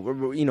people.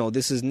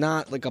 This is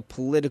not like a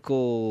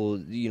political,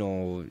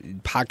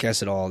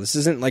 podcast at all. This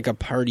isn't like a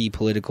party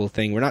political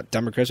thing. We're not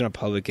Democrats or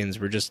Republicans.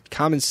 We're just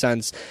common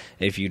sense.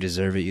 If you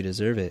deserve it, you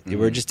deserve it. Mm-hmm.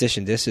 We're just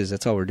dishing dishes.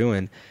 That's all we're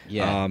doing.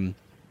 Yeah.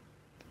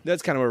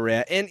 That's kind of where we're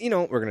at. And,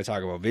 we're going to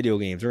talk about video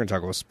games. We're going to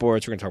talk about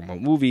sports. We're going to talk about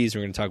movies.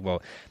 We're going to talk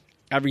about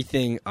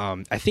everything.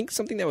 I think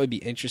something that would be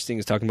interesting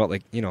is talking about,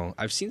 like,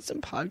 I've seen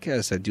some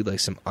podcasts that do, like,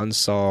 some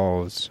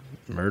unsolved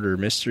murder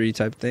mystery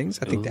type things.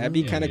 I think that'd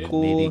be kind of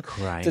cool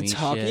to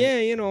talk.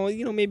 Shit.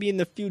 Yeah, maybe in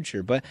the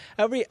future. But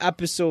every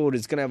episode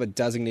is going to have a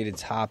designated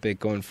topic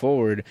going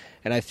forward.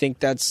 And I think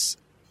that's,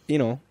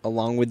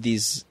 along with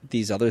these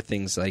other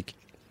things like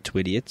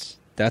Twidiots.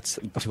 That's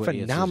a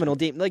phenomenal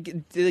game. Like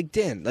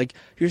Dan, like,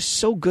 you're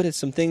so good at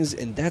some things,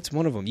 and that's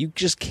one of them. You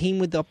just came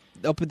with up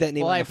with that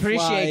name. Well, I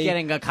appreciate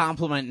getting a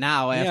compliment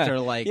now after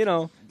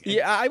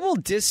Yeah, I will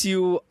diss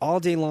you all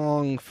day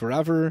long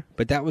forever,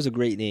 but that was a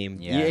great name.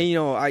 Yeah.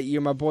 You're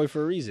my boy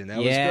for a reason. That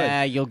was good.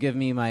 Yeah, you'll give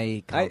me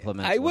my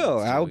compliments. I will.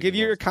 I'll give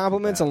you your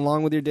compliments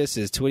along with your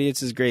disses.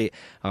 Twidiots is great.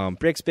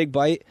 Brick's Big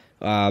Bite,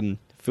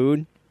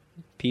 food,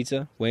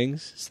 pizza,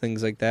 wings,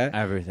 things like that.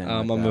 Everything.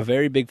 I'm a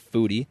very big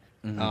foodie.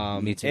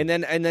 Mm-hmm. Me too. And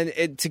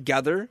then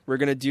together we're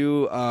gonna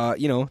do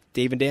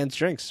Dave and Dan's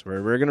drinks.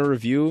 We're gonna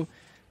review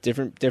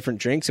different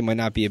drinks. It might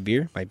not be a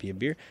beer, might be a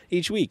beer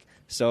each week.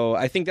 So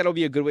I think that'll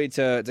be a good way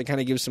to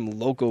kind of give some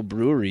local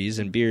breweries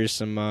and beers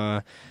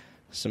some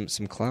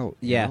clout.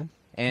 Yeah,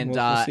 and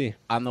we'll see.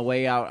 On the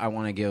way out, I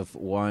want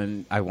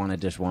to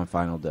dish one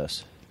final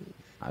diss,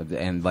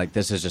 and like,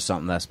 this is just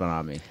something that's been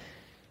on me.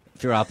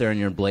 If you're out there and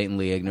you're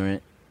blatantly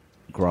ignorant,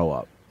 grow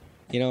up.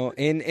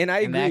 And I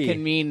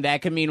agree.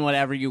 That can mean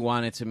whatever you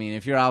want it to mean.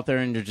 If you're out there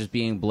and you're just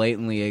being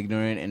blatantly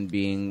ignorant and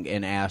being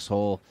an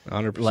asshole,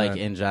 100%. like,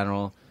 in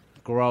general,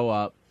 grow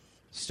up,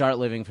 start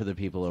living for the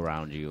people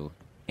around you,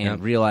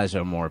 and realize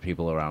there are more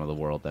people around the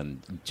world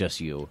than just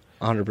you.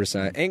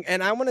 100%.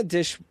 And I want to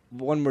dish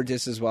one more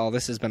dish as well.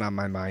 This has been on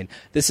my mind.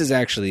 This is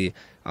actually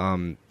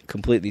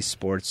completely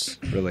sports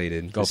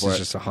related. This is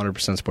just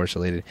 100% sports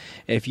related.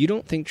 If you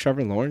don't think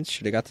Trevor Lawrence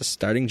should have got the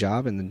starting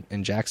job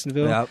in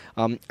Jacksonville,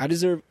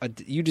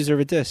 you deserve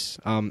a diss.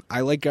 I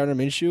like Gardner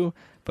Minshew,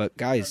 but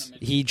guys,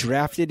 he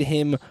drafted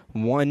him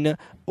 1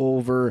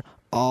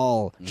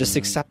 overall. Just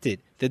accept it.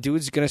 The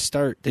dude's going to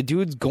start. The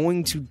dude's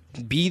going to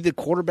be the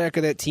quarterback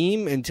of that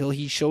team until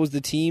he shows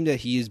the team that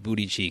he is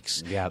booty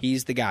cheeks. Yep.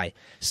 He's the guy.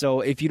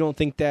 So if you don't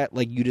think that,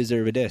 like, you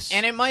deserve a diss.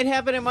 And it might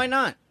happen, it might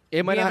not. We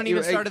haven't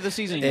even started the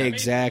season yet.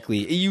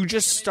 Exactly. You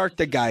just start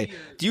the guy.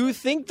 Do you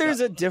think there's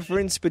a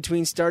difference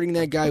between starting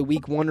that guy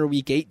week 1 or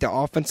week 8? The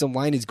offensive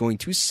line is going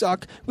to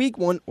suck week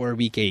 1 or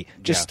week 8.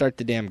 Just start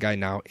the damn guy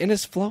now. And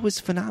his flow is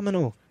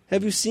phenomenal.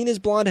 Have you seen his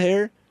blonde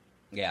hair?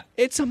 Yeah.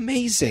 It's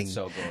amazing. It's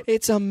so good.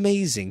 It's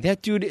amazing.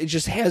 That dude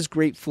just has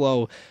great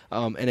flow.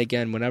 And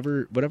again,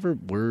 whatever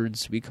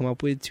words we come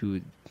up with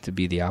to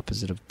be the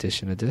opposite of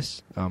dish and a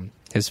diss,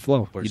 his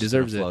flow. He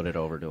deserves it. Float it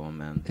over to him,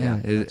 man. Yeah,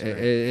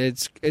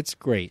 it's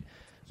great.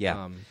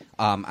 Yeah.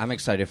 I'm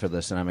excited for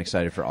this, and I'm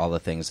excited for all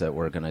the things that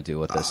we're going to do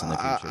with this in the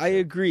future. I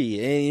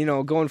agree.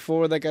 And, going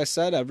forward, like I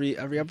said, every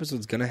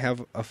episode's going to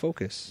have a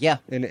focus. Yeah.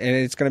 And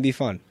it's going to be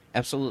fun.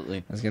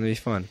 Absolutely. It's going to be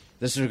fun.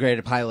 This is a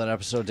great pilot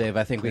episode, Dave.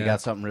 I think we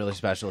got something really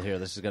special here.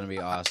 This is going to be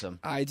awesome.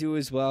 I do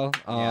as well.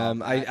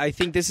 I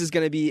think this is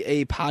going to be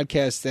a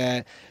podcast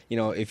that,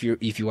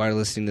 if you are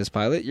listening to this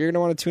pilot, you're going to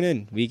want to tune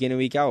in and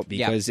week out,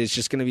 because it's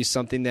just going to be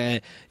something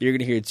that you're going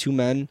to hear 2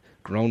 men,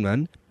 grown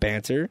men,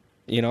 banter,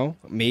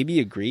 maybe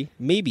agree,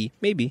 maybe,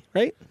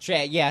 right?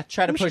 Try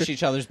to push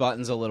each other's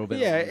buttons a little bit.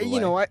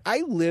 Yeah,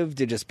 I live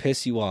to just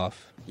piss you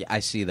off. Yeah,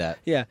 I see that.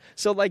 Yeah,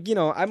 so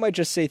I might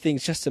just say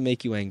things just to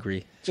make you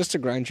angry, just to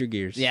grind your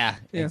gears. Yeah,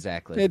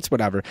 exactly. It's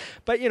whatever.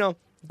 But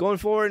going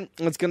forward,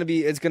 it's gonna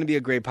be a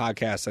great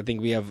podcast. I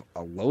think we have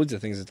loads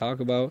of things to talk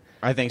about.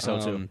 I think so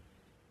too.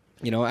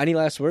 Any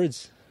last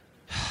words?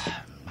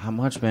 How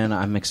much, man?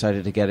 I'm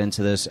excited to get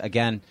into this.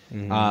 Again,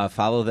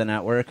 follow the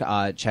network.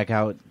 Check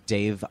out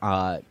Dave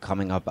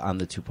coming up on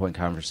the 2 Point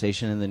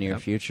Conversation in the near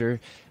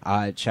future.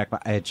 Check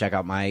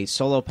out my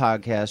solo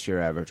podcast,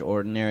 Your Average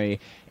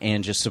Ordinary,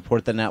 and just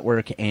support the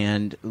network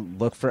and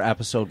look for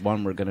episode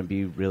 1. We're going to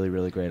be really,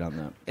 really great on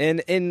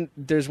that. And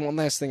there's one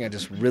last thing I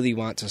just really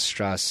want to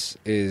stress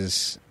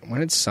is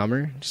when it's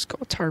summer, just go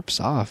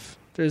tarps off.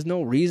 There's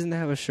no reason to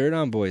have a shirt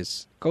on,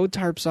 boys. Go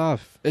tarps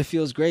off. It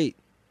feels great.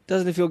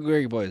 Doesn't it feel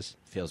great, boys?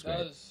 Feels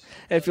great.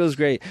 It feels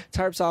great.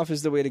 Tarps off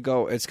is the way to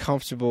go. It's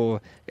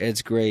comfortable.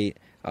 It's great.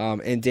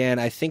 And Dan,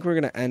 I think we're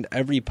going to end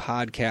every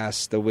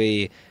podcast the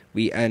way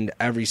we end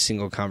every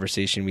single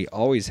conversation we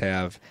always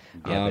have.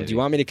 Do you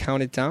want me to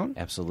count it down?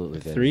 Absolutely.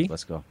 Baby. 3,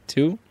 let's go.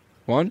 2,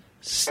 1.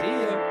 See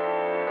ya.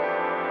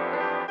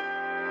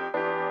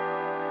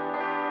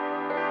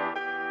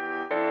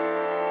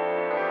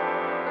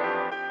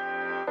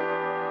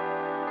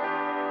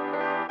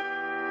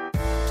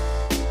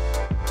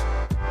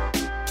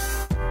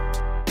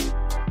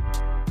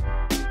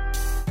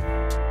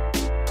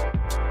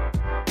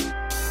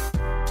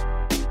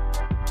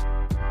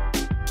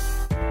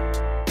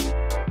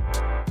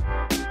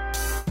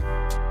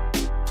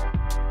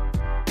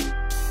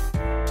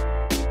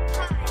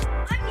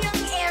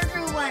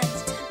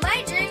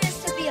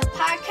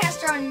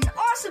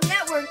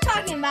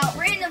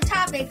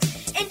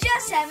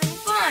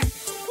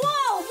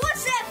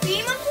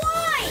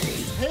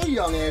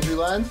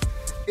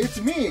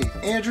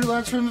 Andrew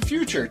Lenz from the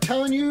future,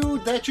 telling you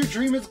that your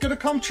dream is going to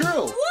come true.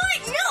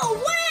 What? No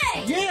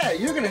way! Yeah,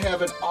 you're going to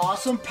have an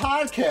awesome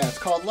podcast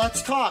called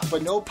Let's Talk,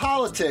 but no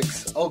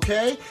politics,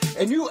 okay?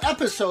 And new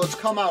episodes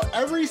come out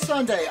every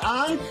Sunday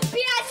on...